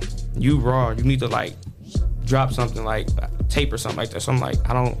 yo, you raw. You need to like drop something like tape or something like that. So I'm like,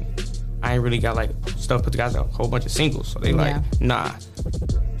 I ain't really got like stuff put together, a whole bunch of singles. So they like, nah.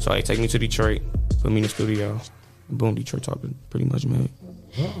 So they take me to Detroit, put me in the studio, and boom, Detroit Talk pretty much made.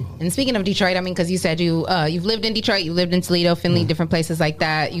 And speaking of Detroit, I mean, because you said you've lived in Detroit, you lived in Toledo, Findlay, different places like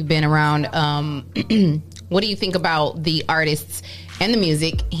that. You've been around. What do you think about the artists and the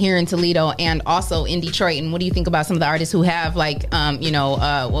music here in Toledo and also in Detroit? And what do you think about some of the artists who have like,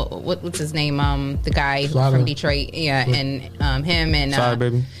 what's his name? The guy from Detroit, and him and Sorry,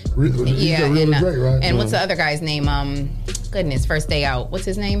 baby. And what's the other guy's name? Goodness, First Day Out. What's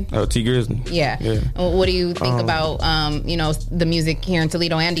his name? T Grizzly. Yeah. What do you think about the music here in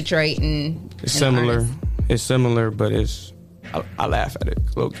Toledo and Detroit? And it's similar. It's similar, but I laugh at it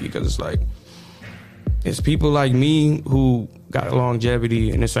low key because it's like it's people like me who got longevity,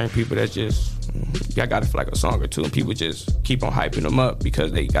 and there's certain people that just I got it for like a song or two, and people just keep on hyping them up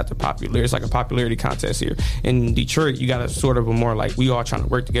because they got the popularity. It's like a popularity contest here. In Detroit, you got a sort of a more like we all trying to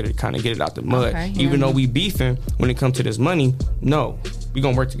work together to kind of get it out the mud. Okay, Even though we beefing when it comes to this money, no, we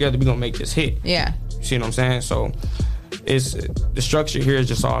gonna work together. We gonna make this hit. Yeah. You see what I'm saying? So it's the structure here is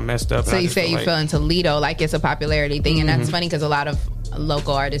just all messed up. So you say you feel in Toledo like it's a popularity thing, and that's funny because a lot of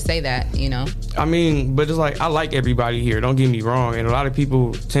local artists say that, you know. I mean, but it's like I like everybody here. Don't get me wrong, and a lot of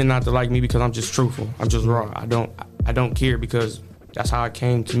people tend not to like me because I'm just truthful. I'm just raw. I don't care because that's how it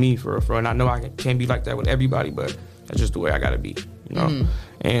came to me for and I know I can't be like that with everybody, but that's just the way I gotta be, you know.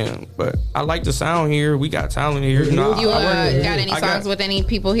 But I like the sound here. We got talent here. You know, You got any songs with any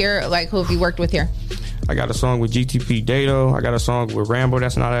people here? Like who have you worked with here? I got a song with GTP Dato. I got a song with Rambo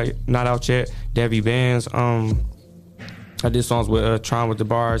that's not out yet. Debbie Bands. I did songs with Tron with the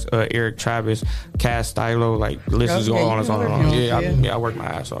Bars, Eric Travis, Cass Stylo, like the list is going on and on and on. Yeah, I work my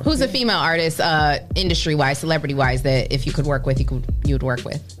ass off. Who's a female artist, industry wise, celebrity wise, that if you could work with, you would work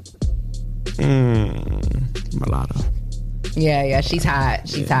with? Mulatto. Yeah, she's hot.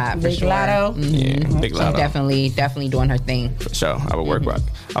 She's hot for Big sure. Lotto. Yeah, Big Lotto. She's definitely doing her thing. For sure, I would work with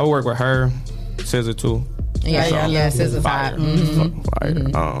her, SZA too. Yeah, SZA's hot.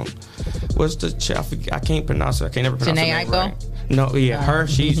 Fire. What's the chick? I can't pronounce it. I can't never pronounce Janae her name Aiko? right. No, yeah, her.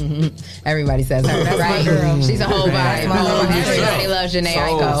 She's everybody says her. That's right. Girl. She's a whole vibe. Everybody loves Janae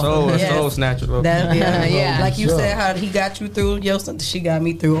Aiko. Soul snatcher. Like you said, how he got you through she got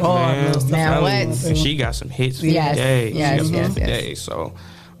me through all those stuff. Man, what? She got some hits for days. Days. So,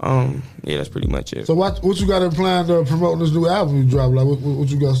 yeah, that's pretty much it. So what you got in plan to promoting this new album you dropped? Like what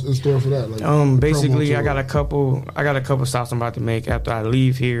you got in store for that? Like basically I got a couple stops I'm about to make after I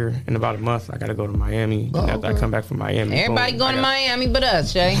leave here in about a month. I gotta go to Miami. After I come back from Miami. Everybody going to Miami but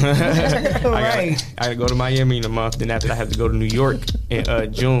us, Shay. I gotta go to Miami in a month, then after I have to go to New York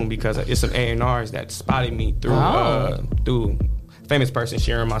in June because it's some A&Rs that spotted me through famous person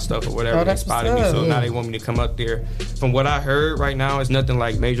sharing my stuff or whatever. They spotted me, so now they want me to come up there. From what I heard right now, it's nothing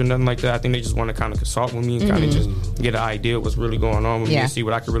like major, nothing like that. I think they just want to kind of consult with me and kind of just get an idea of what's really going on with me and see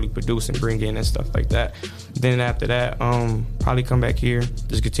what I can really produce and bring in and stuff like that. Then after that, probably come back here,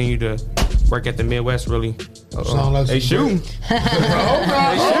 just continue to work at the Midwest really. They shooting. They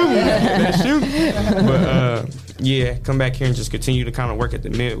shooting. But yeah, come back here and just continue to kind of work at the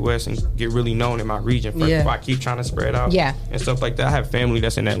Midwest and get really known in my region first before I keep trying to spread out and stuff like that. I have family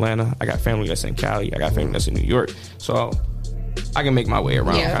that's in Atlanta. I got family that's in Cali. I got family that's in New York. So I can make my way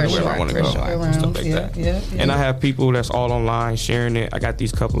around kind of wherever I want to go. And stuff like that. And I have people that's all online sharing it. I got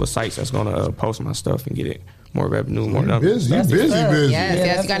these couple of sites that's going to post my stuff and get it more revenue, more numbers. Busy.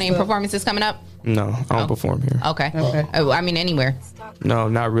 Yes. You got any performances coming up? No, I don't perform here. Okay. I mean, anywhere. No,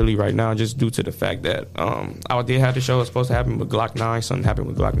 not really right now, just due to the fact that I did have the show. It was supposed to happen with Glock 9. Something happened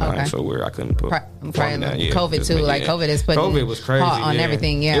with Glock 9, so where I couldn't perform that. COVID too. Like COVID is putting COVID was crazy on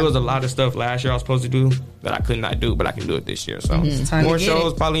everything. Yeah, it was a lot of stuff last year I was supposed to do that I could not do, but I can do it this year. So more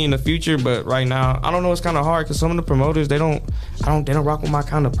shows probably in the future, but right now I don't know. It's kind of hard because some of the promoters they don't rock with my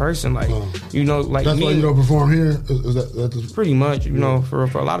kind of person. Like like that's me, why you don't perform here. Is that pretty much? You know, for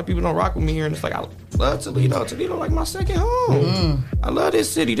a lot of people don't rock with me here, and it's like I love Toledo. Toledo like my second home. I love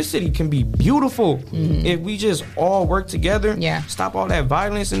this city. This city can be beautiful if we just all work together. Stop all that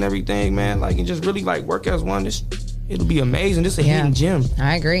violence and everything, man. Like and just really like work as one. It'll be amazing. This is a hidden gem.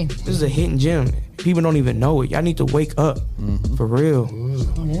 I agree. This is a hidden gem. People don't even know it. Y'all need to wake up. For real.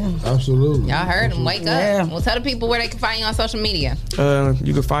 Absolutely. Y'all heard them. Wake up. Well, tell the people where they can find you on social media.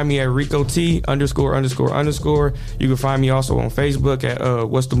 You can find me at Rico T ____. You can find me also on Facebook at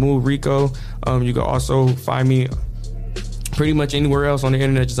What's the Move Rico. You can also find me pretty much anywhere else on the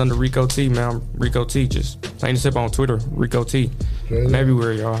internet just under Rico T, man. I'm Rico T, just plain and simple on Twitter, Rico T. I'm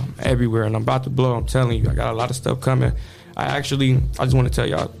everywhere, y'all. I'm everywhere, and I'm about to blow. I'm telling you, I got a lot of stuff coming. I just want to tell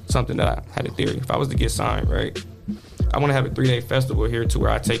y'all something that I had a theory. If I was to get signed, right, I want to have a 3-day festival here to where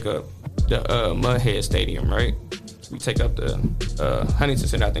I take up the Mudhead Stadium, right? We take up the Huntington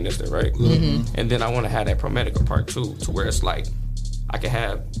Center, I think that's there, right? And then I want to have that ProMedica part too, to where it's like I could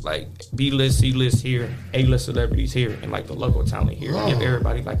have like B-list, C-list here, A-list celebrities here, and like the local talent here. Give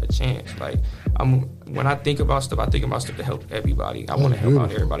everybody like a chance. Like when I think about stuff, I think about stuff to help everybody. I want to help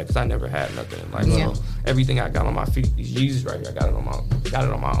out everybody because I never had nothing in life. So everything I got on my feet, these Jesus right here, I got it on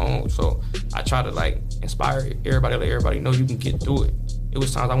my own. So I try to like inspire everybody, let everybody know you can get through it. It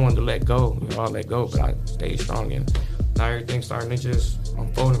was times I wanted to let go, I let go, but I stayed strong, and now everything's starting to just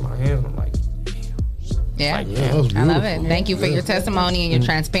unfold in my hands. I'm like, yeah, I love it. Thank you for your testimony and your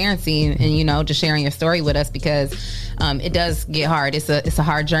transparency, and just sharing your story with us, because it does get hard. It's a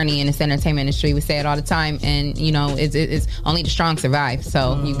hard journey in this entertainment industry. We say it all the time, and it's only the strong survive.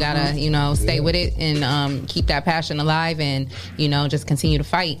 So you gotta stay with it and keep that passion alive, and just continue to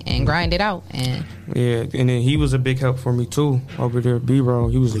fight and grind it out. And and then he was a big help for me too over there, B-Roll.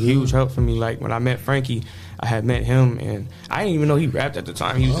 He was a huge help for me. Like when I met Frankie, I had met him, and I didn't even know he rapped at the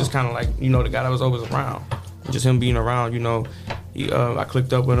time. He was just kind of like, the guy that was always around. Just him being around, I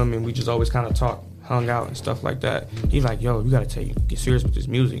clicked up with him, and we just always kind of talked, hung out and stuff like that. He's like, yo, you got to get serious with this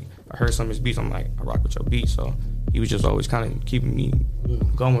music. I heard some of his beats. I'm like, I rock with your beats. So he was just always kind of keeping me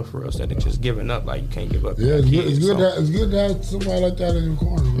going for us than just giving up. Like you can't give up. Yeah, it's good so. to have somebody like that in your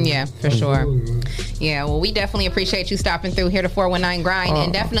corner. Man. Yeah, for sure. Yeah, well, we definitely appreciate you stopping through here to 419 Grind,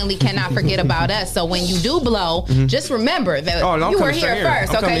 and definitely cannot forget about us. So when you do blow, just remember that you were here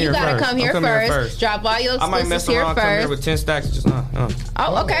first. Okay, you gotta come here first. Drop all your I might mess exclusives here around, come here first. with 10 stacks. Just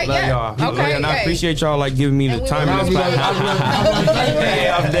Oh, okay, love yeah. y'all. Okay, and I hey. appreciate y'all like giving me the time in this spot.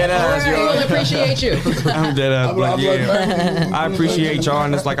 Yeah, I'm dead ass, We y'all. will appreciate you. I'm dead ass, but yeah, I appreciate y'all,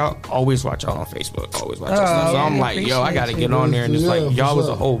 and it's like I always watch y'all on Facebook. Always watch y'all stuff. So I'm like, yo, I gotta get on there, and it's like y'all was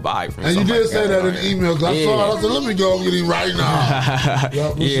a whole vibe. From And you did say that in the email. Cause I saw it. I said, let me go and get him right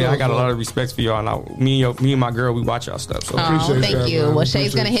now. Yeah, I got a lot of respect for y'all. And me and my girl, we watch y'all stuff. So Oh, thank you. man. Well,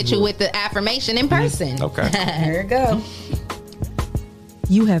 Shay's gonna Appreciate hit you with the affirmation in person. Okay. Here we go.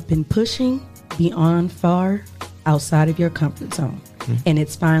 You have been pushing beyond far outside of your comfort zone, and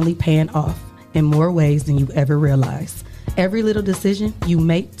it's finally paying off in more ways than you ever realized. Every little decision you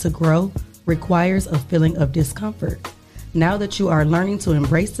make to grow requires a feeling of discomfort. Now that you are learning to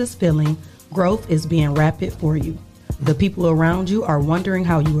embrace this feeling, growth is being rapid for you. The people around you are wondering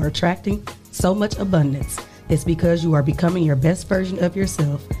how you are attracting so much abundance. It's because you are becoming your best version of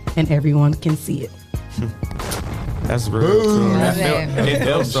yourself, and everyone can see it. That's real. Too.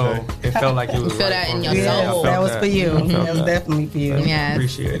 It felt like it was. You feel right that for in me. your Yeah, soul. I felt That was for you. I felt That was that. definitely for you. Yes.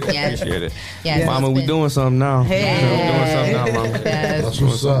 Appreciate it. Yes. Appreciate it. Yes, Mama, it's we been- doing something now. Hey. We doing something now, Mama. Yes. That's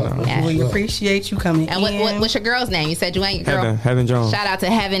what's up. Yeah. We appreciate you coming And in. what's your girl's name? You said you ain't your girl. Heaven Jones. Shout out to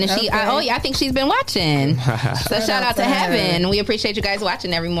Heaven, and she. Okay. I think she's been watching. So shout out to Heaven. We appreciate you guys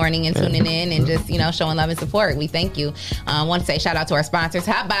watching every morning and tuning in and just showing love and support. We thank you. Want to say shout out to our sponsors: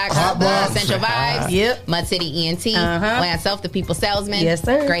 Hotbox, Central Vibes, Yep. Mud City ENT, Lance Self, the People Salesman, Yes,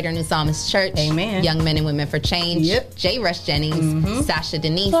 sir. Greater New Psalmist Church, Amen. Young Men and Women for Change, Yep. J. Rush Jennings, Sasha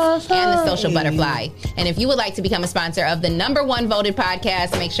Denise, and the Social Butterfly. And if you would like to become a sponsor of the #1 voted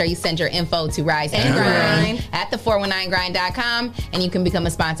podcast, make sure you send your info to Rise and Grind at the419grind.com, and you can become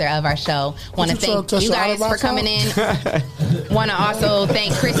a sponsor of our show. Want to thank you guys for coming in. Want to also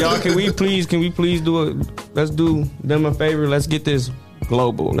thank Christy. Y'all, can we please do it? Let's do them a favor. Let's get this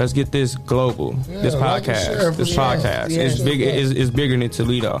global. Let's get this global. Yeah, this like and share podcast. for This sure. podcast. Yes. It's big. It's bigger than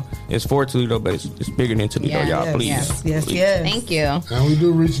Toledo. It's for Toledo, but it's bigger than Toledo. Yeah. Y'all, Yes. please. Yes, Please. yes. Thank you. And we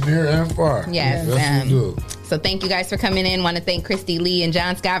do reach near and far. Yes, we do. So thank you guys for coming in. Want to thank Christy Lee and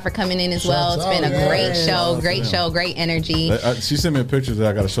John Scott for coming in as well. It's Shouts been a out. great Yes. show, great energy. She sent me a picture that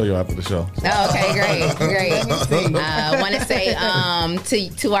I got to show you after the show. Oh, okay, great. Want to say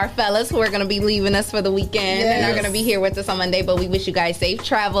to our fellas who are going to be leaving us for the weekend and are going to be here with us on Monday, but we wish you guys safe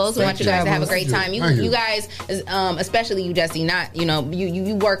travels. We want you guys to have a great time. You guys, especially you, Jesse,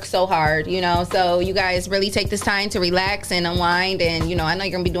 you work so hard, so you guys really take this time to relax and unwind. And, I know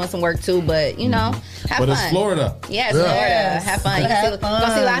you're going to be doing some work too, but, have But fun. it's Florida. Yes, Florida. Have fun. You're going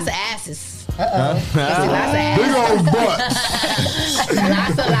to see lots of asses. Big old butts.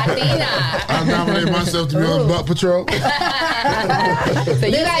 Lots of Latina. I nominate myself to be on butt patrol. So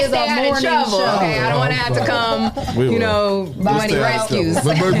you guys stay out of trouble, okay? I don't want to have to come, do any rescues.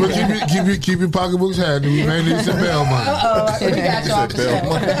 But keep your pocketbooks handy. We may need some bail money. We got you off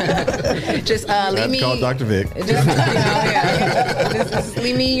the show. Just leave me. Call Dr. Vic. Just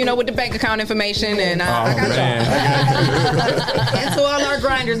leave me, with the bank account information, and I got y'all. And to all our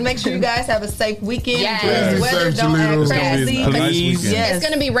grinders, make sure you guys have a safe weekend. Yes. Enjoy the weather. Don't act crazy. a nice weekend. Yes. It's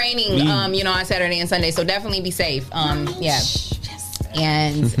going to be raining, on Saturday and Sunday, so definitely be safe. Yeah.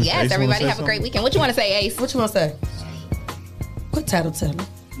 And yes, Ace, everybody wanna have say a great weekend. What you want to say, Ace? What you want to say? Quit tattletale.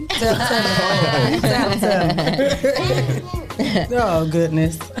 Oh,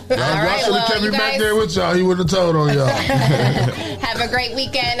 goodness. Y'all should have kept me back there with y'all. He wouldn't have told on y'all. Have a great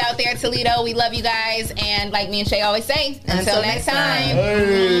weekend out there, Toledo. We love you guys. And like me and Shay always say, until next time.